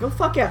Toilet. I was like, oh,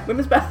 fuck yeah,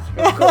 women's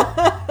bathroom. Cool.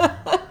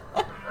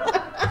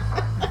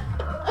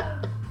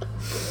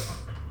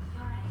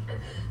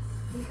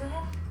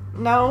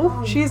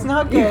 No, she's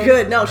not good. You're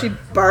good. No, she's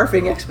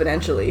barfing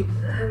exponentially.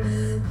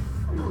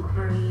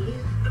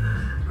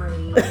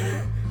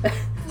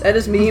 That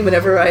is me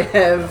whenever I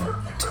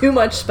have too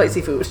much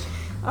spicy food.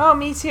 Oh,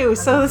 me too.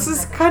 So this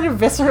is kind of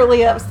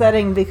viscerally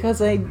upsetting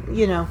because I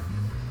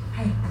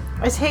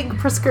take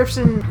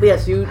prescription.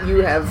 Yes, you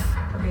have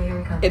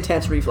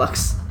intense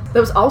reflux. That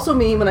was also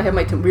me when I had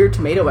my weird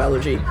tomato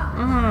allergy.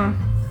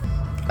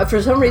 Mm-hmm.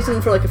 For some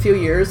reason, for like a few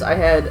years, I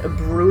had a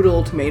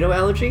brutal tomato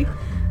allergy.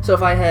 So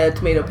if I had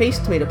tomato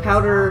paste, tomato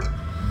powder,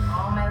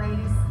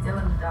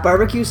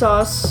 barbecue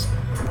sauce,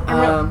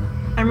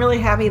 I'm really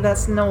happy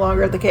that's no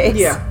longer the case.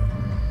 Yeah.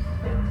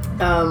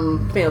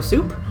 Tomato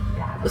soup.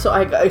 So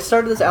I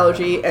started this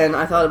allergy, and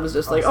I thought it was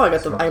just like, oh,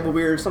 I have a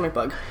weird stomach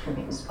bug.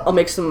 I'll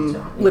make some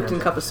Lipton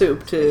cup of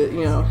soup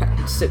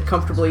to, sit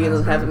comfortably and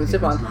then have it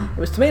sip on. It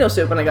was tomato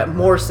soup, and I got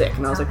more sick,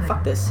 and I was like,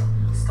 fuck this.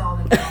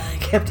 I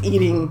kept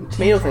eating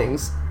tomato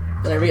things,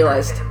 and I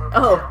realized,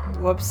 oh,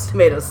 whoops,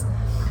 tomatoes.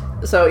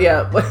 So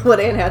yeah, what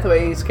Anne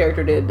Hathaway's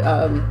character did,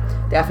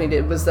 Daphne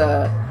did, was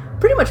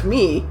pretty much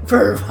me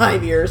for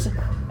 5 years.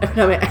 Every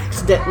time I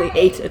accidentally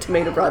ate a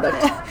tomato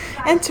product.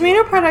 And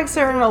tomato products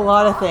are in a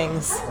lot of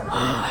things. Oh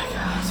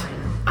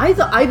my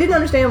god. I didn't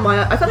understand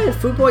why. I thought I had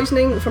food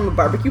poisoning from a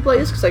barbecue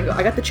place because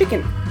I got the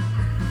chicken.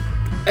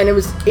 And it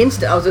was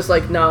instant. I was just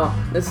like, no,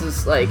 this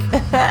is like,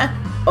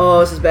 oh,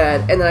 this is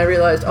bad. And then I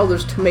realized, oh,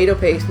 there's tomato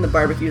paste in the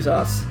barbecue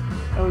sauce.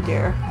 Oh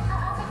dear.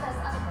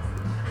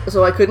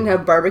 So I couldn't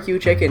have barbecue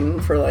chicken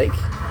for like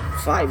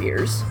 5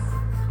 years.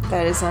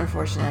 That is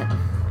unfortunate.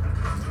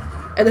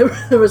 And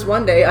there was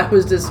one day I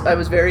was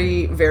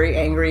very, very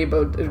angry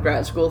about a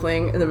grad school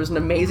thing, and there was an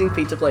amazing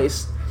pizza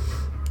place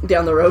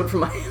down the road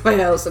from my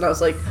house, and I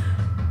was like,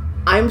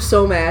 I'm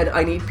so mad,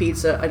 I need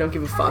pizza, I don't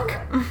give a fuck.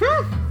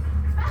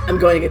 Mm-hmm. I'm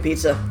going to get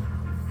pizza.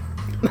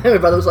 My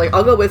brother was like,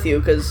 I'll go with you,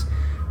 because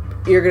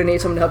you're going to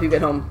need someone to help you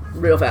get home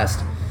real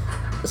fast.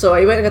 So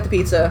I went and got the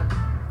pizza,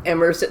 and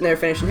we were sitting there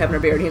finishing having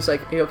our beer, and he's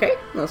like, are you okay?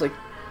 And I was like,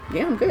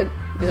 yeah, I'm good.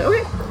 He's like,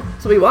 okay.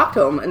 So we walked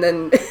home, and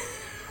then...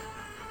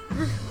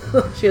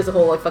 she has a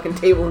whole like fucking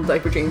table and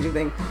diaper changing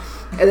thing,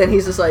 and then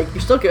he's just like,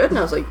 you're still good? And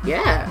I was like,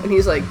 yeah. And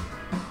he's like,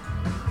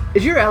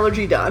 is your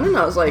allergy done? And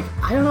I was like,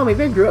 I don't know,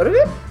 maybe I grew out of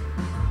it.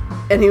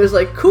 And he was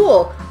like,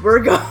 cool, we're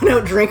going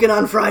out drinking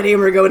on Friday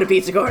and we're going to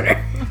Pizza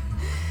Corner.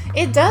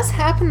 It does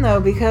happen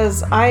though,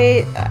 because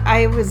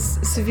I was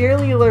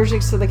severely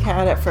allergic to the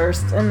cat at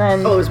first, and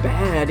then Oh, it was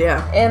bad,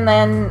 yeah. and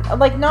then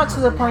like not to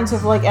the point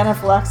of like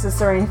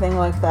anaphylaxis or anything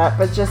like that,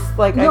 but just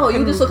like No, I you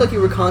couldn't- just look like you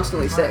were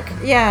constantly sick.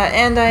 Yeah,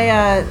 and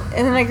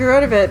then I grew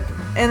out of it,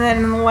 and then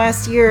in the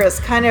last year it's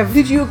kind of.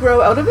 Did you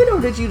grow out of it, or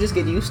did you just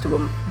get used to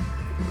them?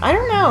 I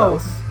don't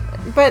know,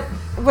 but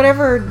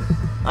whatever.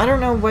 I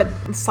don't know what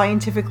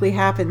scientifically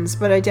happens,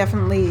 but I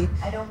definitely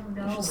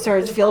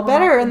started to feel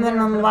better, and then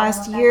in the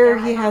last year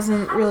he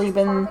hasn't really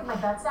been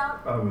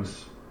I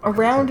was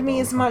around me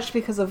as much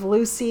because of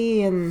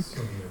Lucy, and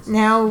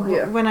now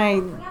when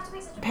I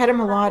pet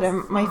him a lot,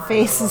 my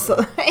face is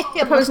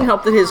It doesn't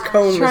help that his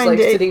cone is Trying like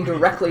to- sitting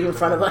directly in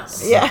front of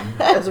us. Yeah.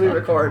 As we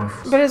record.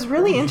 But it's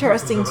really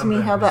interesting to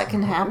me how that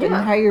can happen,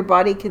 how your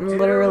body can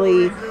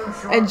literally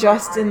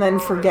adjust and then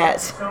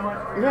forget.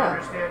 Yeah.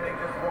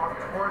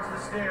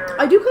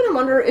 I do kind of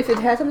wonder if it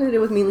had something to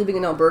do with me living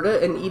in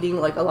Alberta and eating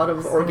like a lot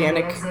of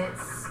organic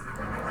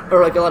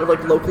or like a lot of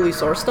like locally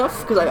sourced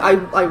stuff, because I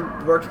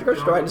worked at the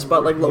grocery store. I just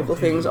bought like local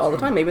things all the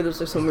time. Maybe there's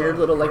like some weird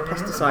little like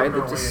pesticide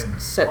that just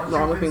set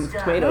wrong with me with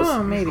tomatoes.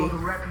 Oh, maybe.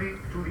 Directly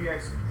to the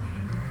exit.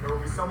 There will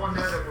be someone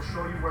there that will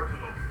show you where to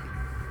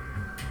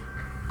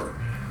go.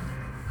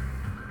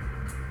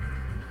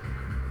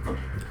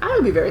 I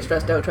would be very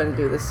stressed out trying to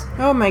do this.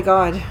 Oh my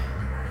god.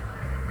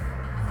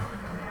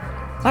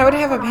 I would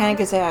have a panic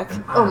attack.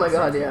 Oh my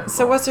god, yeah.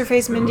 So what's her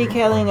face? Mindy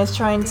Kaling is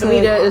trying to.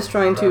 Amita is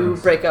trying to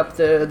break up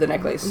the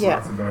necklace. Yeah.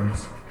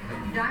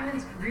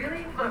 Diamonds,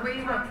 really? But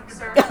wait,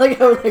 sir. Like,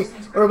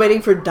 we're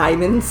waiting for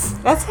diamonds.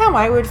 That's how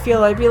I would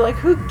feel. I'd be like,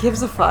 who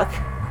gives a fuck?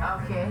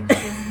 Okay,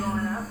 it's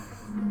going up.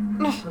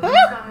 Louis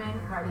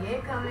coming,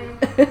 Cartier coming,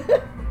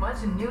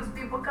 bunch of news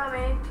people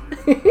coming.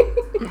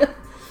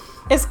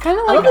 It's kind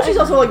of I like. love that she's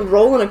also like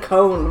rolling a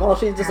cone while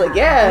she's just like,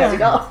 yeah, we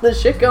got all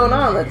this shit going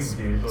on. Let's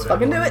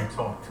fucking do it.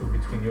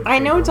 I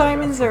know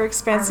diamonds are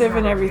expensive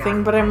and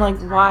everything, but I'm like,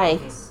 why? You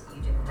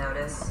didn't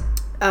notice.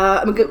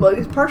 I mean, well,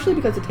 it's partially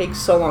because it takes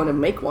so long to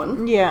make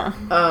one. Yeah.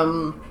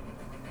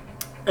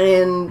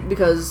 And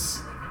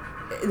because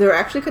they're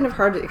actually kind of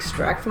hard to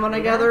extract from what I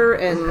gather,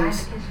 and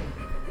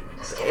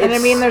I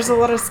mean, there's a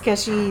lot of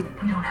sketchiness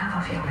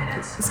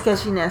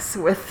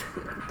with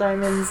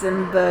diamonds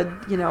and the,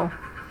 you know,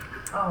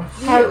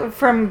 how,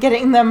 from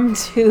getting them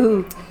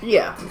to.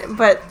 Yeah.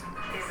 But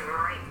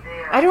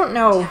I don't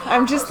know.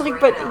 I'm just like,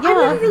 but yeah. I've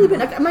never really been.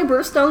 Like, my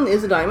birthstone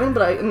is a diamond,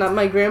 but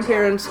my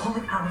grandparents,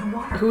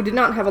 who did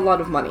not have a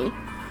lot of money,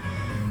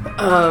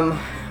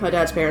 my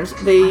dad's parents,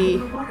 they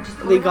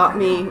got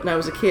me when I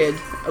was a kid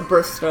a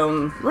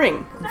birthstone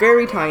ring,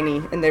 very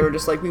tiny, and they were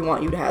just like, "We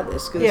want you to have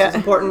this because this is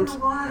important."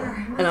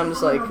 And I'm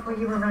just like,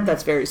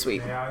 "That's very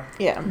sweet."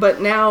 Yeah.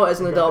 But now, as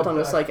an adult, I'm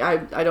just like,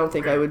 I don't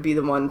think I would be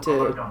the one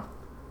to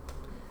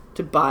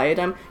buy it.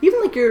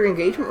 Even like your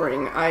engagement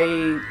ring.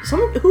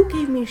 Someone who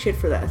gave me shit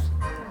for that.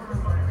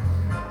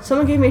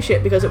 Someone gave me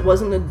shit because it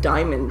wasn't a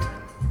diamond,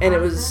 and it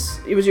was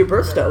your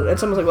birthstone, and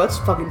someone's like, "Well, that's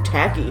fucking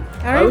tacky."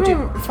 I don't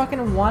even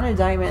fucking want a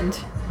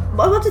diamond.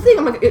 Well, that's the thing.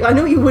 I'm like, I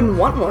know you wouldn't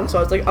want one, so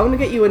I was like, I want to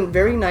get you a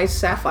very nice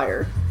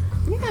sapphire.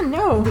 Yeah,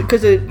 no.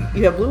 Because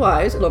you have blue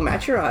eyes, it'll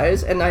match your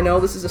eyes, and I know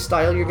this is a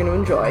style you're going to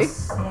enjoy.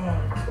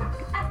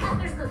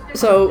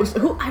 So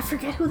who I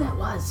forget who that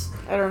was.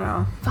 I don't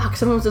know. Fuck,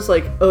 someone was just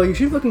like, "Oh, you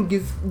should fucking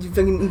give your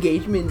fucking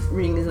engagement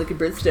ring as like a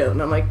birthstone."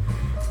 And I'm like,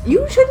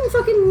 you shouldn't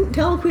fucking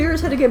tell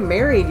queers how to get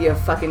married, you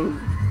fucking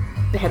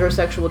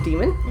heterosexual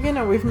demon. You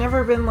know, we've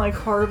never been like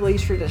horribly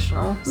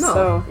traditional. No.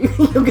 So.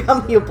 You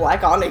got me a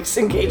black onyx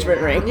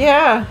engagement ring.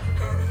 Yeah.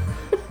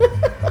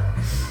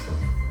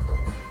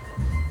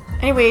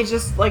 Anyway,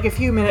 just like a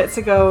few minutes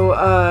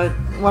ago,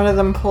 one of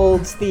them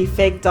pulled the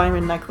fake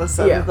diamond necklace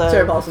out of the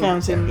Sarah Paulson.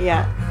 fountain.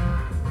 Yeah.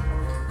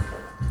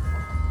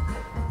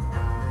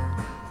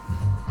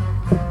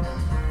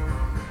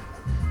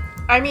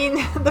 I mean,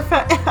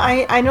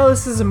 I know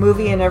this is a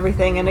movie and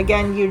everything, and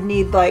again, you'd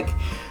need like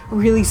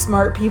really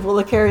smart people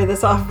to carry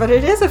this off, but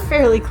it is a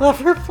fairly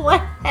clever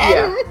plan.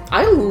 Yeah.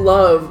 I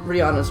love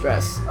Rihanna's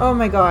dress. Oh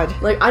my god.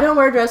 Like, I don't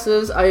wear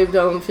dresses, I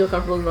don't feel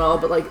comfortable at all,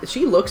 but like,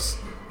 she looks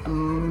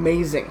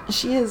amazing.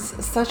 She is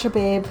such a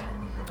babe.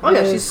 Oh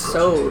yeah, she's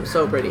so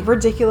pretty.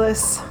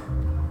 Ridiculous.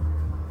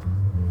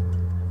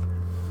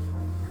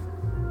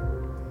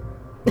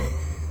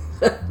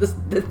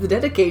 The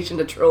dedication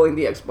to trolling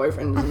the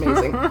ex-boyfriend is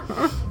amazing.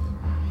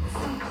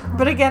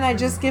 But again, I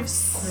just give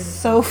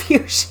so few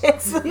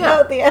shits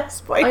about the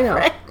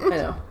ex-boyfriend. I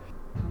know.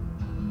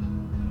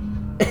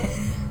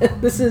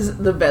 This is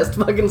the best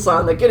fucking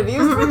song they could have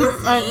used for this.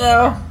 I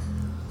know.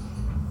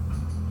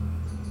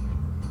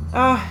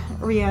 Ah,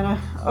 Rihanna.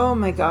 Oh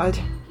my god.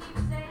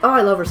 Oh,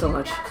 I love her so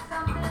much.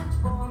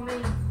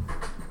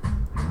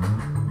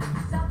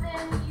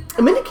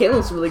 Mindy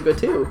Kaling's really good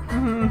too.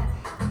 Mm-hmm.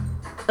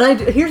 And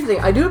here's the thing: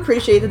 I do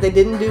appreciate that they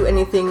didn't do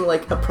anything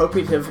like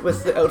appropriative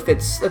with the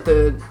outfits that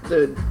the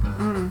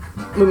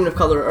women of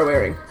color are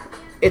wearing.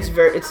 It's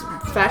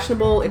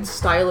fashionable, it's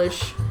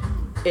stylish,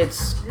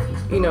 it's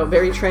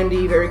very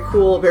trendy, very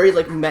cool, very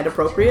like Met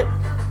appropriate.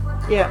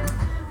 Yeah.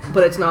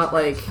 But it's not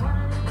like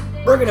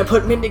we're gonna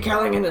put Mindy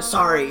Kaling in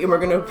Asari, and we're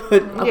gonna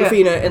put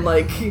Awkwafina in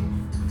like.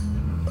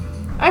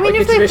 I mean,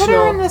 like if they put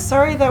her in the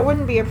Asari, that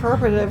wouldn't be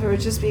appropriate. It would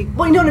just be.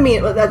 Well, you know what I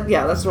mean.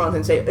 That's the wrong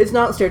thing to say. It's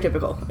not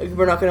stereotypical.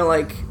 We're not gonna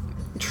like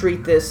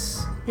treat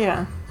this.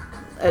 Yeah.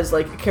 As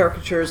like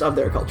caricatures of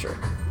their culture.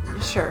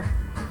 Sure.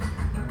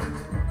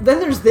 Then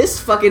there's this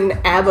fucking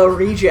ABBA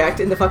reject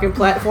in the fucking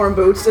platform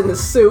boots and the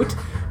suit,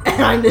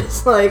 and I'm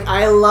just like,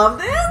 I love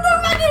this.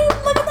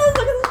 Look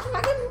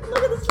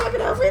at this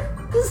fucking outfit.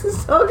 This is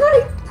so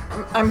great.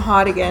 I'm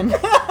hot again.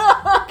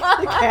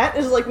 The cat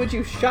is like, would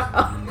you shut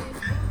up?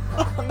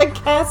 The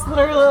cat's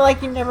literally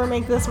like, you never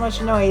make this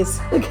much noise.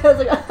 The cat's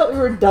like, I thought we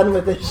were done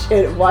with this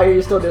shit. Why are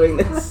you still doing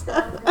this?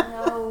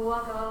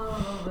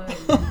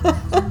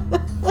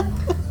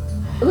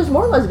 There's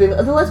more lesbians.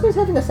 Are the lesbians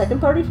having a second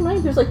party tonight?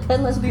 There's like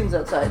 10 lesbians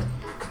outside.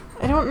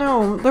 I don't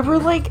know. There were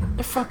like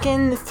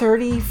fucking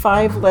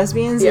 35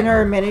 lesbians in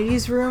our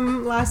amenities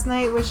room last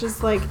night, which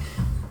is like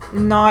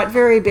not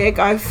very big.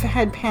 I've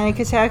had panic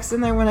attacks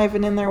in there when I've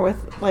been in there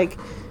with like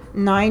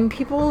 9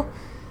 people.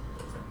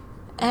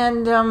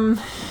 And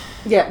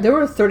yeah, there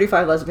were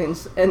 35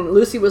 lesbians, and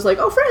Lucy was like,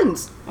 "Oh,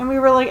 friends," and we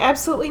were like,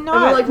 "Absolutely not."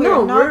 And we're like,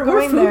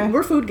 "No,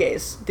 we're food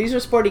gays. These are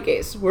sporty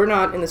gays. We're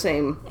not in the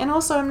same." And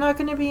also, I'm not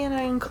going to be in an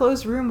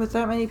enclosed room with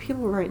that many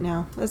people right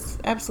now. That's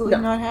absolutely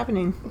not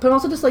happening. But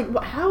also, just like,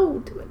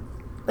 how?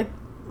 Like,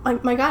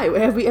 my guy,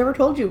 have we ever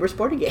told you we're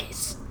sporty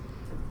gays?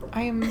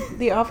 I am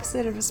the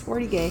opposite of a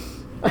sporty gay.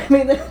 I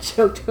made that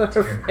joke to our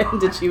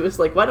friend, and she was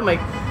like, "What am I?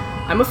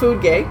 I'm a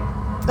food gay.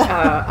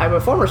 I'm a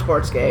former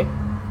sports gay.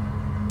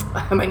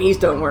 My knees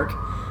don't work."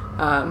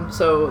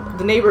 So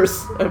the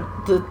neighbors,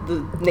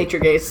 the nature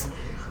gays.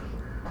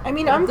 I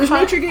mean, there's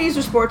nature gays,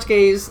 there's sports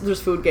gays, there's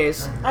food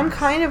gays. I'm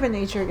kind of a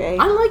nature gay.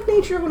 I like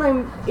nature when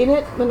I'm in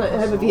it, when I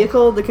have a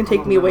vehicle that can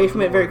take me away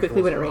from it very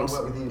quickly when it rains.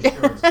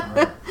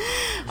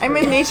 I'm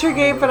a nature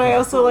gay, but I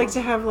also like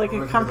to have like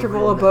a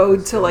comfortable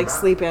abode to like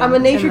sleep in. I'm a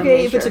nature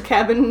gay if it's a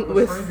cabin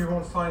with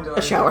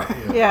a shower.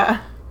 Yeah.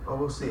 Oh,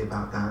 we'll see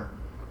about that,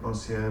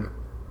 Monsieur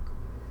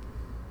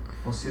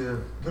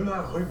de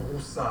la Rue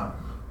Broussard.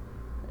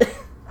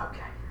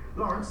 Okay.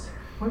 Lawrence,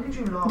 when did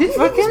you last... Didn't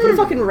he just put a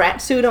fucking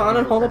rat suit on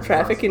and hold up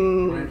traffic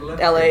in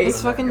LA?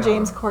 It's fucking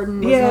James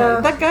Corden. Yeah.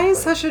 That guy is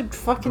such a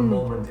fucking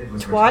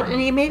twat, and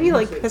he maybe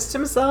like pissed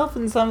himself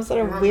in some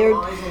sort of weird...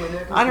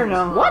 I don't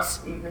know. What?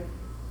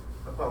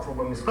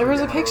 There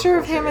was a picture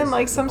of him in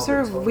like some sort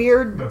of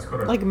weird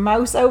like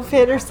mouse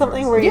outfit or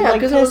something where he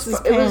like pissed his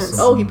pants.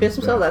 Oh, he pissed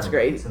himself? That's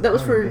great. That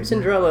was for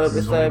Cinderella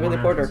with Billy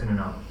Porter.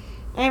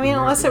 I mean,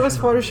 unless it was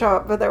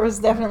Photoshop, but there was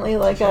definitely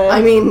like a...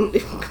 I mean,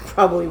 it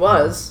probably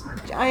was.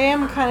 I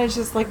am kind of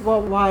just like,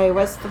 well, why?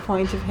 What's the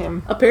point of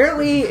him?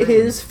 Apparently,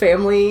 his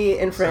family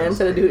and friends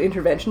had to do an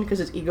intervention because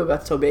his ego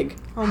got so big.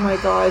 Oh my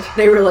god.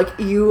 They were like,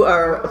 you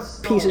are a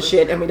piece of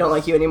shit and we don't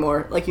like you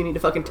anymore. Like, you need to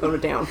fucking tone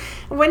it down.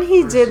 When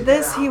he did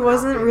this, he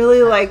wasn't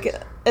really like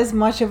as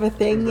much of a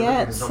thing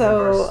yet,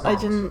 so I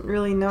didn't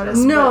really notice.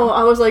 No,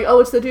 I was like, oh,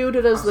 it's the dude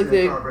who does like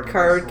the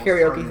card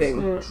karaoke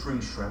thing.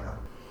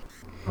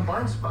 A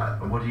blind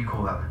spot? What do you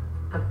call that?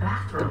 The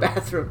bathroom. The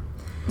bathroom.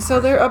 So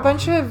there, a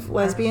bunch of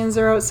lesbians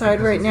are outside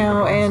right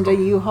now, and a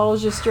U-Haul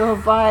just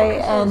drove by,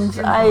 and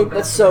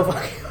That's so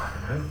fucking...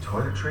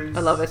 Toiletries. I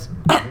love it.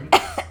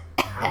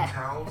 Hand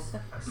towels.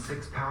 A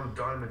 6-pound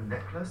diamond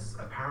necklace,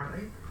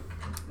 apparently.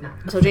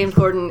 So James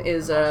Corden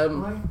is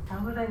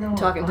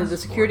talking to the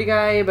security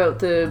guy about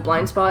the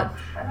blind spot.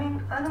 I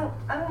mean, I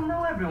don't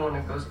know everyone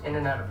who goes in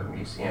and out of a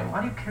museum.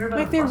 Why do you care about?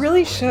 Like, they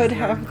really should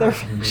have their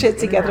shit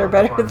together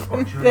better than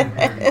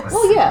this.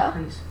 Well, yeah.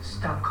 Please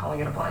stop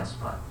calling it a blind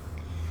spot.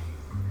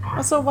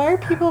 Also, why are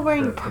people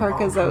wearing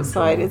parkas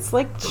outside? It's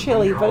like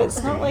chilly, but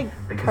it's not like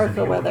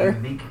parka weather.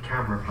 Unique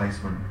camera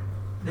placement.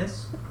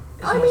 This.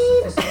 I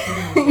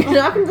mean,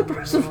 you're talking to the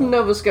person from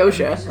Nova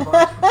Scotia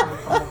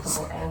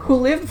who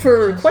lived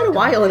for quite a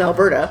while in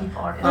Alberta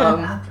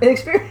and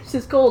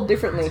experienced cold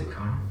differently.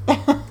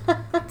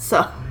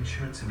 So,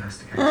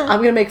 I'm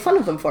going to make fun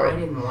of them for I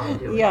didn't it. want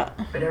to do it. Yeah.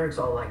 But Eric's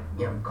all like,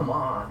 come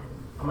on.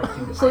 I'm like,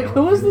 dude, It's like,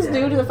 who was this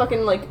dude in the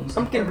fucking, like,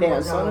 pumpkin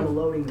pants? I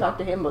want to talk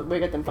to him, but we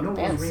got them fucking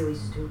pants. really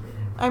stupid.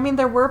 I mean,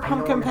 there were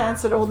pumpkin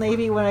pants at Old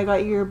Navy when I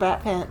got you your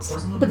bat pants.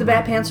 But the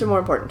bat pants are more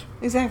important.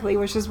 Exactly,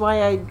 which is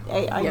why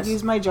I Yes.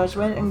 used my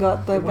judgment and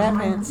got the bat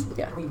pants.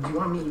 Yeah. I mean, do you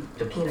want me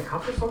to pee in a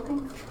cup or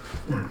something?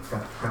 No,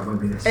 that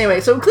won't be this.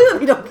 Anyway, so clearly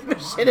we don't give a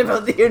shit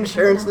about the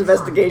insurance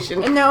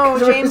investigation. No,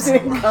 'Cause we're James-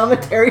 doing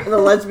commentary on the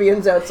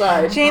lesbians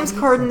outside. James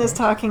Corden is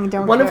talking,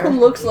 don't One care. of them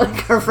looks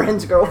like our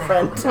friend's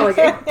girlfriend. So like,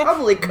 it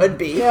probably could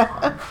be.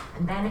 Yeah.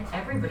 And then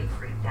everybody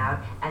freaked out,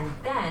 and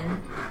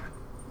then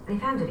they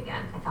found it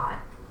again, I thought.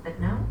 But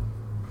no.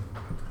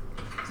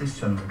 This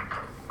gentleman,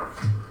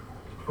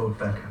 Lord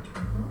Becker.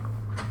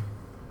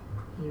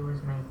 He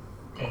was my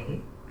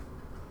date.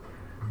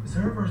 Is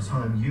there ever a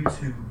time you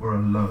two were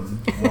alone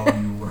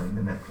while you were wearing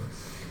the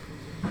necklace?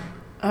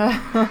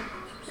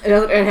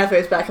 And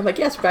halfway back, I'm like,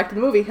 yes, back to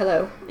the movie.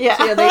 Hello. Yeah.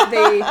 So yeah,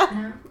 they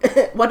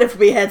what if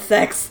we had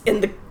sex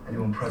in the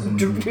Anyone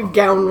present?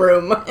 gown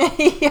room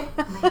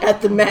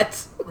at the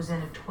Met? Was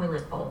in a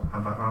toilet bowl. How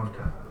about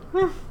after?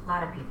 A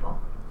lot of people.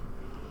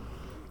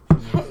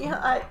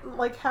 Yeah,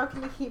 how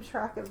can you keep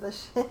track of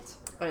this shit?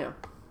 I know.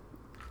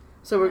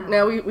 So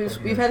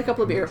we've had a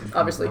couple of beer,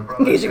 obviously,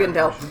 in case you couldn't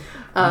tell.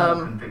 More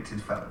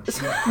convicted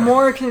felons.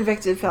 More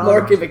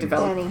convicted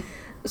felons. Danny.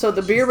 So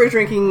the beer we're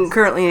drinking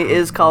currently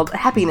is called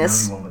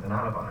Happiness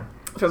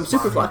from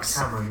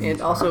Superflux, and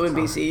also in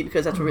BC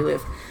because that's where we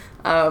live.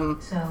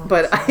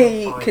 But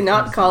I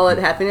cannot call it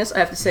Happiness. I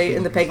have to say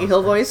in the Peggy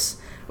Hill voice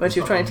when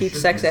she was trying to teach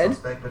sex ed.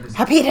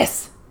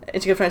 Happiness.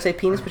 And she kept trying to say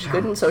penis, but she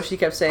couldn't, so she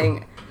kept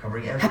saying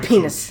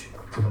happiness.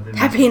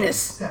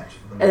 Happiness.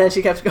 And then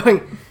she kept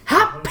going,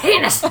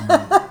 happiness!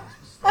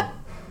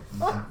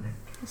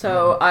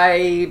 So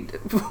I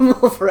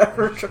will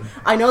forever...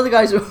 I know the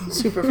guys who own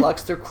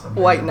Superflux, they're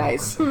quite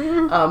nice.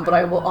 But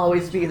I will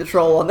always be the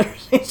troll on their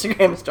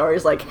Instagram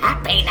stories like,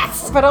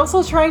 happiness! But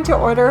also trying to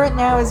order it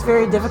now is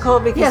very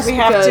difficult because we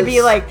have to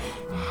be like,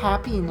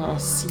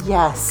 happiness,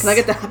 yes. Can I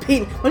get the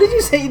happy... What did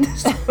you say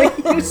the way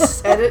you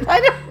said it?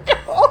 I don't know.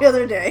 The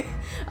other day.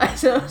 I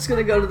said I was going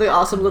to go to the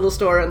awesome little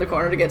store in the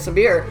corner to get some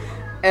beer.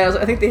 And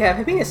I think they have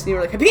happiness. And you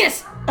were like,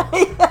 happiness!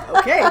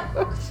 Okay.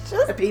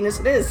 Happiness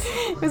it is.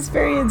 It was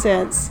very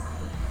intense.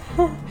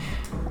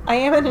 I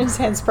am an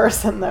intense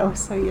person, though,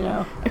 so you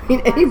know. I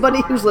mean,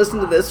 anybody who's listened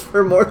to this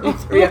for more than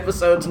 3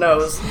 episodes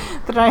knows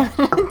that I'm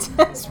an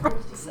intense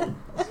person.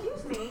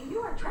 Excuse me, you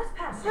are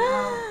trespassing.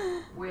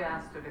 We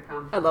asked her to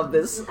come. I love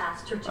this.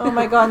 Oh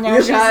my god, now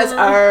you guys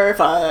are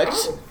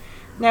fucked.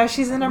 Now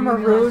she's in a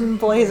maroon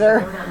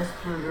blazer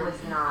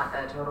Was not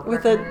a total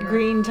with a person.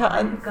 green tie.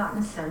 I've gotten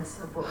a sense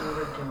of what we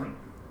were doing.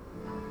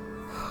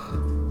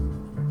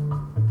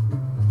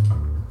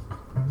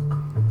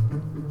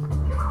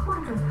 One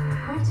of the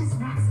greatest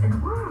snacks in the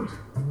world.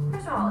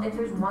 First of all, if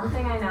there's one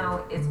thing I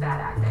know, it's bad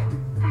acting.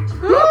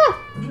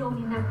 The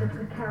only neck that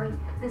could carry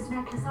this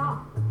necklace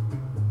off.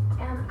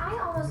 And I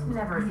almost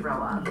never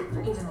throw up,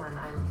 even when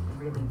I'm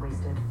really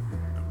wasted.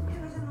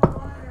 It was in the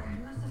water.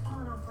 It must have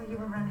fallen off while you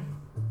were running.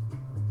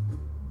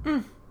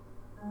 And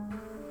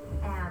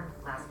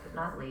last but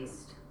not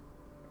least,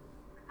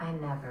 I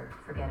never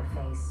forget a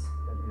face.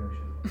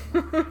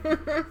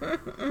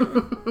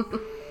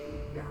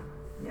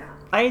 Yeah.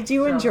 I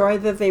do enjoy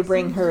that they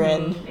bring her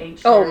in.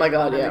 Oh my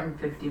god, yeah.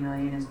 150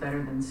 million is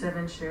better than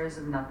 7 shares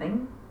of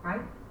nothing,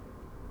 right?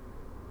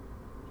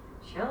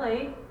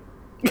 Chilly.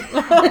 Let's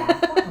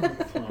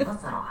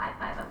not all high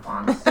five at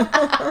once.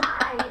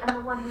 I am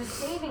the one who's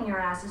saving your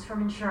asses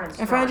from insurance.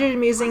 I find it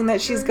amusing that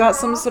she's got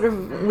some sort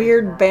of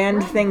weird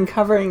band thing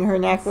covering her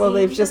neck while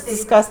they've just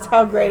discussed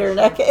how great her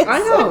neck is. I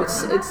know,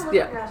 it's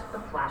yeah. The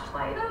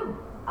flashlight.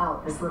 Oh,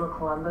 this little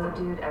Columbo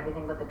dude,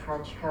 everything but the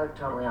trench coat,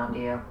 totally onto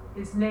you.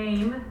 His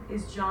name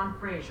is John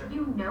Fraser.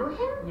 You know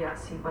him?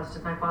 Yes, he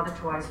busted my father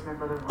twice and my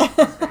brother lost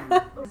his family.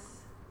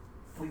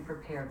 We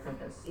prepared for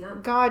this.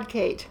 God,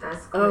 Kate.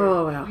 That's clear.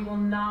 Oh, wow. We will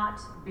not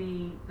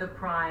be the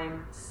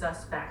prime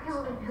suspect.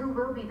 Who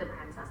will be the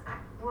prime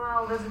suspect?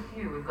 Well, there's a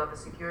few. We've got the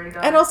security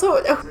guard. And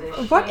also,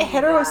 what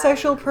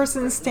heterosexual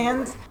person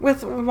stands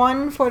with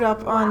one foot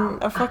up on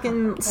a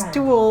fucking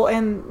stool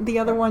and the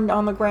other one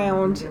on the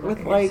ground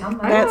with, like,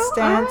 that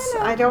stance?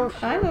 I know.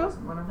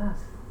 One of us.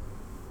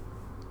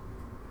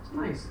 It's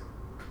nice.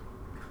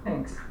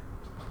 Thanks.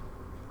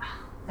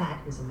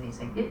 That is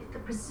amazing. The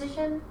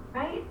precision,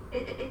 right?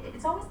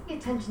 It's always the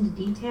attention to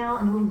detail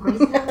and little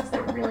gracefulness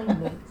that really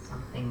make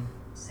something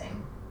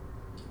sing.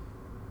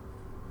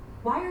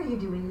 Why are you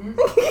doing this?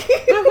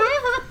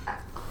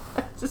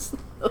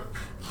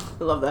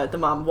 I love that. The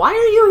mom, why are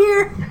you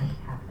here?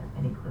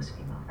 Any close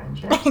female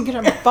friendships? I'm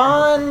gonna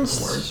bond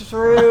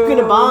through. I'm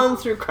gonna bond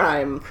through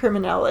crime.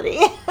 Criminality.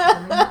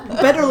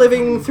 Better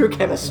living through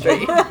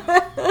chemistry.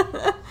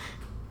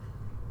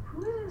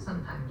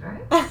 Sometimes,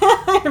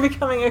 right? You're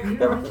becoming a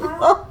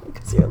criminal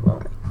because you're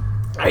lonely.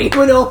 Are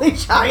you an only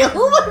child?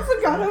 I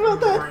forgot about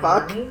that.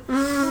 Fuck.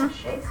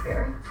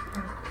 Shakespeare.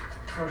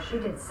 Oh, she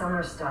did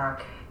summer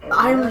stock.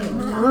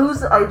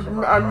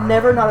 I'm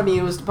never not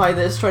amused by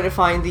this, trying to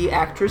find the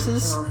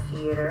actresses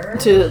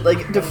to,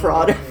 like,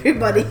 defraud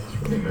everybody.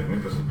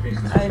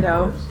 I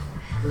know.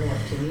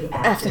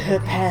 After her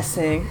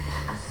passing.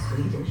 A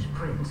Swedish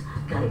prince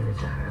gave it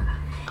to her.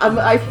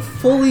 I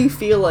fully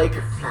feel like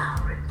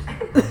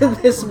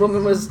this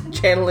woman was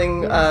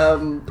channeling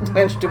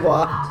Blanche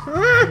Dubois.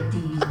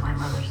 Indeed, my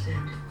mother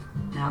said,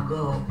 now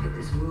go get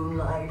this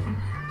moonlight.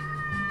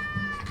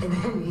 And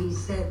then he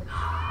said,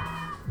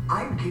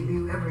 I'd give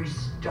you every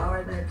star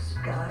in that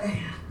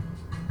sky.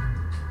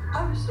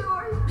 I'm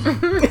sorry.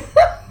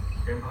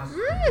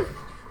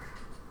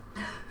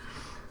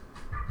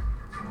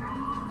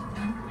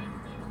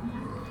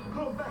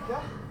 Hello,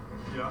 Becca.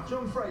 Yeah.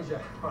 John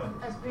Fraser,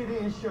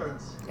 SPD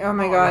Insurance. Oh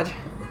my god.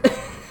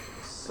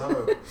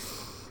 So,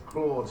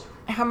 Claude.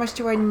 How much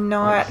do I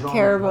not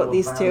care about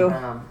these two?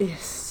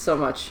 Yes, so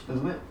much.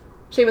 Isn't it?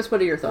 Seamus,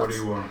 what are your thoughts? What do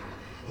you want?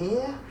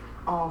 Here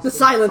are The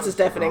silence is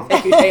deafening.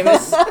 Thank you,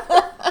 Seamus.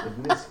 With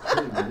Miss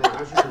Cleveland. Now,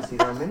 as you can see,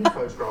 there are many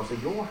photographs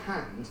of your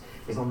hand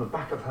is on the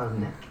back of her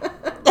neck.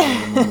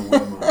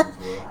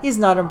 He's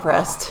not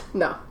impressed.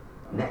 No.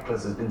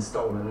 Necklace has been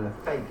stolen and a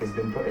fake has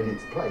been put in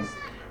its place.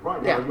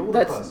 Right now, Yeah, you're the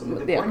that's- person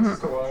with the yeah.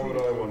 greatest Why would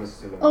I want to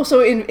steal it? Oh,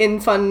 so in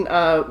fun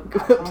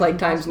Plague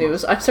Times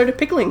news, I started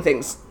pickling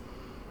things.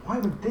 Why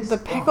would this The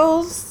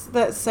pickles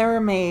that Sarah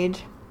made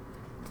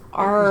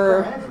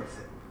are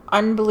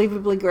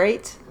unbelievably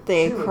great.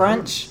 They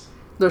crunch.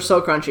 They're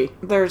so crunchy.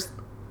 They're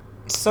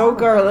so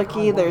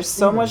garlicky. There's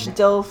so much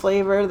dill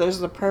flavor. There's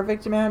the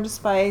perfect amount of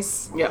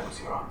spice. Yeah.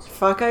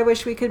 Fuck, I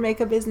wish we could make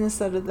a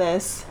business out of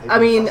this. I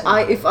mean,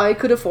 if I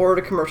could afford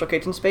a commercial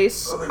kitchen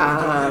space,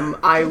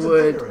 I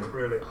would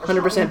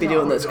 100% be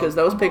doing this because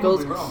those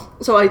pickles.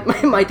 So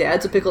my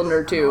dad's a pickle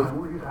nerd too.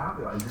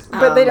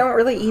 But they don't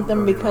really eat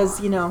them because,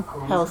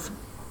 health.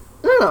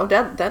 No,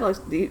 Dad likes.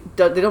 They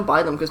don't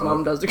buy them because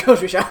Mom does the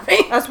grocery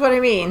shopping. That's what I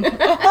mean. That's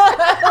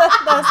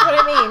what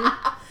I mean.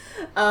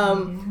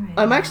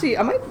 I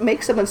might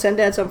make some and send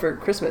Dad some for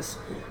Christmas.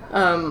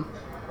 But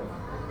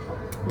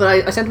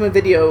I sent him a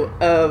video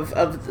of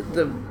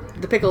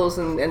the pickles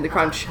and the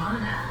crunch,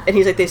 and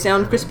he's like, they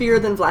sound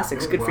crispier than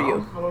Vlasic's. Good for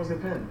you. How long's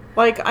it been?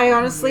 Like, I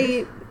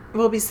honestly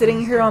will be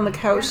sitting here on the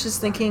couch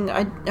just thinking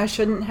I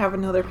shouldn't have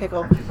another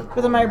pickle.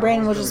 But then my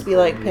brain will just be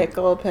like,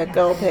 pickle,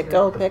 pickle,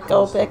 pickle,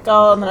 pickle,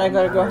 pickle, and then I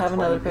gotta go have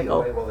another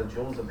pickle.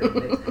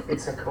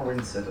 It's a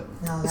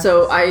coincidence.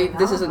 So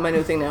this is my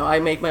new thing now. I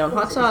make my own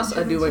hot sauce.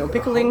 I do my own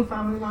pickling.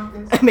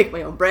 I make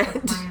my own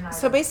bread.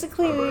 So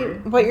basically,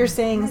 what you're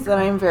saying is that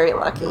I'm very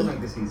lucky.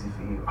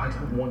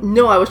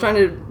 No, I was trying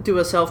to do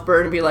a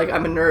self-burn and be like,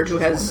 I'm a nerd who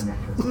has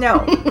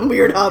No.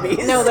 weird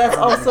hobbies. No, that's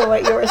also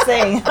what you were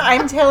saying.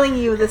 I'm telling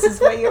you this is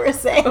what you were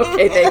saying.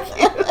 Okay, thank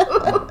you.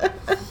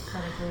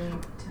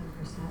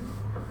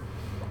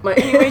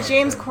 Anyway,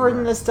 James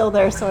Corden is still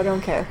there, so I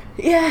don't care.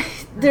 Yeah,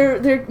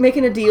 they're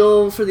making a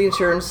deal for the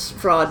insurance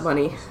fraud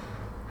money.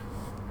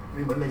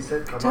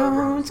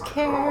 Don't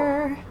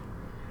care.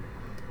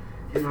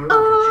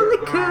 Only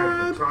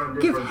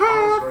could give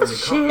half a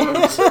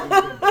shit.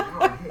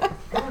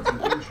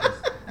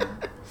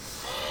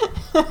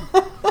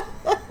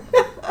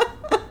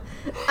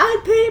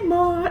 I'd pay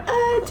more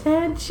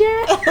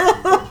attention.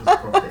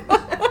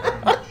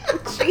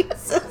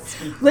 Jesus.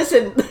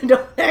 Listen,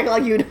 don't act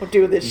like you don't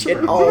do this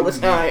shit all the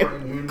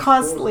time.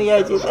 Constantly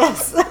I do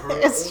this.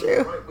 It's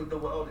true.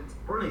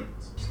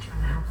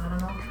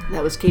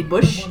 That was Kate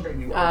Bush.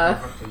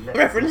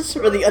 Reference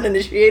for the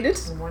uninitiated.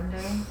 One day.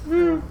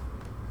 Hmm.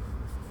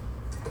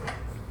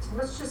 So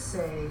let's just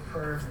say,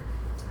 for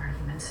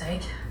argument's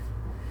sake,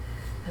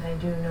 that I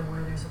do know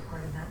where there's a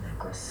part of that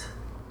necklace.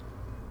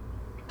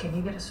 Can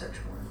you get a search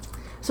warrant?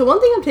 So one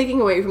thing I'm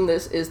taking away from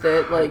this is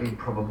that, like,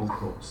 Probable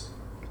cause.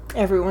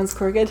 Everyone's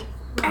crooked.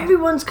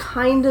 everyone's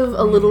kind of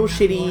a little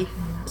shitty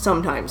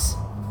sometimes.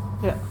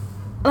 Yeah.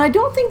 And I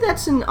don't think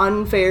that's an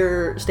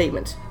unfair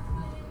statement.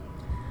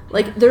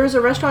 Like, there is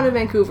a restaurant in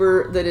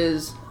Vancouver that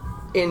is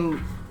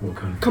in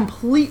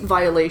complete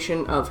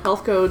violation of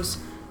health codes,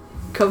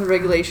 COVID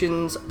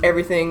regulations,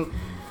 everything.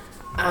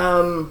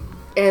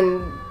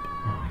 And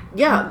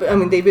yeah, I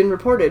mean, they've been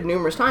reported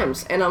numerous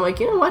times. And I'm like,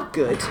 you know what?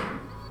 Good.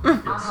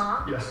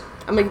 Yes.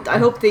 I mean, I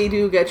hope they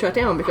do get shut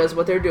down because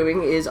what they're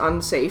doing is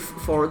unsafe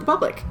for the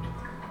public.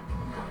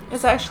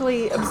 It's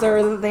actually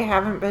absurd that they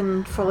haven't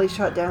been fully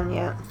shut down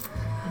yet.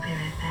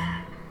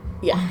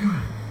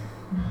 Yeah.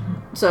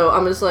 So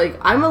I'm just like,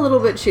 I'm a little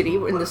bit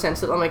shitty in the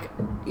sense that I'm like,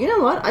 you know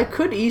what? I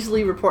could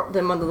easily report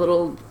them on the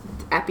little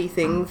appy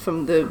thing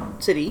from the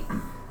city.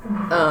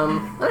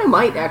 And I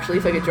might actually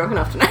if I get drunk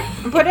enough tonight.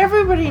 But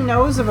everybody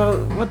knows about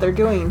what they're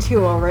doing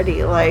too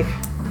already. Like,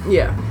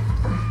 yeah.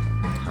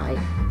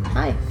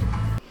 Hi.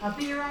 I'll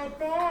be right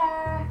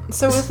there.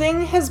 So the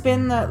thing has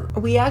been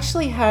that we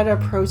actually had a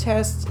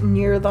protest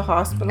near the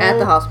hospital. At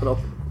the hospital.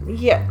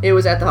 Yeah. It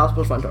was at the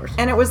hospital front doors.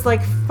 And it was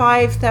like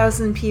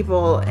 5,000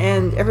 people,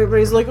 and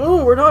everybody's like,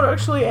 oh, we're not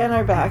actually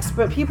anti-vax,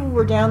 but people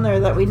were down there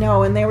that we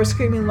know, and they were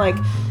screaming like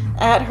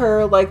at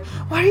her, like,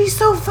 what are you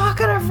so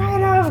fucking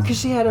afraid of? Because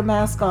she had a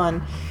mask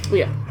on.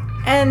 Yeah.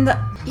 And,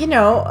 you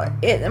know,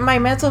 my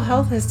mental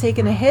health has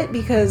taken a hit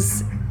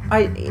because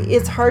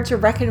it's hard to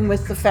reckon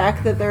with the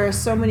fact that there are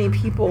so many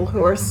people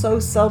who are so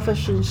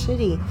selfish and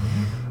shitty.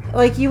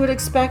 Like, you would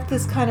expect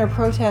this kind of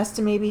protest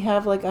to maybe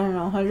have, like, I don't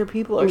know, 100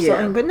 people or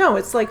something. But no,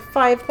 it's like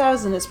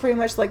 5,000. It's pretty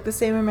much like the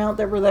same amount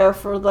that were there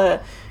for the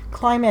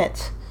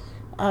climate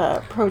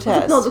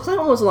protest. No, the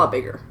climate one was a lot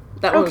bigger.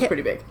 That one was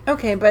pretty big.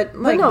 Okay, but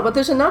like... But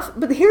there's enough...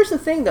 But here's the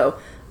thing, though.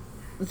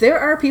 There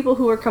are people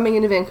who are coming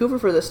into Vancouver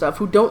for this stuff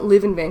who don't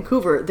live in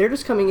Vancouver. They're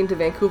just coming into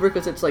Vancouver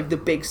because it's, like, the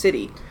big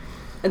city.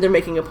 And they're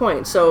making a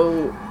point.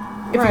 So,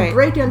 if you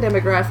break down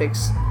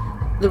demographics...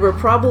 There were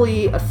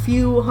probably a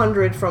few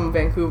hundred from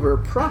Vancouver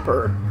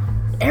proper.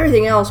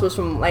 Everything else was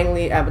from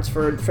Langley,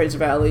 Abbotsford, Fraser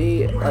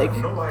Valley, like...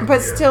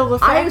 But still, the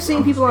fact... I've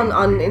seen people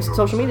on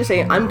social media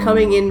saying, I'm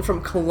coming in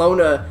from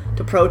Kelowna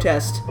to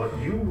protest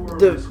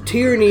the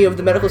tyranny of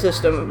the medical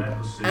system.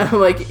 And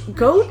I'm like,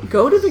 go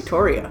to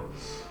Victoria.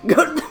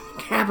 Go to the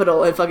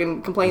capital and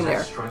fucking complain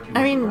there.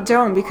 I mean,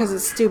 don't, because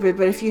it's stupid,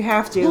 but if you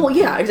have to... Well,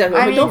 yeah,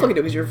 exactly. I mean, don't fucking do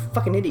it because you're a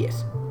fucking idiot.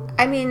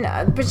 I mean,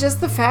 but just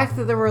the fact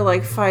that there were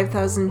like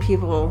 5,000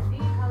 people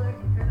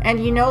And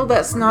you know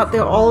that's not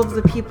all of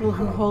the people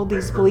who hold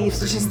these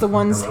beliefs. It's just the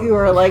ones who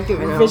are like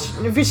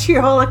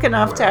vitriolic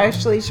enough to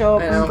actually show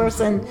up in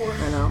person.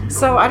 I know.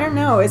 So I don't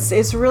know.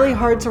 It's really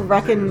hard to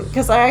reckon,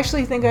 because I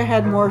actually think I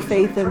had more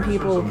faith in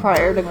people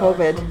prior to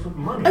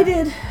COVID. I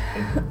did,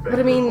 but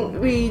I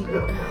mean, we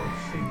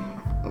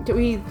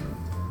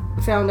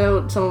found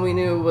out someone we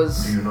knew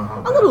was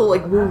a little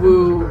like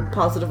woo-woo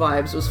positive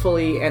vibes, was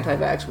fully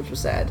anti-vax, which was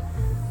sad,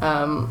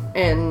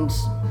 and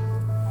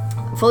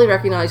fully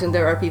recognizing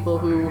there are people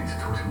who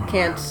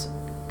can't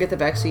get the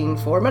vaccine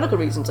for medical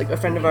reasons. Like a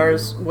friend of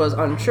ours was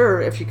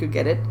unsure if she could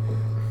get it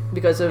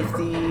because of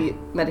the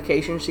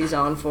medication she's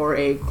on for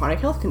a chronic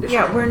health condition.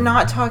 Yeah, we're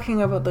not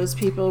talking about those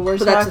people. We're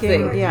So talking, that's the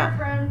thing.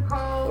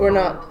 yeah. We're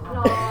not.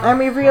 And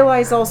we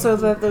realize also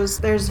that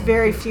there's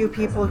very few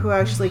people who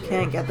actually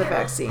can't get the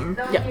vaccine,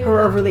 who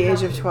are over the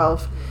age of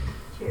 12.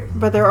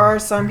 But there are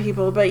some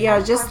people. But yeah,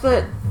 just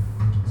that.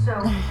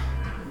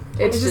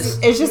 It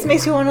just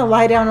makes you want to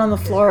lie down on the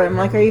floor. I'm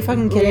like, are you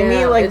fucking kidding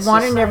me? Like,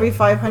 one in every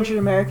 500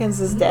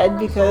 Americans is dead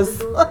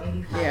because.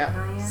 Yeah.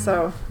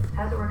 So.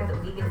 How does it work out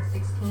that we get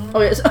 16?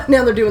 Oh yes,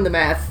 now they're doing the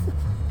math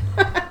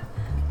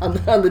on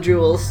the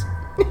jewels.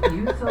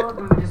 You thought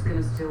we were just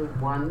gonna steal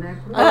one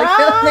necklace? I like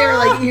how they were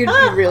like, you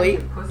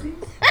really?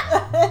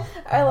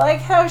 I like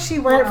how she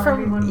went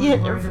from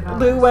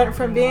Lou went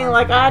from being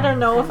like, I don't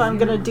know if I'm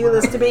gonna do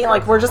this, to being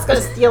like, we're just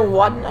gonna steal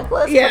one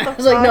necklace. Yeah, I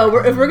was like, no,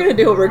 if we're gonna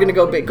do it, we're gonna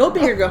go big. Go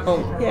big or go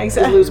home. Yeah,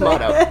 exactly. Is Lou's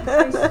motto.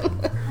 Kind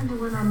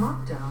of went on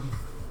lockdown.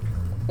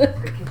 The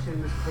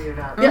kitchen was cleared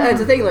out. Yeah, it's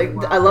the thing. Like,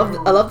 I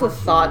love the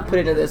thought put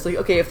into this. Like,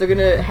 okay, if they're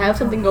gonna have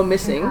something go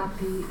missing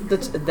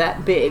that's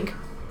that big,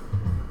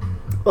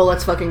 well,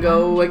 let's fucking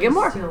go and get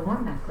more. Steal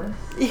one necklace.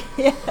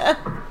 Yeah,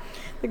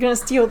 they're gonna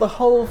steal the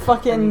whole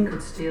fucking. You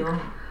could steal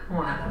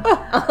one.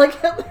 I like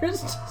how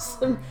there's just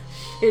some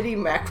shitty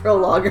macro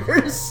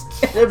loggers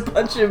and a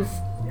bunch of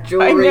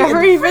jewelry. I never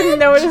and even fridge.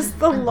 noticed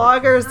the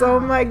loggers. Oh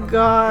my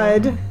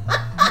god.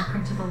 I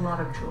printed a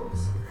lot of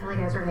jewels. I feel like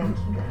I was working at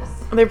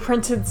Kinko's. They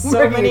printed so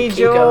Working many at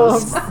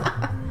jewels.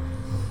 Kinko's.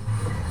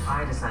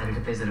 I decided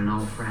to visit an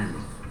old friend.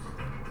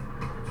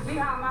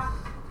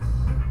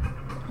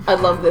 I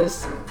love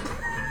this.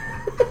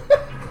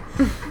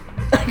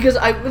 Because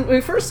when we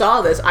first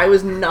saw this, I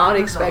was not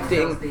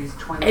expecting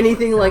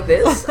anything like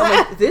this. I'm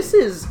like, this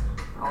is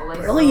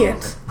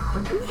brilliant.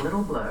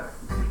 Little blur.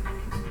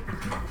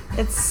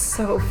 It's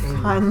so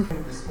fun.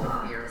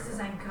 Das ist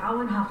ein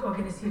grauenhaft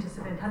organisiertes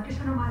Event. Habt ihr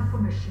schon einmal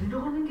von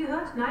Beschilderungen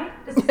gehört? Nein?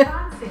 Das ist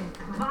Wahnsinn.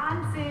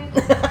 Wahnsinn.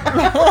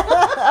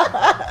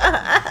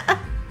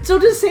 So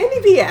does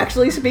Sandy B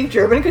actually speak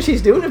German? Because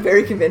she's doing it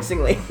very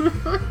convincingly.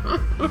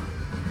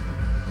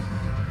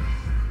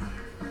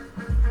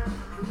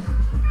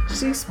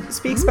 She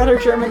speaks better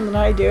German than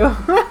I do.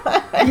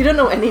 You don't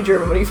know any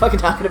German. What are you fucking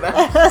talking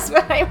about? That's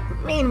what I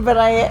mean, but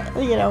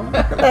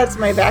that's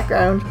my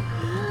background.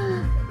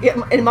 Yeah,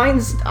 and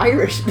mine's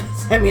Irish.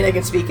 Does that mean I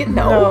can speak it?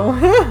 No.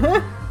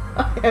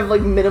 I have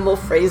like minimal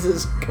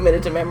phrases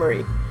committed to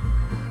memory.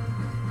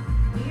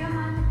 Ihr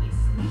Mann ist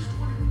nicht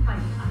unten bei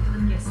den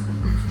anderen Gästen.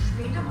 Zu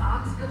spät am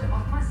Abend wird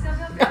oftmals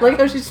serviert. I like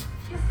how she's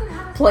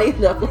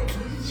playing up like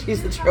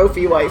she's the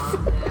trophy wife.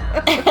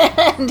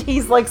 And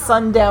he's like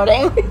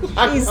sundowning.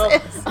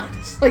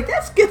 Like,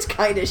 that gets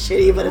kind of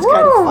shitty, but it's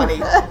kind of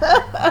funny.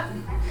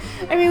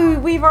 I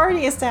mean, we've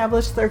already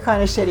established they're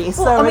kind of shitty,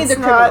 so Well, I mean, it's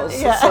they're not,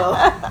 criminals,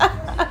 yeah.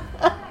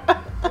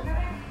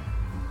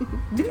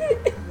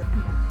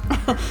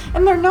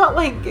 And they're not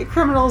like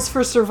criminals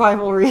for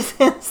survival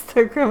reasons.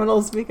 They're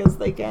criminals because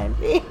they can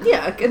be.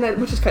 Yeah,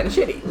 and which is kind of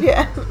shitty.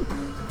 Yeah.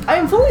 I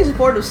am fully in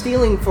support of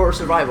stealing for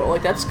survival.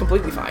 Like, that's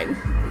completely fine.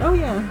 Oh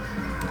yeah.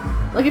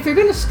 Like, if you're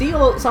gonna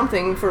steal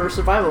something for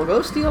survival,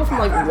 go steal from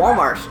like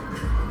Walmart.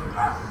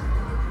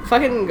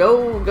 Fucking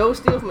go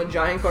steal from a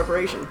giant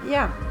corporation.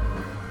 Yeah.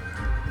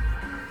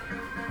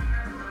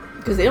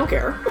 Because they don't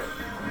care.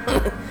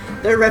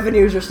 Their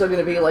revenues are still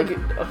gonna be like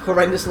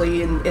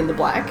horrendously in the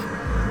black.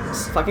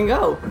 Just fucking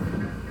go.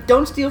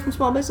 Don't steal from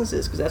small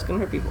businesses, because that's gonna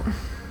hurt people.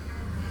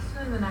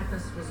 The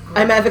necklace was good.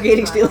 I'm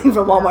advocating stealing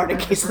from Walmart in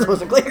case this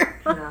wasn't clear.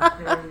 Not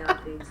clearing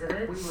out the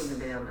exhibit. We wouldn't have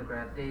been able to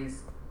grab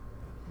these.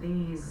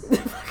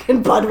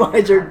 Fucking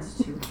Budweiser.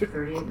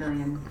 38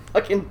 million.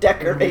 Fucking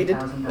decorated.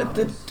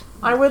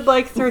 I would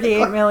like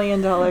 $38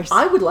 million.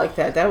 I would like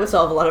that. That would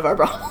solve a lot of our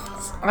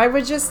problems. I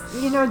would just,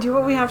 do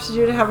what we have to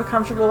do to have a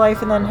comfortable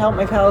life and then help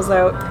my pals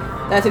out.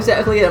 That's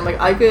exactly it. I'm like,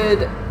 I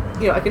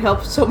could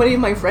help so many of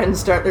my friends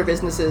start their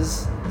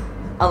businesses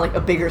on like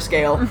a bigger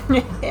scale.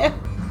 Yeah.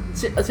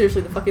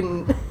 Seriously, the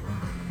fucking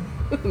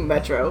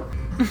Metro.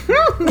 The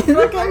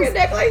fucking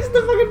necklace,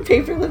 the fucking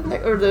paper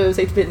lip or the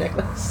safety pin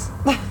necklace.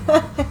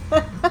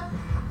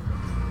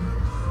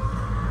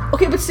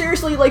 Okay, but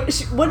seriously, like,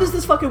 what is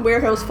this fucking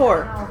warehouse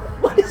for?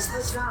 What is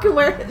this fucking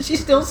warehouse? She's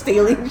still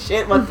stealing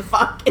shit. What the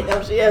fuck?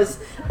 She has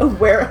a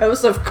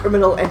warehouse of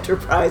criminal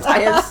enterprise. I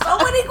have so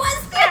many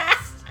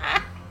questions.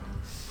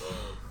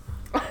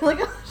 Like,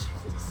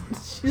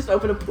 she just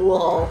opened a pool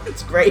hall.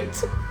 It's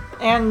great.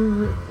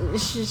 And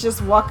she's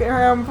just walking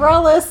around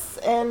braless,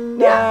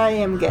 and I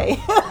am gay.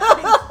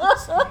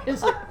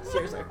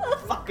 Seriously, I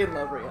fucking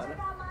love Rihanna.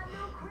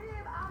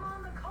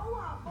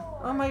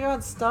 Oh my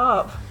god,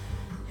 stop.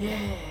 Yeah.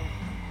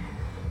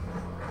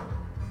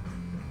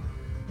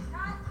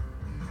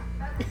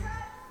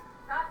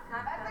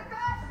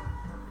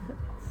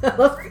 I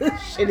love the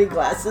shitty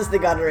glasses they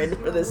got her in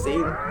for this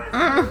scene.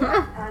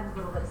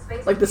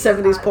 Like the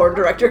 70s porn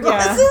director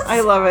glasses. Yeah,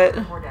 I love it.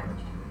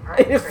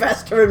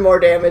 Faster and more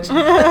damage.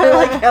 I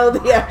like how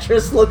the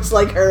actress looks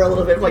like her a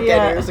little bit from like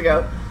 10 years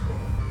ago.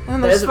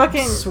 And there's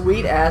fucking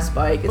sweet ass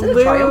bike. Is it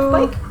a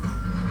Triumph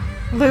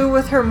bike? Lou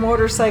with her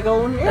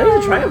motorcycle. That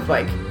is a Triumph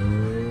bike.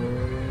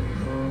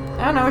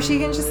 I don't know, she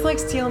can just like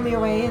steal me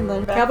away and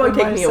then Cowboy,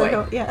 take me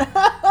away. Yeah.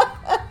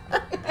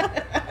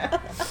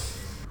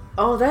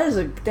 Oh, that is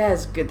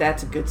good.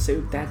 That's a good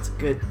suit. That's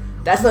good.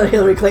 That's not a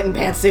Hillary Clinton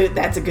pantsuit.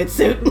 That's a good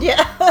suit.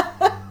 Yeah.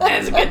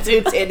 That's a good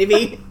suit, Sandy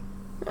B.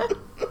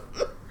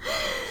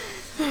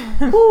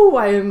 Ooh,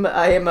 I am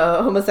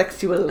a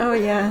homosexual. Oh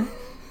yeah.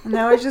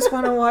 Now I just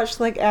want to watch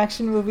like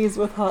action movies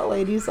with hot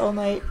ladies all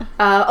night.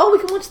 We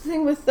can watch the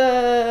thing with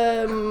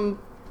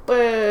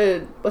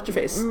what's your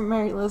face?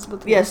 Mary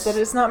Elizabeth. Yes. That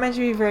it's not meant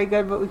to be very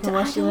good, but we can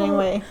watch it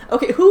anyway.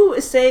 Okay, who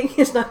is saying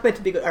it's not meant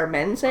to be good? Are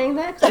men saying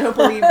that? 'Cause I don't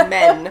believe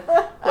men.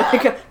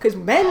 Because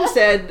men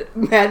said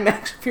Mad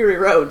Max Fury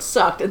Road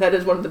sucked, and that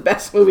is one of the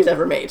best movies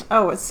ever made.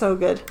 Oh, it's so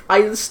good.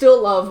 I still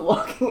love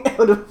walking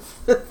out of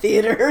the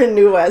theater in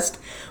New West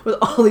with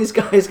all these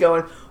guys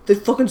going, they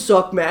fucking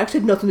suck, Max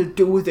had nothing to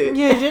do with it.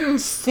 You didn't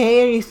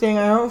say anything,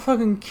 I don't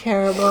fucking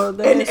care about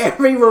this. And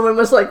every woman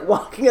was like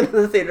walking into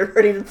the theater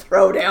ready to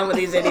throw down with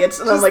these idiots.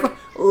 And I'm like,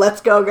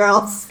 let's go,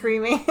 girls.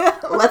 Screaming.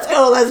 Let's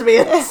go,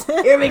 lesbians.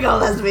 Here we go,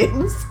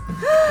 lesbians.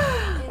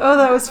 Oh,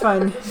 that was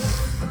fun.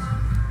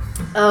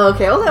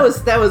 Okay, well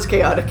that was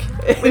chaotic.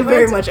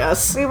 Very much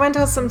us. We went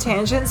on some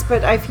tangents,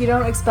 but if you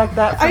don't expect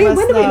that from us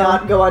when do we now,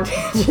 not go on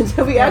tangents?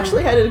 Have we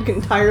actually had an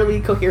entirely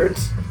coherent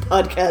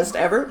podcast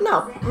ever?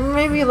 No.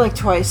 Maybe like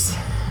twice.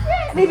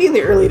 Maybe in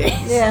the early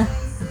days. Yeah.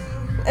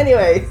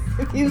 Anyway,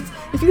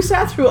 if you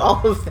sat through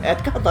all of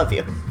that, God love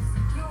you.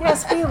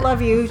 Yes, we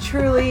love you,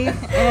 truly,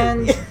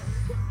 and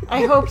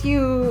I hope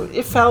you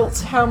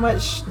felt how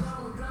much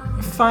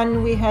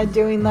fun we had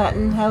doing that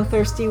and how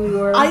thirsty we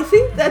were. I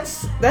think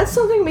that's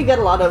something we get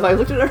a lot of. I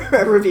looked at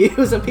our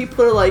reviews and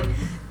people are like,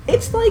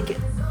 it's like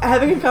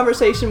having a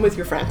conversation with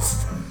your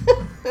friends.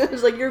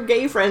 It's like your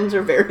gay friends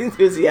are very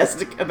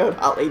enthusiastic about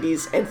hot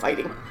ladies and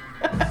fighting.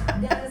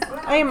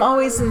 I am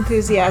always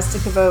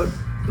enthusiastic about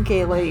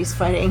gay ladies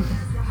fighting.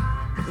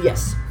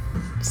 Yes.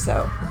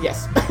 So.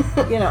 Yes.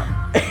 You know.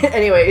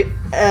 Anyway,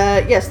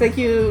 yes, thank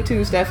you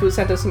to Steph who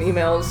sent us some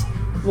emails.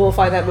 We'll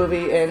find that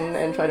movie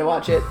and try to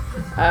watch it.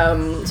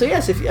 So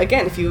yes, if you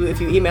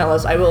email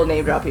us, I will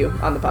name drop you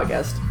on the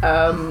podcast.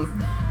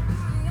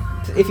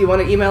 If you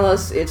want to email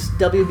us, it's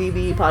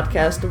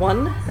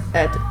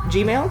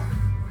wbbpodcast1@gmail.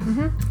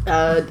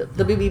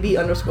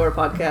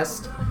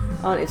 WBB_podcast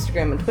on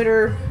Instagram and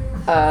Twitter.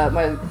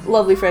 My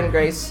lovely friend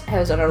Grace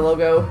has on our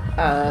logo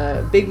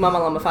Big Mama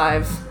Llama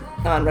 5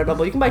 on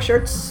Redbubble. You can buy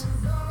shirts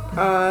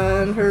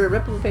on her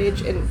Redbubble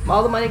page, and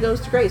all the money goes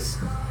to Grace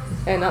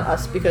and not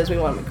us, because we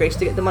want Grace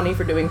to get the money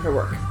for doing her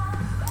work.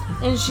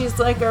 And she's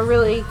like a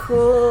really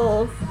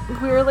cool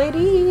queer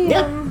lady.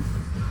 Yeah. And,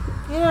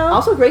 you know.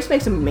 Also, Grace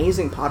makes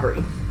amazing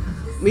pottery.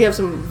 We have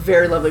some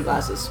very lovely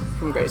glasses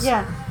from Grace.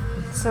 Yeah.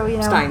 So, you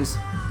know. Steins.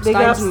 Big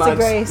Steins ups and mugs. to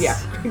Grace. Yeah.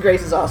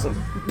 Grace is awesome.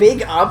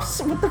 Big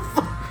ups? What the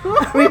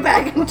fuck? Are we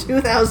back in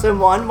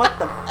 2001? What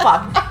the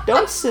fuck?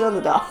 Don't sit on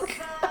the dock.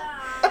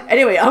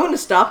 Anyway, I'm going to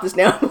stop this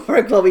now before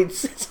I probably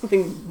said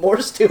something more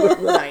stupid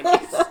from the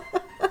 90s.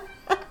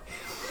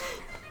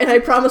 And I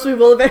promise we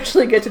will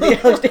eventually get to the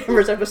Alex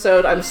Danvers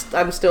episode.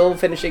 I'm still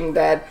finishing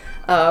that.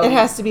 It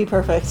has to be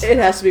perfect. It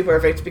has to be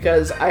perfect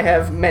because I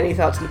have many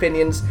thoughts and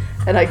opinions,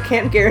 and I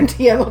can't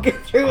guarantee I will get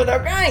through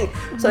without crying.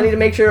 So I need to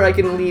make sure I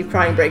can leave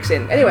crying breaks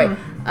in. Anyway,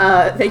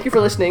 thank you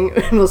for listening,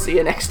 and we'll see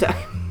you next time.